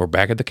 We're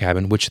back at the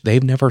cabin, which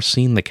they've never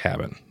seen the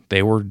cabin.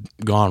 They were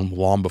gone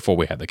long before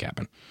we had the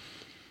cabin.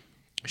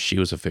 She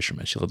was a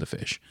fisherman. She loved to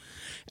fish.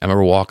 I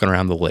remember walking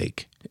around the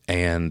lake,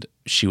 and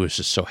she was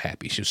just so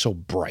happy. She was so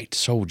bright,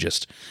 so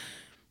just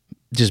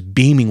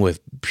beaming with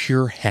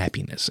pure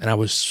happiness. And I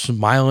was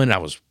smiling. I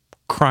was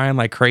crying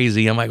like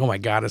crazy. I'm like, oh my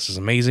God, this is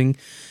amazing.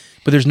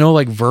 But there's no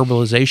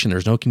verbalization.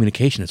 There's no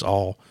communication. It's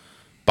all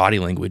body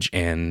language,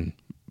 and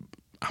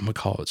I'm going to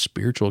call it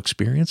spiritual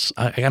experience.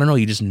 I don't know.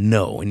 You just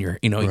know, and you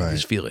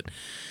just feel it.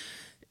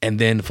 And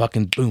then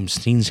fucking boom,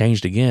 scene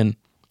changed again.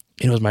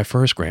 And it was my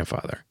first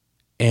grandfather.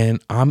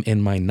 And I'm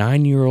in my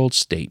 9-year-old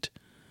state,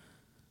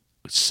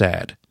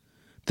 sad.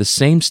 The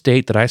same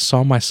state that I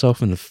saw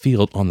myself in the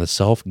field on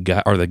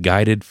the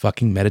guided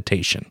fucking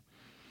meditation.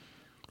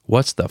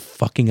 What's the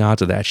fucking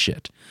odds of that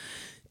shit?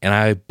 And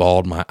I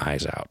bawled my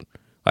eyes out.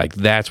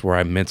 That's where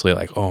I mentally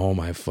oh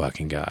my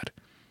fucking God.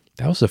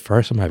 That was the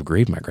first time I've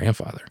grieved my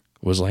grandfather.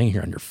 Was laying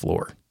here on your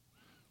floor.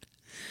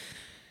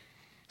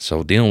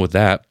 So dealing with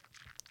that,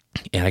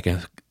 and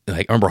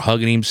I remember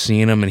hugging him,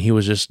 seeing him, and he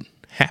was just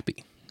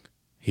happy.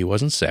 He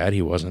wasn't sad.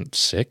 He wasn't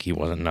sick. He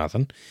wasn't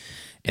nothing.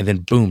 And then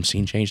boom,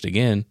 scene changed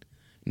again.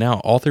 Now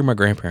all 3 of my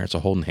grandparents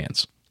are holding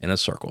hands. in a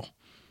circle.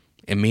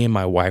 And me and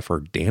my wife are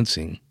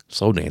dancing,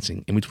 slow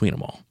dancing in between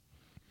them all.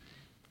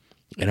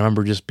 And I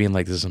remember just being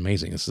like, this is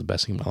amazing. This is the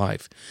best thing in my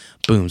life.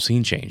 Boom,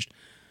 scene changed.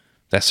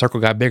 That circle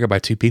got bigger by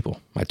 2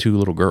 people, my 2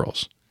 little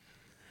girls.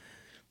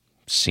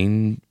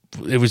 Scene,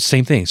 it was the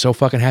same thing. So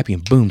fucking happy.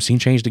 And boom, scene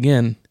changed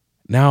again.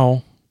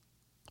 Now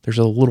there's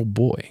a little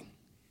boy.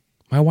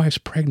 My wife's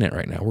pregnant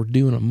right now. We're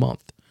due in a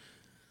month.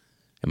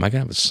 Am I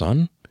going to have a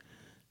son?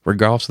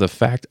 Regardless of the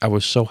fact, I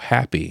was so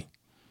happy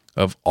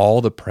of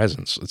all the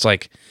presents. It's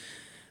like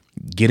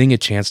getting a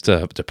chance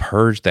to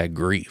purge that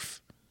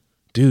grief.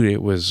 Dude,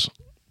 it was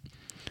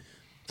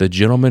the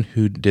gentleman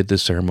who did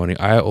this ceremony.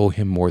 I owe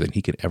him more than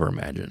he could ever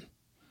imagine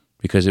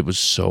because it was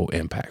so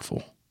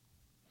impactful.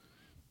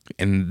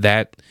 And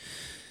that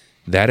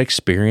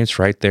experience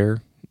right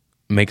there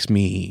makes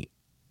me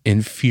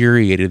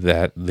infuriated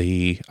that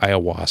the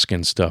ayahuasca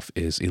and stuff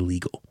is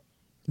illegal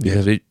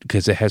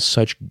because it has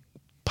such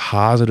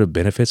positive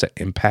benefits that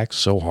impact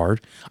so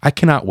hard. I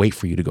cannot wait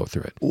for you to go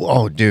through it.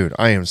 Oh, dude,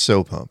 I am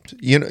so pumped.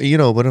 You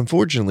know, but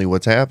unfortunately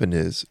what's happened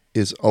is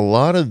a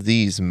lot of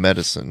these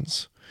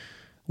medicines,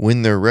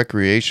 when they're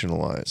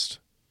recreationalized,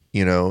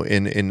 you know,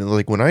 and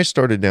like when I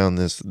started down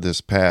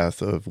this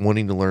path of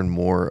wanting to learn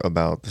more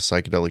about the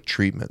psychedelic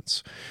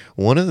treatments,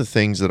 one of the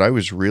things that I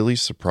was really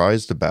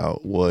surprised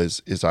about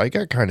is I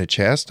got kind of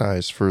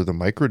chastised for the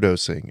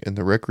microdosing and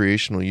the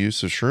recreational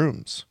use of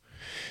shrooms.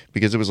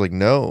 Because it was like,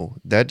 no,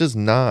 that does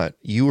not.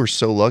 You were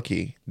so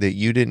lucky that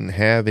you didn't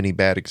have any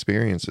bad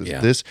experiences.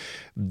 Yeah.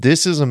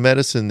 This is a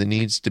medicine that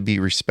needs to be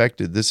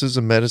respected. This is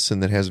a medicine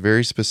that has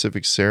very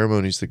specific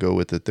ceremonies to go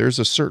with it. There's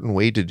a certain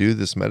way to do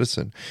this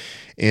medicine.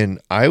 And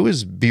I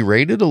was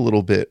berated a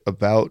little bit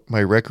about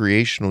my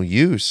recreational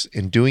use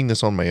and doing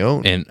this on my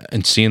own.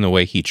 And seeing the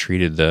way he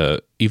treated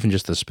even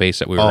just the space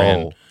that we were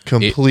in.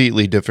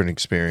 Completely different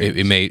experience.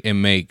 It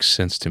makes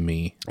sense to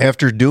me.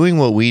 After doing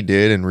what we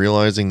did and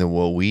realizing that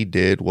what we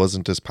did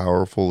wasn't as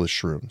powerful as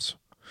shrooms,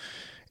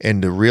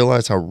 and to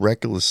realize how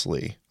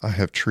recklessly I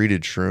have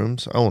treated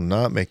shrooms, I will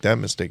not make that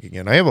mistake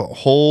again. I have a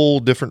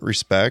whole different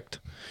respect,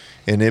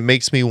 and it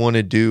makes me want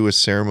to do a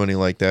ceremony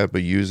like that,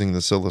 but using the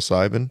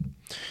psilocybin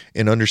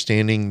and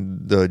understanding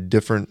the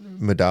different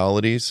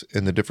modalities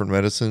and the different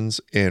medicines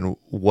and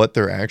what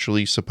they're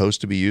actually supposed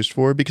to be used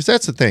for, because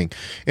that's the thing.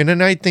 And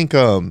then I think,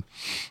 in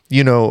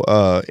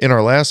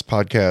our last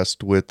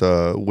podcast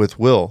with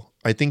Will,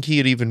 I think he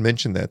had even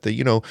mentioned that,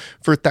 you know,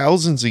 for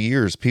thousands of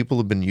years, people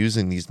have been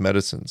using these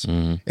medicines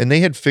and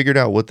they had figured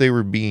out what they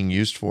were being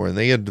used for, and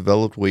they had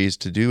developed ways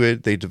to do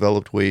it. They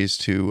developed ways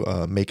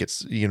to make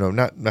it, you know, I'm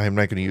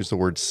not going to use the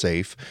word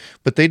safe,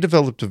 but they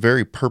developed a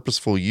very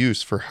purposeful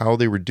use for how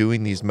they were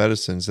doing these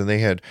medicines, and they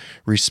had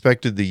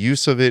respected the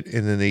use of it,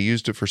 and then they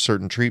used it for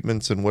certain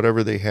treatments and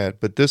whatever they had.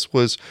 But this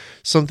was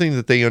something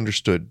that they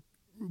understood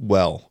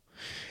well.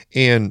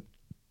 And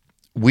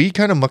we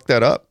kind of mucked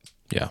that up.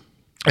 Yeah.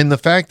 And the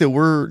fact that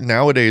we're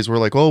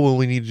like, oh, well,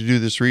 we need to do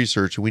this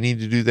research. We need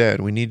to do that.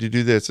 And we need to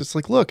do this. It's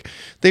like, look,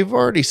 they've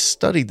already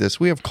studied this.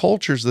 We have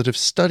cultures that have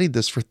studied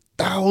this for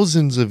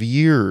thousands of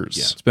years.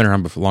 Yeah, it's been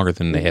around for longer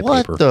than they had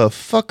paper. What the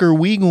fuck are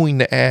we going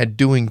to add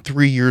doing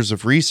 3 years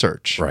of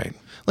research? Right.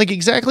 Like,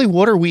 exactly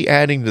what are we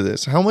adding to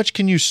this? How much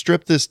can you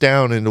strip this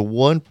down into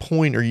one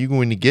point are you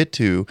going to get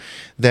to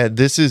that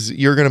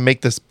you're going to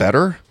make this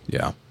better?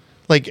 Yeah.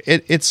 Like,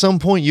 at some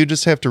point, you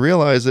just have to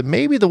realize that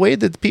maybe the way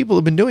that people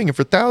have been doing it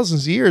for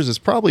thousands of years is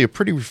probably a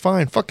pretty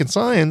refined fucking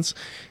science,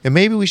 and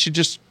maybe we should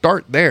just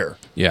start there.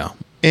 Yeah.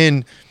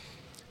 And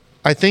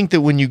I think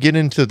that when you get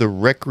into the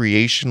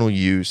recreational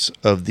use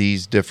of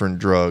these different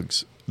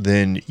drugs,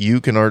 then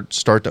you can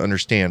start to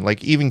understand,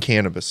 like even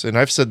cannabis, and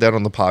I've said that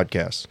on the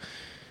podcast.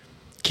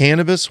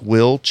 Cannabis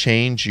will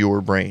change your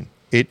brain.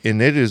 It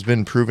has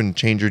been proven to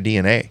change your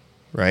DNA,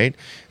 right?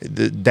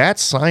 That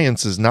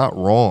science is not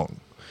wrong.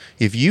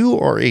 If you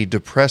are a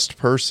depressed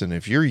person,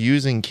 if you're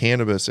using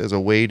cannabis as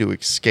a way to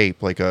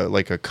escape, like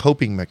a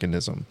coping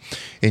mechanism,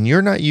 and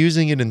you're not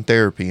using it in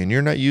therapy, and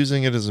you're not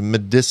using it as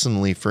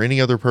medicinally for any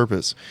other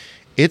purpose,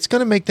 it's going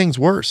to make things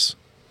worse.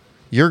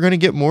 You're going to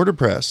get more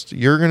depressed.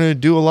 You're going to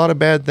do a lot of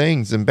bad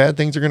things, and bad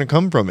things are going to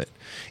come from it.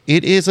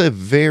 It is a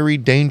very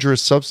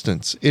dangerous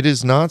substance. It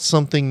is not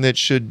something that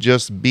should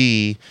just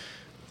be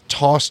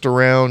tossed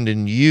around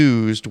and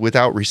used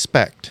without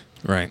respect.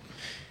 Right.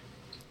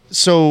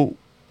 So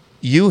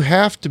you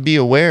have to be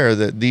aware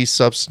that these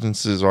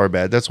substances are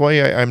bad. That's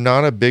why I'm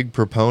not a big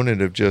proponent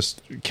of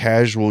just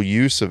casual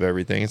use of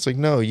everything. It's like,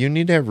 no, you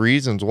need to have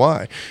reasons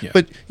why. Yeah.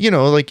 But, you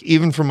know, like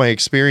even from my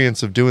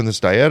experience of doing this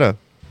dieta,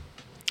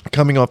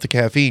 coming off the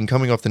caffeine,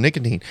 coming off the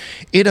nicotine,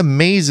 it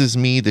amazes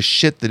me the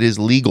shit that is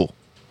legal.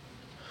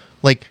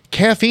 Like,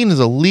 caffeine is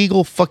a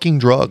legal fucking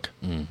drug.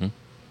 Mm-hmm.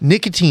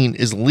 Nicotine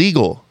is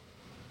legal.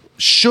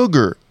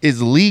 Sugar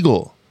is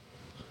legal.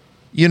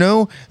 You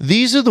know,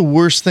 these are the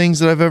worst things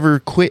that I've ever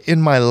quit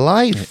in my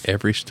life.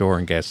 Every store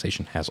and gas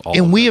station has all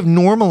And of we them. have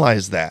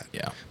normalized that.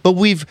 Yeah. But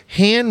we've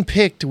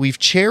we've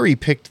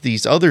cherry-picked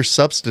these other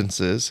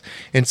substances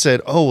and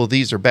said, oh, well,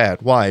 these are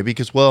bad. Why?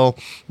 Because, well,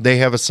 they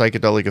have a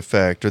psychedelic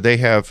effect or they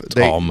have...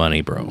 all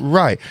money, bro.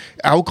 Right.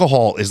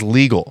 Alcohol is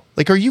legal.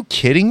 Like, are you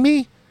kidding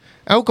me?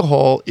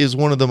 Alcohol is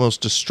one of the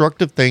most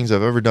destructive things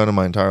I've ever done in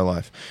my entire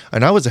life.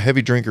 And I was a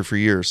heavy drinker for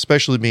years,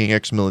 especially being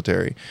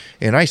ex-military.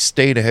 And I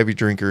stayed a heavy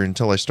drinker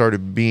until I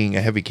started being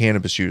a heavy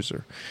cannabis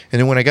user. And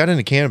then when I got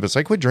into cannabis,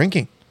 I quit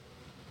drinking.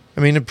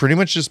 I mean, I pretty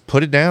much just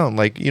put it down.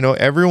 Like, you know,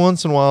 every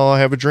once in a while I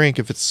have a drink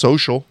if it's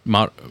social.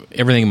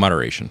 Everything in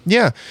moderation.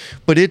 Yeah.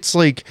 But it's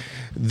like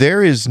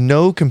there is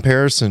no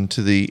comparison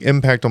to the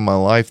impact on my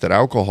life that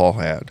alcohol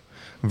had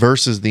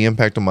versus the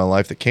impact on my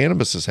life that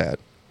cannabis has had.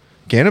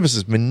 Cannabis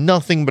has been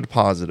nothing but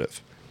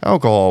positive.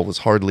 Alcohol was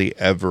hardly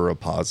ever a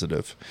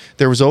positive.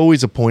 There was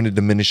always a point of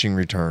diminishing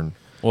return.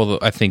 Well,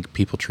 I think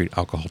people treat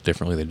alcohol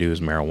differently than they do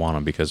as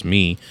marijuana because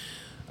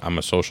I'm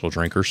a social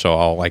drinker, so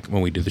I'll, like,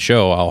 when we do the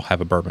show, I'll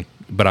have a bourbon.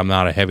 But I'm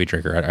not a heavy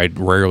drinker. I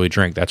rarely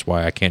drink. That's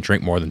why I can't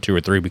drink more than 2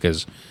 or 3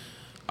 because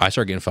I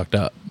start getting fucked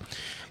up.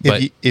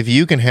 But If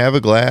you can have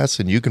a glass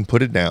and you can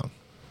put it down,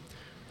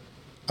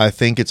 I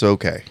think it's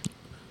okay.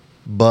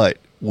 But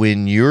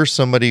when you're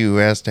somebody who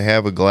has to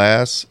have a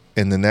glass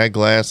and then that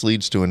glass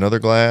leads to another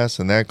glass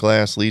and that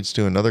glass leads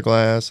to another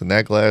glass and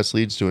that glass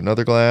leads to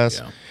another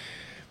glass,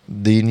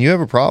 then you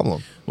have a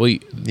problem. Well,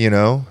 you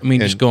know? I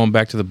mean, just going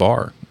back to the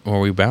bar where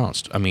we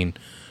bounced. I mean,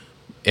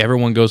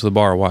 everyone goes to the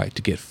bar, why?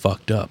 To get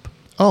fucked up.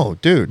 Oh,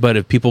 dude. But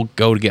if people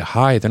go to get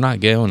high, they're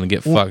not going to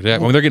get fucked up.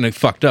 I mean, they're getting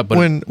fucked up, but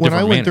when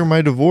I went through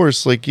my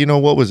divorce, like, you know,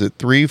 what was it,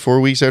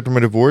 3-4 weeks after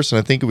my divorce, and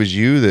I think it was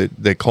you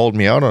that called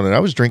me out on it. I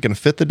was drinking a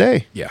fifth a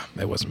day. Yeah,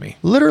 that wasn't me.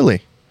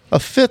 Literally. A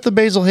fifth of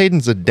Basil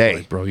Hayden's a day.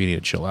 Like, bro, you need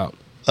to chill out.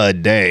 A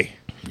day.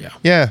 Yeah.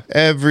 Yeah,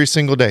 every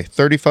single day.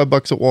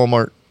 $35 at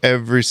Walmart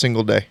every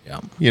single day. Yeah.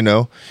 You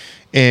know?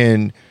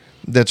 And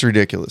that's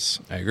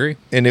ridiculous. I agree.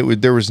 And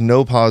there was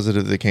no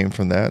positive that came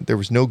from that. There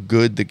was no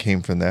good that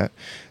came from that.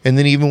 And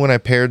then even when I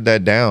pared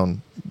that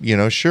down, you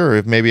know, sure,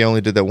 if maybe I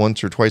only did that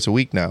once or twice a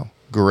week now,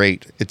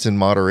 great. It's in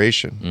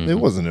moderation. Mm-hmm. It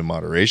wasn't in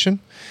moderation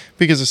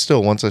because it's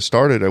still, once I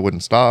started, I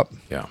wouldn't stop.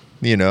 Yeah.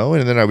 You know,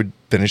 and then I would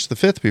finish the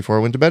fifth before I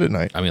went to bed at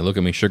night. I mean, look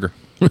at me, sugar.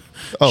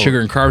 Oh. Sugar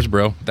and carbs,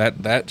 bro.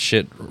 That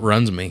shit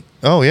runs me.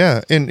 Oh,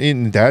 yeah.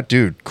 And that,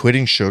 dude,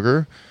 quitting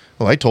sugar.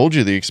 Well, I told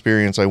you the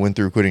experience I went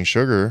through quitting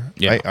sugar.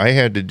 Yeah. I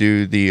had to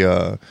do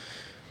the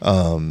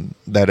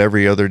that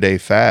every other day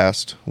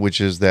fast,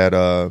 which is that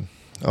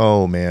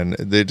oh man,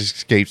 it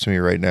escapes me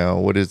right now.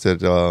 What is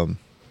it? Oh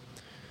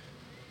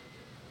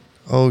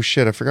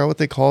shit, I forgot what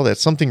they call that.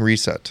 Something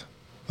reset.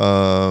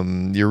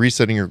 You're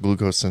resetting your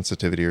glucose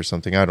sensitivity or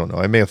something. I don't know.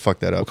 I may have fucked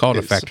that up. We'll call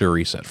it a factory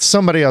reset.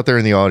 Somebody out there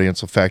in the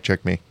audience will fact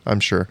check me, I'm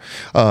sure.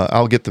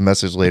 I'll get the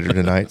message later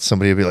tonight.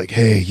 Somebody will be like,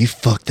 hey, you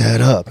fucked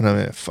that up. And I'm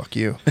like, fuck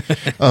you.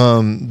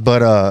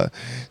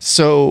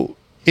 So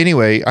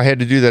anyway, I had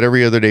to do that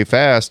every other day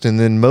fast. And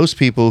then most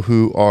people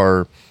who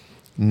are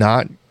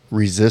not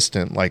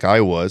resistant like I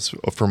was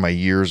for my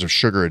years of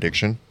sugar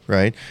addiction,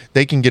 right?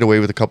 They can get away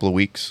with a couple of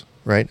weeks,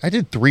 right? I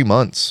did 3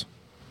 months.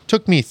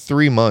 Took me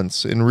 3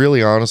 months, and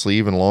really honestly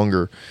even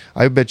longer.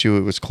 I bet you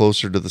it was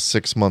closer to the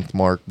 6-month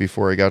mark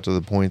before I got to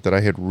the point that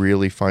I had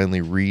really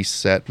finally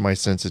reset my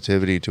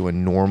sensitivity to a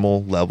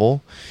normal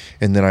level,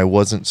 and then I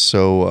wasn't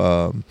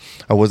so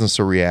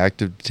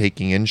reactive to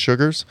taking in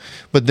sugars.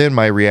 But then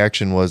my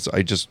reaction was,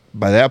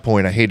 by that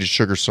point I hated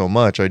sugar so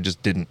much I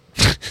just didn't.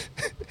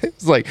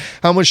 It's like,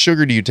 how much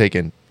sugar do you take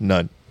in?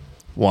 None.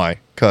 Why?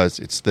 Because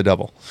it's the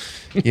devil,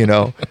 you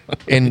know.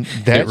 And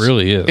that It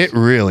really is. It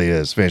really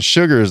is, man.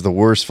 Sugar is the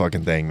worst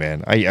fucking thing,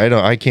 man.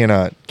 I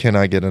cannot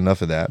get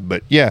enough of that.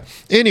 But yeah.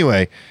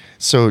 Anyway,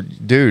 so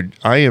dude,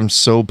 I am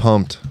so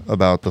pumped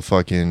about the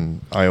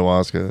fucking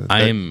ayahuasca.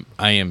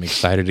 I am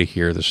excited to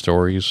hear the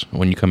stories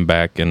when you come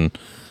back, and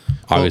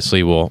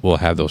obviously we'll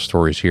have those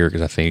stories here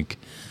because I think.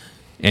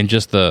 And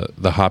just the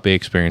hot bay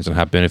experience and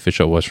how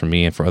beneficial it was for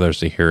me and for others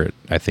to hear it,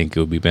 I think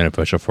it would be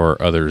beneficial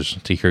for others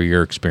to hear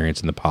your experience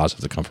and the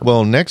positive that come from it.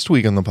 Well, next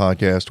week on the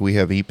podcast, we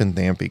have Epen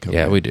Thampy coming.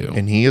 Yeah, we do.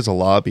 And he is a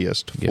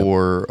lobbyist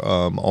for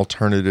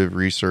alternative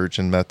research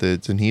and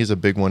methods. And he is a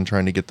big one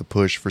trying to get the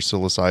push for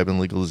psilocybin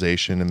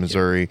legalization in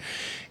Missouri.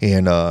 Yeah.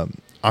 And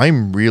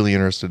I'm really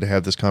interested to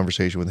have this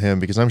conversation with him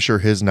because I'm sure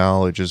his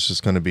knowledge is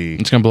just going to be...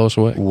 It's going to blow us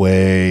away.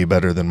 Way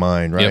better than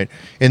mine, right? Yep.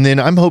 And then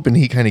I'm hoping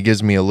he kind of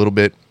gives me a little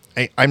bit...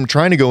 I'm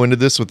trying to go into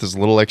this with as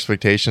little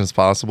expectation as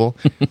possible,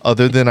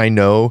 other than I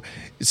know.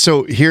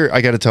 So here,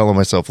 I got to tell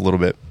myself a little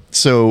bit.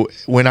 So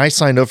when I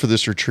signed up for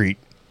this retreat,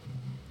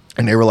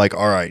 and they were like,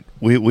 all right,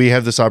 we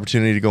have this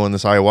opportunity to go on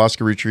this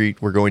ayahuasca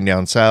retreat. We're going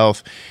down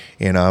south.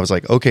 And I was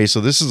like, okay, so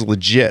this is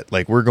legit.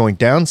 Like, we're going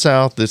down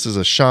south. This is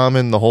a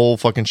shaman, the whole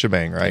fucking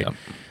shebang, right? Yep.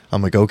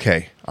 I'm like,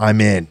 okay, I'm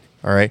in.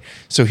 All right.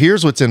 So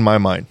here's what's in my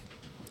mind.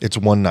 It's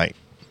one night.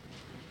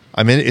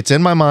 It's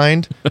in my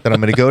mind that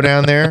I'm going to go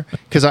down there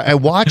because I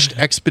watched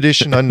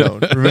Expedition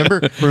Unknown.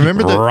 Remember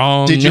the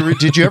Wrong. Did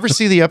you ever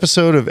see the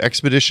episode of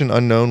Expedition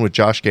Unknown with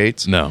Josh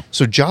Gates? No.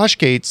 So Josh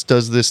Gates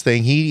does this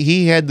thing.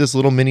 He had this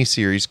little mini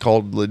series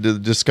called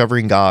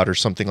Discovering God or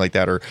something like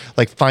that, or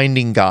like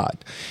Finding God.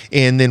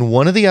 And then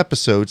one of the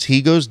episodes,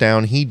 he goes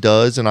down. He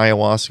does an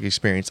ayahuasca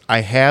experience.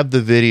 I have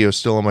the video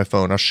still on my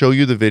phone. I'll show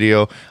you the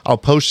video. I'll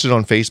post it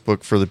on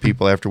Facebook for the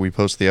people after we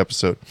post the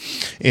episode.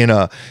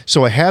 And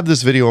so I have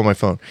this video on my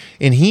phone.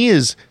 And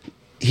he's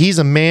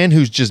a man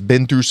who's just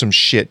been through some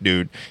shit,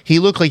 dude. He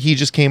looked like he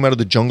just came out of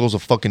the jungles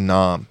of fucking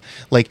Nam.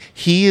 Like,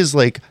 he is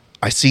like,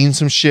 I seen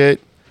some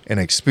shit and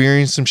I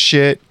experienced some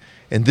shit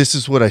and this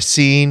is what I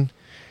seen.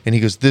 And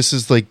he goes, this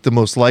is like the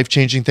most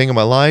life-changing thing in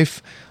my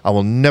life. I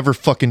will never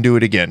fucking do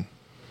it again.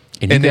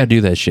 And you gotta do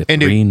that shit and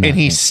 3 nights. And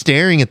he's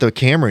staring at the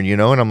camera, and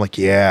I'm like,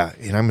 yeah,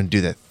 and I'm gonna do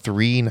that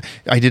 3.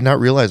 I did not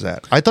realize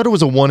that. I thought it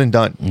was a one and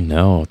done.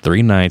 No,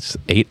 3 nights,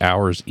 8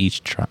 hours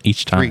each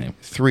time.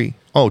 Three.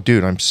 Oh,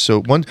 dude, I'm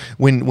so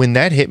when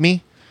that hit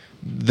me,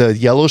 the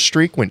yellow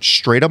streak went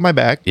straight up my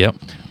back. Yep.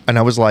 And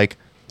I was like,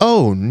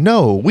 oh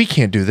no, we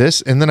can't do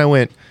this. And then I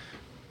went,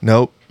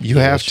 nope, you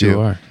have to. You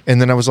are. And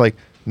then I was like,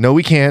 no,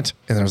 we can't.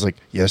 And then I was like,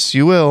 yes,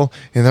 you will.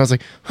 And then I was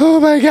like, oh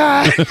my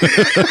God.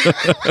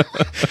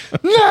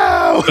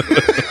 No.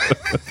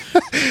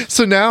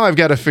 So now I've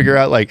got to figure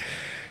out like,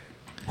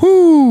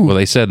 whoo. Well,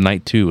 they said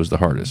night 2 was the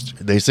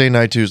hardest. They say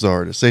night 2 is the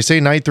hardest. They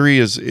say night 3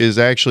 is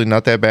actually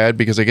not that bad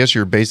because I guess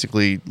you're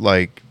basically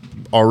like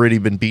already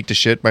been beat to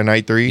shit by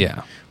night 3.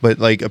 Yeah. But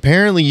like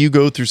apparently you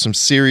go through some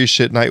serious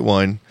shit night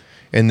 1,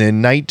 and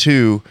then night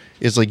 2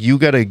 is like you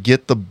got to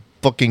get the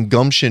fucking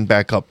gumption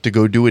back up to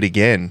go do it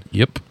again.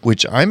 Yep.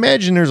 Which I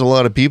imagine there's a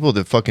lot of people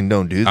that fucking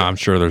don't do that. I'm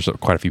sure there's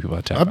quite a few people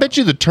that tap I bet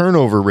you the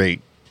turnover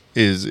rate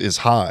is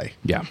high.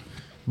 Yeah.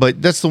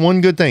 But that's the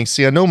one good thing.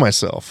 See, I know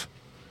myself.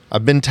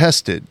 I've been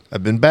tested.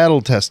 I've been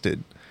battle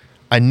tested.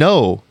 I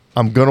know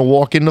I'm going to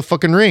walk in the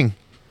fucking ring.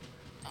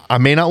 I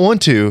may not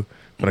want to,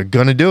 but I'm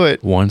going to do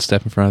it. One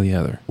step in front of the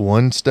other.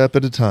 One step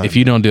at a time. If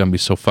you don't do it, I'm going to be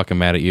so fucking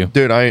mad at you.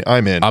 Dude,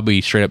 I'm in. I'll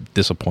be straight up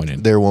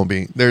disappointed. There won't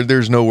be.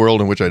 There's no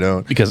world in which I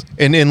don't. Because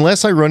and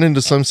unless I run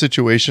into some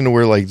situation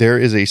where like there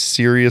is a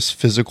serious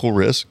physical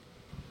risk.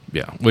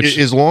 Yeah. Which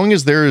As long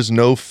as there is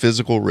no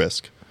physical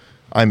risk,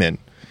 I'm in.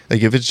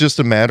 Like if it's just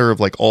a matter of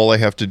like all I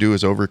have to do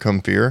is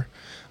overcome fear,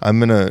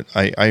 well,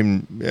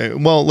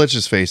 let's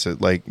just face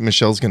it. Like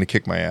Michelle's going to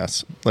kick my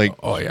ass. Like,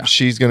 oh yeah,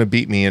 she's going to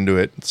beat me into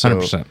it.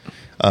 So,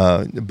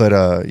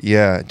 100%.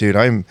 Yeah,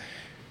 dude,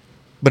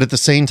 but at the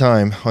same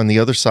time, on the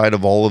other side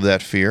of all of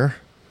that fear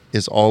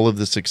is all of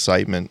this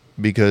excitement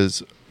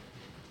because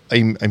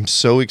I'm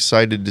so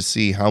excited to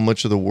see how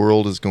much of the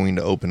world is going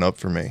to open up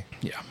for me.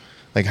 Yeah.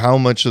 Like how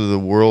much of the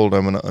world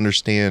I'm going to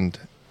understand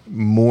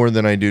more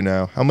than I do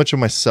now. How much of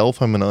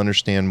myself I'm going to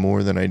understand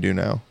more than I do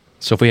now.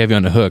 So if we have you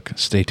on the hook,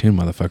 stay tuned,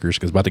 motherfuckers,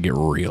 because it's about to get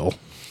real.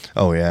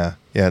 Oh yeah,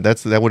 yeah.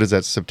 What is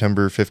that?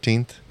 September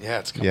 15th. Yeah,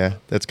 it's coming. Yeah,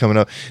 that's coming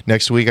up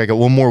next week. I got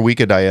one more week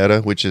of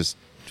dieta, which is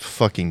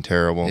fucking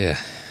terrible.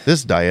 Yeah,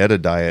 this diet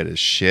is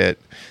shit.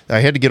 I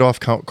had to get off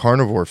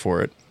carnivore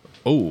for it.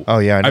 Oh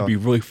yeah, I know. I'd be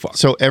really fucked.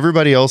 So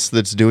everybody else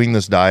that's doing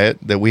this diet,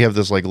 that we have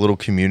this like little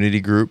community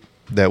group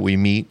that we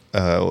meet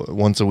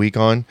once a week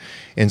on.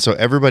 And so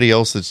everybody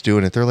else that's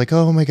doing it, they're like,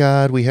 oh my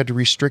God, we had to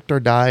restrict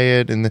our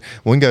diet. And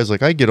one guy's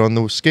like, I get on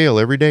the scale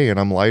every day and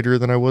I'm lighter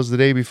than I was the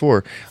day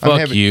before.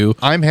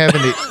 I'm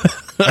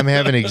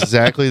having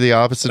exactly the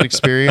opposite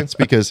experience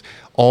because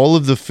all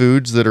of the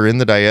foods that are in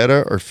the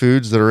dieta are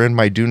foods that are in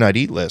my do not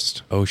eat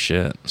list. Oh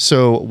shit.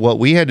 So what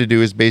we had to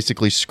do is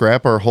basically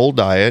scrap our whole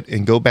diet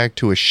and go back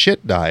to a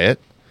shit diet.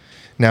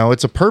 Now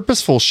it's a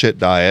purposeful shit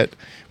diet,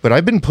 but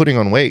I've been putting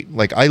on weight.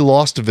 Like I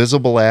lost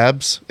visible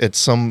abs at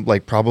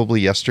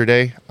probably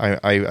yesterday.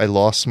 I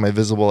lost my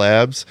visible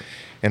abs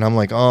and I'm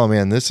like, oh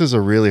man, this is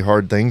a really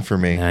hard thing for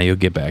me. Nah, you'll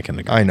get back in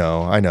the game. I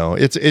know.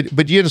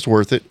 But yet it's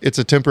worth it. It's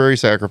a temporary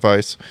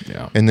sacrifice.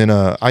 Yeah. And then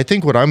I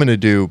think what I'm going to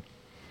do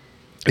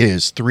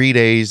is 3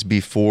 days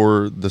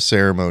before the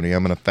ceremony,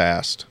 I'm going to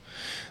fast.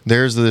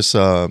 There's this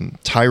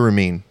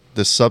tyramine,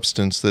 this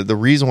substance. The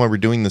reason why we're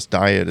doing this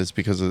diet is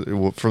because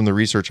from the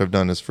research I've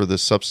done is for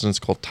this substance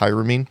called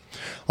tyramine.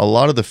 A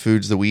lot of the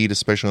foods that we eat,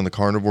 especially on the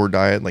carnivore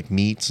diet, like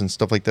meats and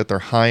stuff like that, they're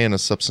high in a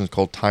substance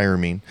called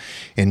tyramine.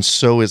 And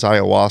so is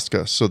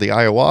ayahuasca. So the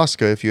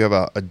ayahuasca, if you have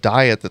a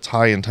diet that's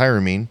high in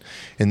tyramine,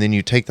 and then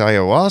you take the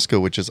ayahuasca,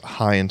 which is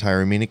high in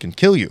tyramine, it can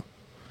kill you.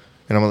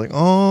 And I'm like,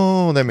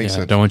 oh, that makes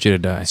sense. I don't want you to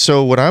die.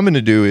 So what I'm going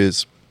to do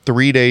is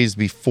 3 days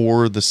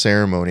before the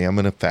ceremony, I'm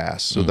going to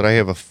fast so that I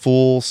have a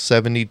full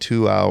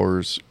 72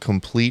 hours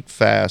complete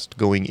fast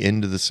going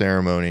into the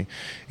ceremony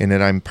and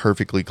that I'm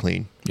perfectly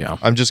clean. Yeah.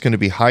 I'm just going to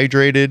be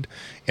hydrated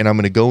and I'm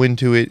going to go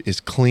into it as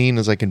clean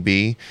as I can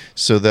be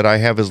so that I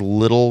have as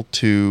little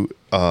to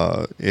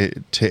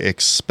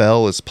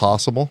expel as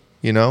possible,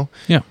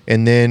 Yeah.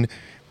 And then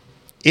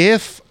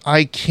if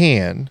I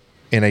can,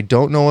 and I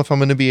don't know if I'm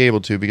going to be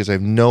able to because I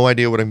have no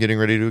idea what I'm getting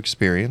ready to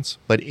experience,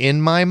 but in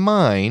my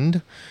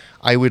mind,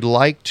 I would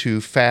like to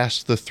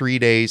fast the 3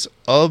 days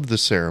of the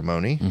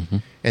ceremony.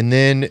 And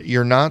then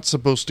you're not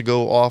supposed to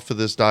go off of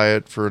this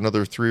diet for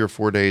another 3 or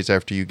 4 days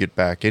after you get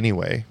back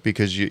anyway,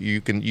 because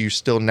you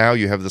still now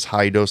you have this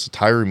high dose of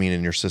tyramine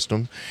in your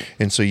system,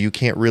 and so you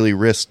can't really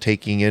risk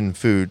taking in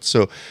food.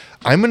 So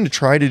I'm going to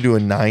try to do a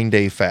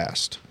 9-day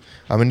fast.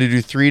 I'm going to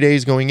do 3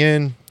 days going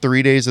in,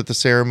 3 days at the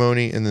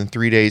ceremony, and then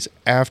 3 days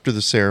after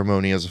the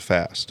ceremony as a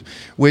fast,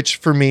 which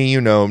for me,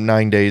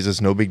 9 days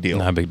is no big deal.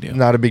 Not a big deal.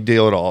 Not a big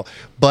deal at all.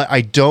 But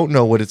I don't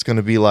know what it's going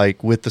to be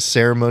like with the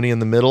ceremony in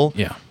the middle.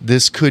 Yeah.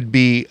 This could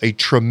be a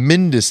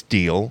tremendous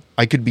deal.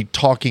 I could be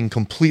talking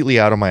completely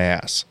out of my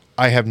ass.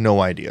 I have no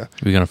idea.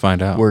 We're going to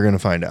find out. We're going to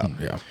find out.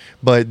 Yeah.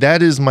 But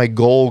that is my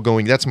goal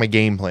that's my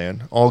game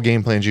plan. All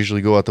game plans usually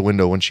go out the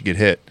window once you get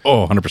hit.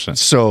 Oh, 100%.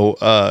 So,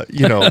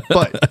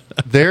 but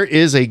there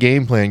is a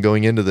game plan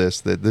going into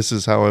this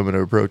is how I'm going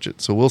to approach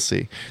it. So we'll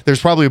see.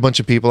 There's probably a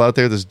bunch of people out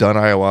there that's done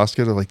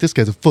ayahuasca. They're like, this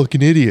guy's a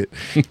fucking idiot.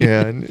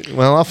 And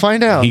well, I'll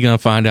find out. He's going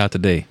to find out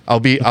today.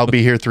 I'll be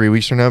here 3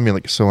 weeks from now and be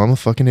like, so I'm a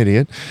fucking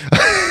idiot.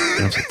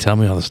 Tell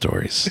me all the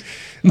stories.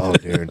 Oh,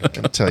 dude.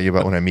 I'll tell you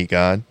about when I meet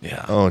God.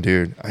 Yeah. Oh,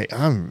 dude.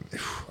 I'm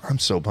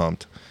so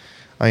pumped.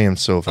 I am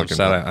so fucking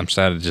pumped. I'm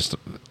sad. It just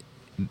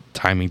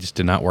timing just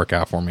did not work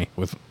out for me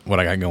with what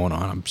I got going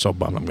on. I'm so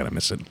bummed I'm going to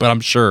miss it. But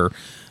I'm sure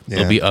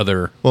there'll be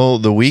other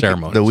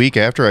ceremonies. The week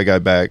after I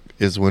got back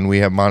is when we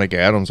have Monica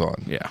Adams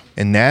on. Yeah.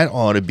 And that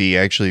ought to be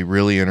actually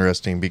really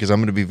interesting because I'm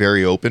going to be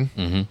very open.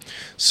 Mm-hmm.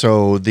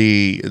 So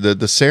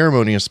the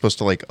ceremony is supposed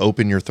to like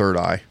open your third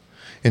eye.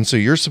 And so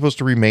you're supposed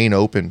to remain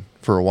open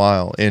for a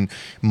while. And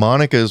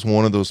Monica is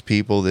one of those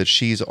people that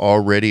she's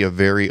already a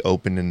very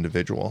open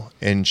individual.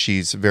 And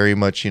she's very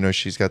much,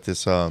 she's got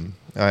this, I'm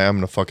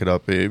going to fuck it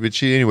up. But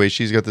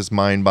she's got this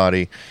mind,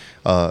 body,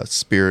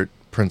 spirit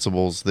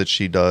principles that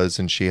she does.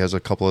 And she has a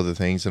couple other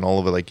things and all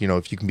of it. Like,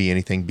 if you can be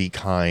anything, be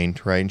kind,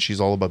 right? And she's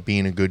all about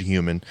being a good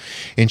human.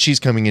 And she's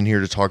coming in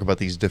here to talk about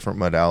these different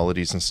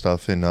modalities and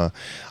stuff. And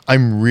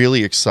I'm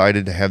really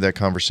excited to have that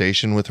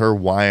conversation with her,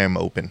 why I'm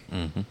open.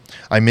 Mm-hmm.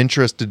 I'm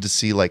interested to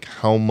see like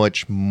how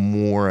much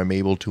more I'm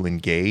able to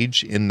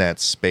engage in that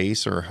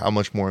space or how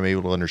much more I'm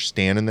able to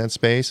understand in that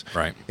space.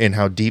 Right. And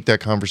how deep that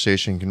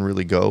conversation can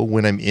really go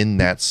when I'm in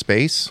that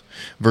space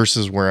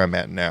versus where I'm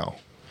at now.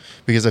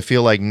 Because I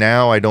feel like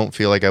now I don't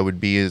feel like I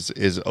would be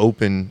as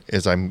open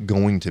as I'm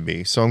going to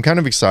be. So I'm kind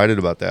of excited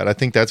about that. I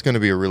think that's going to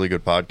be a really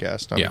good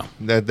podcast.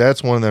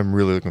 That's one that I'm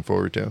really looking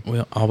forward to.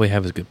 Well, all we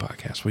have is good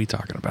podcasts. What are you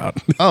talking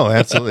about? Oh,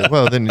 absolutely.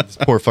 Well, then these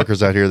poor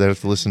fuckers out here that have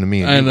to listen to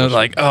me. And they're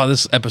like, oh,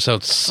 this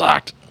episode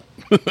sucked.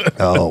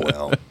 Oh,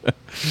 well.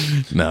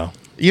 No.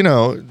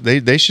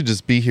 They should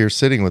just be here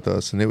sitting with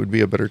us and it would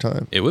be a better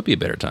time. It would be a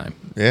better time.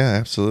 Yeah,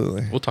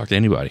 absolutely. We'll talk to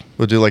anybody.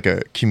 We'll do like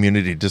a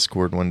community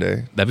Discord one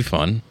day. That'd be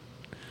fun.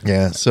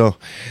 Yeah, so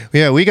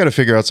we got to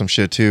figure out some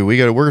shit too.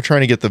 We're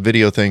trying to get the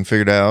video thing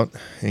figured out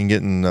and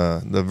getting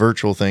the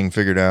virtual thing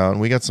figured out.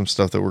 And we got some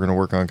stuff that we're going to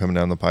work on coming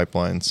down the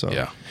pipeline. So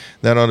yeah,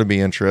 that ought to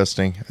be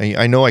interesting.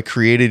 I know I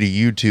created a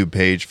YouTube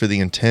page for the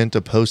intent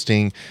of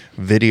posting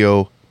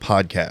video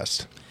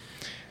podcast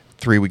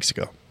 3 weeks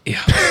ago.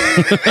 Yeah.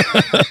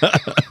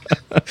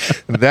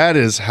 That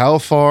is how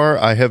far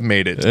I have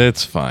made it.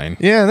 It's fine.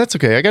 Yeah, that's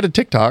okay. I got a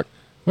TikTok.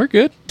 We're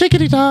good.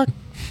 Tickety-tock.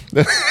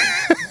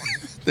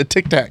 The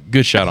Tic-Tac.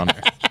 Good shot on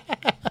there.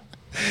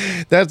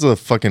 That's the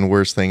fucking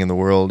worst thing in the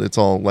world. It's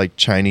all like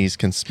Chinese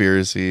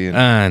conspiracy.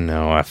 I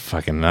know. I've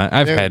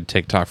had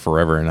TikTok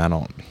forever, and I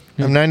don't.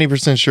 I'm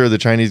 90% sure the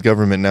Chinese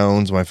government now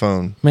owns my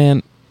phone.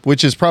 Man.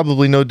 Which is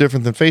probably no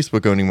different than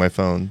Facebook owning my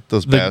phone.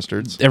 Those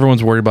bastards.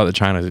 Everyone's worried about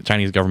the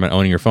Chinese government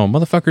owning your phone.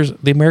 Motherfuckers,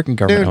 the American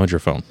government owns your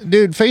phone.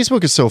 Dude,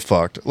 Facebook is so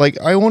fucked. Like,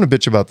 I want to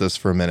bitch about this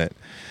for a minute.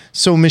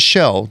 So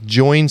Michelle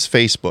joins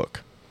Facebook.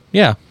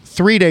 Yeah.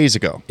 3 days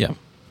ago. Yeah.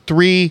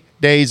 3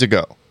 days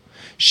ago.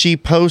 She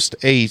posts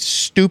a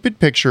stupid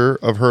picture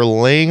of her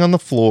laying on the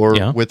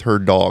floor with her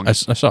dog. I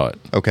saw it.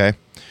 Okay.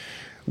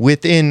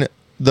 Within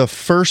the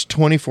first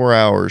 24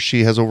 hours,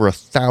 she has over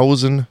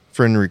 1,000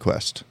 friend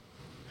requests.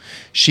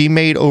 She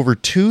made over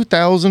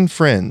 2,000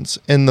 friends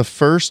in the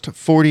first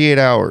 48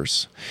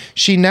 hours.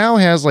 She now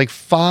has like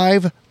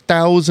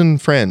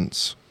 5,000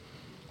 friends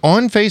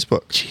on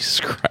Facebook.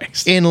 Jesus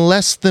Christ. In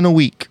less than a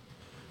week.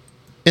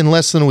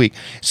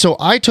 So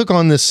I took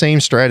on this same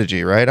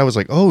strategy, right? I was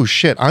like, oh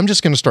shit, I'm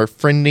just going to start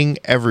friending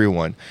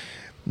everyone.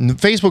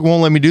 Facebook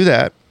won't let me do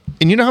that.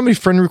 And you know how many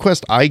friend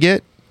requests I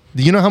get?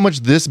 Do you know how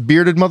much this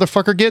bearded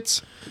motherfucker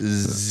gets?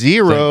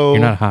 0. You're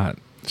not hot.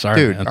 Sorry,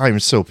 dude. Man. I'm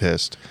so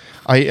pissed.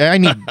 I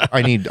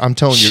need. I'm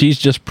telling you, she's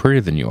just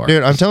prettier than you are,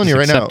 dude. I'm telling you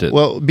right now.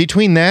 Well,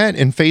 between that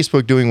and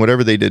Facebook doing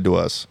whatever they did to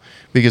us,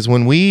 because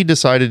when we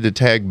decided to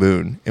tag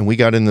Boone and we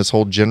got in this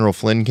whole General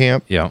Flynn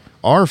camp,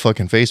 our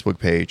fucking Facebook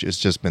page has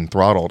just been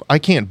throttled. I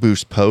can't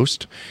boost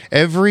post.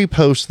 Every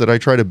post that I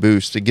try to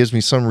boost, it gives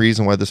me some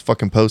reason why this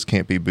fucking post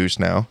can't be boost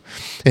now.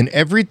 And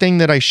everything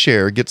that I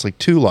share gets like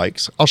 2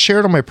 likes. I'll share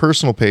it on my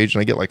personal page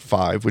and I get like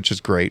 5, which is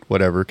great.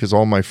 Whatever, because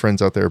all my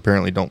friends out there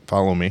apparently don't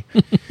follow me.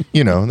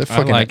 They're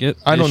fucking. I like it.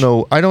 I don't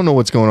know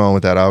what's going on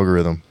with that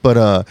algorithm,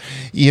 but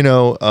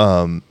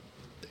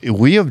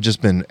we have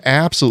just been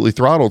absolutely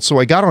throttled. So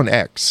I got on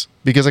X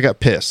because I got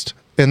pissed.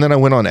 And then I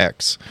went on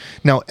X.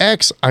 Now,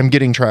 X, I'm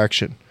getting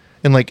traction.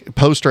 And like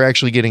posts are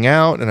actually getting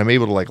out, and I'm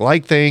able to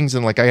like things,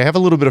 and like I have a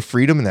little bit of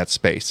freedom in that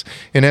space.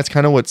 And that's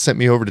kind of what sent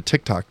me over to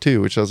TikTok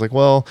too, which I was like,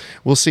 well,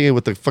 we'll see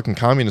what the fucking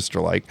communists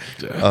are like,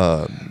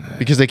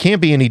 because they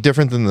can't be any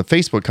different than the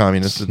Facebook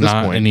communists at this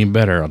point. Not any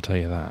better, I'll tell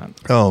you that.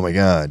 Oh my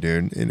god,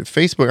 dude! And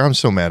Facebook, I'm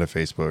so mad at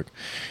Facebook,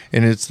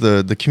 and it's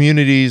the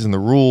communities and the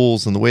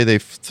rules and the way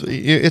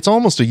it's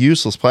almost a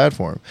useless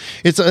platform.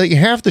 It's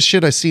half the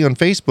shit I see on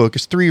Facebook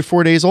is 3 or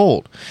 4 days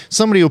old.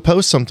 Somebody will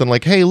post something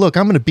like, "Hey, look,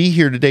 I'm going to be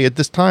here today at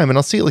this time." And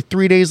I'll see it like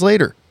 3 days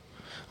later.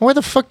 Why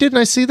the fuck didn't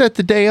I see that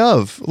the day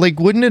of? Like,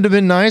 wouldn't it have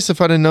been nice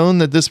if I'd have known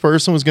that this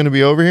person was going to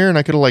be over here and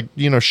I could have, like,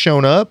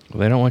 shown up?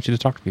 Well, they don't want you to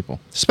talk to people.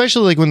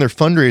 Especially like when they're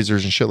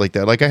fundraisers and shit like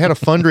that. Like, I had a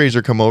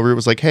fundraiser come over. It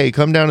was like, hey,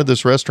 come down to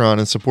this restaurant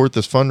and support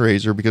this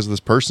fundraiser because this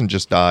person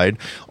just died.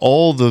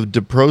 All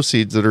the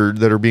proceeds that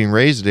are being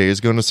raised today is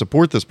going to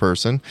support this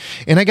person.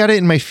 And I got it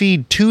in my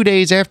feed 2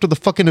 days after the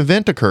fucking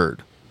event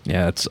occurred.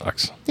 Yeah, it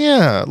sucks.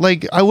 Yeah,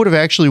 like I would have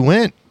actually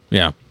went.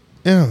 Yeah.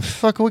 Yeah,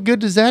 fuck, what good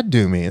does that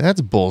do me?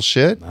 That's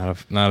bullshit.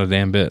 Not a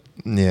damn bit.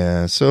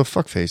 Yeah, so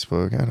fuck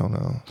Facebook. I don't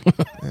know.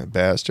 Yeah,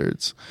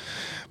 bastards.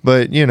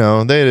 But,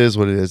 that is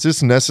what it is.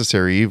 It's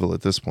necessary evil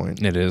at this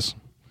point. It is.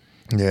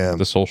 Yeah.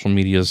 The social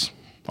medias,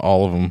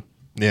 all of them.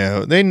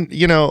 Yeah.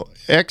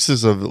 X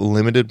is a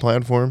limited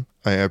platform.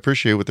 I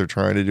appreciate what they're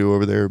trying to do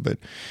over there, but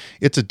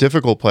it's a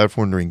difficult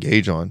platform to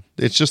engage on.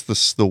 It's just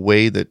the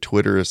way that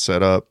Twitter is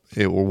set up,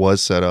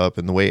 was set up,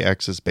 and the way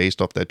X is based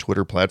off that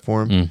Twitter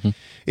platform. Mm-hmm.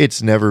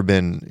 It's never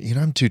been,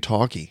 I'm too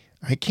talky.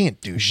 I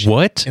can't do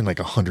shit in like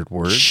 100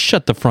 words.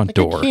 Shut the front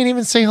door. I can't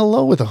even say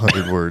hello with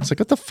 100 words. Like,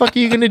 what the fuck are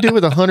you going to do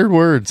with 100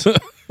 words?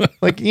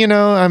 Like,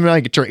 I'm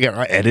like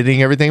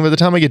editing everything. By the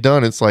time I get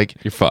done, it's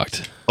like, you're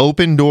fucked.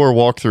 Open door,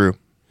 walk through.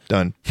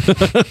 Done.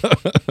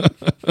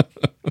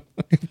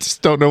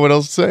 Just don't know what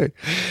else to say.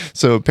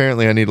 So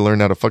apparently I need to learn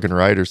how to fucking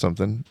write or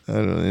something. I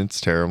don't know.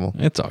 It's terrible.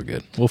 It's all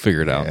good. We'll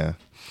figure it out. Yeah.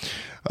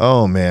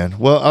 Oh, man.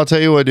 Well, I'll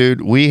tell you what,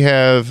 dude. We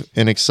have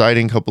an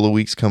exciting couple of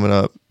weeks coming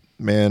up.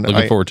 Man,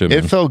 looking forward to it.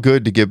 It felt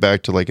good to get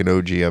back to like an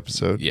OG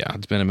episode. Yeah,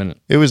 it's been a minute.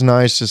 It was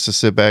nice just to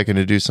sit back and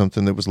to do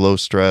something that was low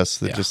stress,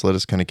 that just let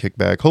us kind of kick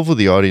back. Hopefully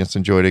the audience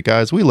enjoyed it.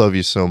 Guys, we love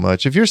you so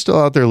much. If you're still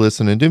out there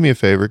listening, do me a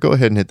favor, go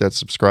ahead and hit that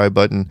subscribe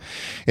button.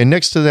 And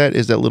next to that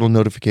is that little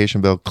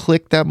notification bell.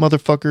 Click that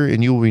motherfucker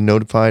and you will be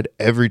notified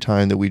every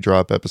time that we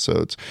drop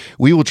episodes.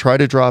 We will try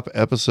to drop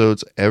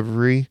episodes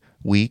every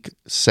week,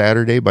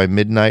 Saturday by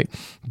midnight.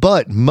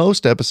 But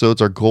most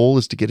episodes, our goal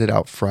is to get it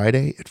out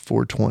Friday at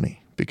 4:20.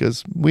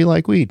 Because we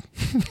like weed.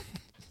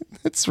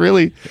 It's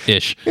really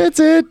ish. That's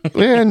it,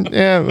 man.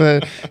 Yeah.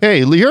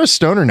 Hey, you're a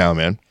stoner now,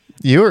 man.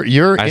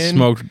 I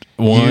smoked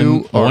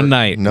one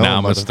night. Now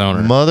I'm a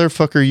stoner.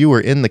 Motherfucker, you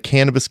were in the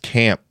cannabis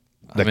camp.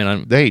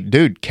 Hey,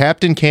 dude,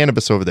 Captain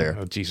Cannabis over there.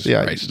 Oh, Jesus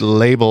Christ.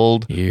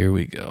 Labeled. Here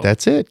we go.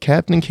 That's it,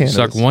 Captain Cannabis.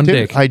 Suck one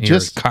dude, dick. You're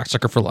a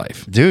cocksucker for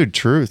life. Dude,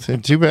 truth.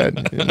 Too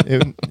bad.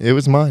 it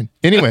was mine.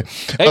 Anyway.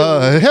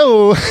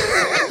 Hello.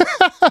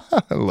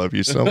 I love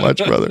you so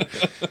much, brother.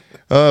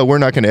 We're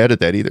not going to edit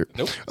that either.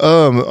 Nope.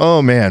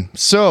 Oh, man.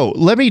 So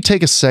let me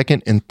take a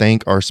second and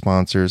thank our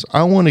sponsors.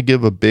 I want to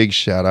give a big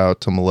shout out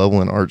to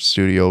Malevolent Art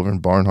Studio over in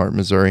Barnhart,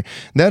 Missouri.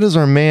 That is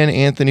our man,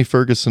 Anthony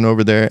Ferguson,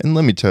 over there. And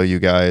let me tell you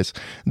guys,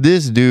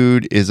 this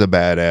dude is a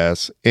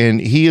badass.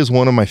 And he is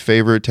one of my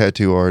favorite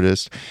tattoo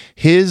artists.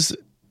 His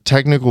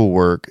technical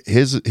work,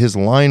 his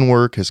line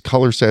work, his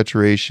color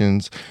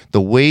saturations,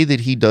 the way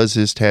that he does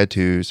his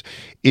tattoos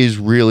is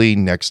really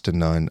next to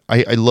none.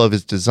 I love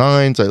his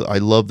designs. I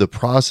love the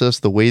process,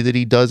 the way that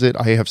he does it.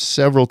 I have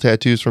several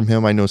tattoos from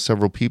him. I know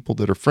several people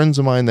that are friends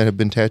of mine that have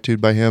been tattooed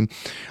by him.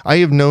 I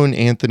have known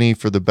Anthony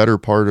for the better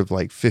part of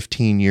like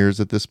 15 years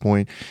at this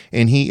point,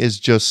 and he is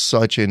just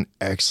such an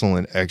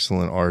excellent,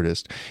 excellent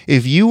artist.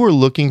 If you were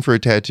looking for a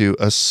tattoo,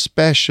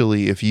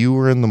 especially if you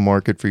were in the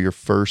market for your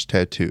first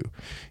tattoo,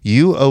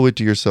 you owe it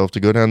to yourself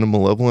to go down to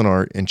Malevolent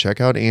Art and check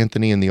out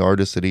Anthony and the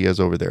artists that he has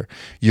over there.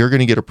 You're going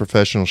to get a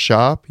professional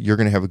shop. You're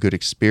going to have a good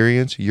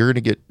experience. You're going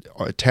to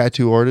get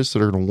tattoo artists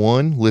that are going to,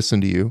 1,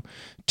 listen to you,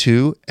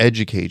 2,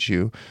 educate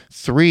you,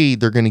 3,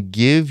 they're going to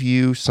give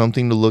you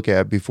something to look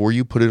at before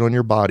you put it on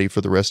your body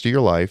for the rest of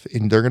your life,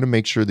 and they're going to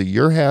make sure that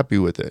you're happy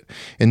with it.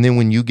 And then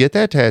when you get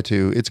that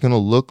tattoo, it's going to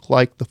look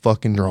like the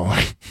fucking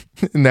drawing.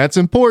 And that's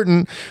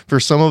important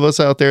for some of us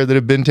out there that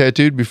have been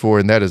tattooed before,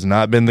 and that has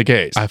not been the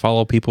case. I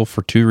follow people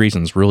for 2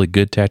 reasons: really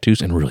good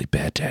tattoos and really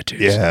bad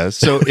tattoos. Yeah,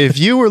 so if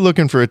you were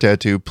looking for a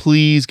tattoo,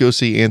 please go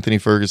see Anthony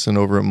Ferguson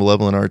over at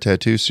Malevolent Art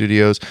Tattoo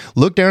Studios.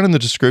 Look down in the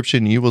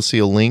description. You will see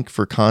a link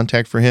for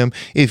contact for him.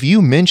 If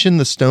you mention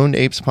the Stoned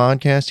Apes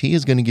podcast, he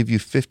is going to give you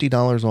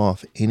 $50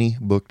 off any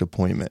booked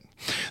appointment.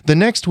 The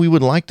next, we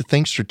would like to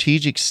thank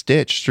Strategic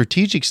Stitch.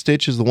 Strategic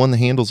Stitch is the one that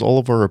handles all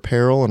of our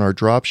apparel and our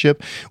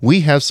dropship.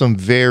 We have some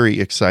very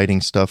very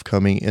exciting stuff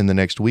coming in the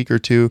next week or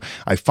two.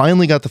 I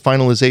finally got the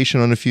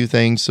finalization on a few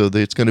things, so that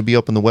it's going to be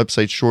up on the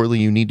website shortly.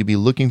 You need to be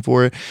looking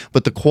for it.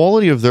 But the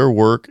quality of their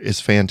work is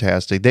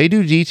fantastic. They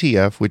do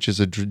DTF, which is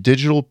a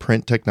digital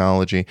print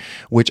technology,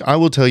 which I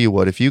will tell you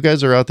what, if you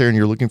guys are out there and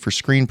you're looking for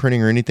screen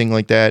printing or anything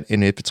like that,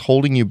 and if it's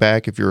holding you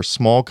back, if you're a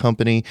small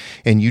company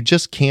and you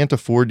just can't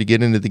afford to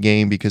get into the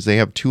game because they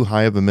have too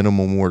high of a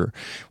minimum order,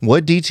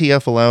 what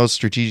DTF allows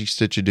Strategic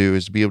Stitch to do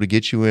is to be able to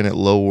get you in at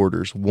low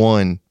orders,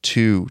 1,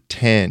 2,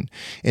 10,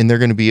 and they're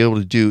going to be able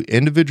to do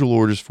individual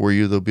orders for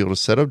you. They'll be able to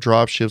set up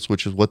drop ships,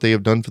 which is what they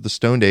have done for the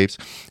Stoned Apes.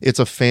 It's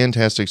a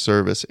fantastic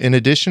service. In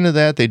addition to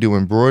that, they do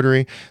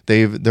embroidery.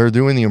 They're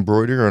doing the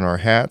embroidery on our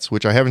hats,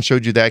 which I haven't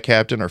showed you that,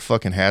 Captain. Our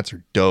fucking hats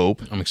are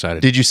dope. I'm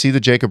excited. Did you see the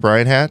Jacob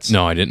Bryant hats?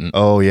 No, I didn't.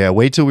 Oh, yeah.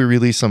 Wait till we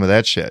release some of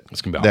that shit.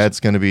 That's going to be awesome. That's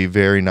going to be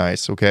very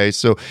nice. Okay.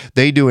 So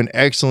they do an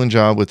excellent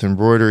job with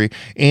embroidery,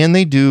 and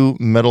they do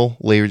metal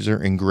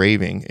laser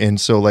engraving. And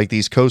so, like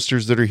these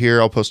coasters that are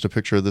here, I'll post a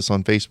picture of this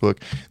on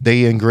Facebook.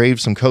 They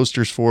engraved some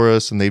coasters for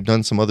us, and they've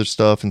done some other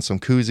stuff and some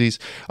koozies.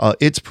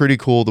 It's pretty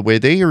cool the way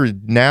they are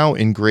now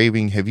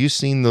engraving. Have you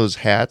seen those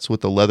hats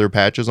with the leather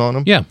patches on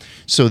them? Yeah.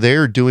 So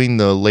they're doing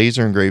the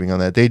laser engraving on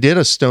that. They did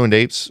a Stoned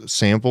Apes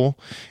sample,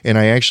 and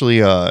I actually,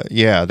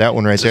 that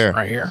one right there.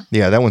 Right here.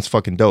 Yeah, that one's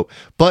fucking dope.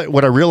 But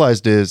what I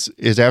realized is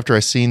after I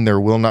seen their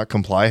Will Not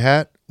Comply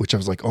hat, which I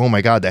was like, oh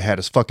my God, that hat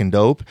is fucking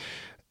dope,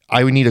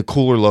 I would need a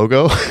cooler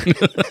logo.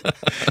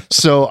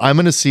 So I'm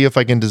going to see if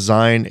I can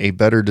design a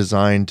better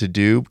design to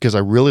do, because I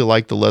really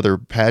like the leather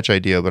patch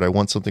idea, but I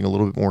want something a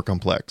little bit more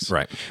complex.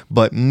 Right.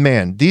 But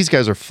man, these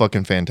guys are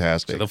fucking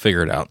fantastic. They'll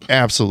figure it out.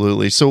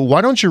 Absolutely. So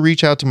why don't you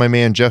reach out to my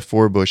man, Jeff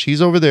Forbush?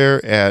 He's over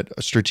there at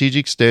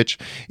Strategic Stitch.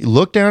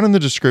 Look down in the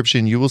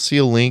description. You will see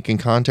a link and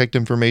contact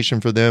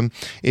information for them.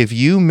 If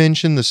you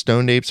mention the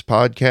Stoned Apes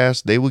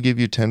podcast, they will give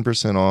you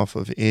 10% off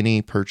of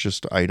any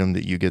purchased item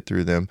that you get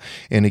through them.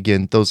 And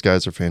again, those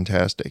guys are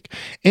fantastic.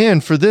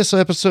 And for this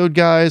episode,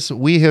 guys,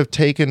 we have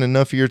taken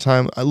enough of your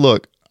time.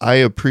 Look, I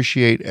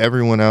appreciate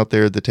everyone out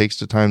there that takes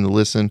the time to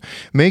listen.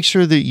 Make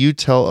sure that you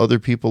tell other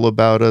people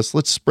about us.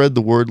 Let's spread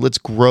the word. Let's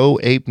grow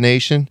Ape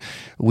Nation.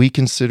 We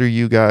consider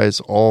you guys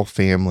all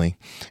family,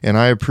 and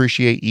I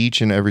appreciate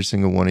each and every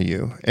single one of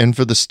you. And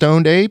for the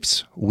Stoned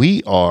Apes,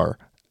 we are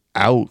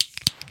out.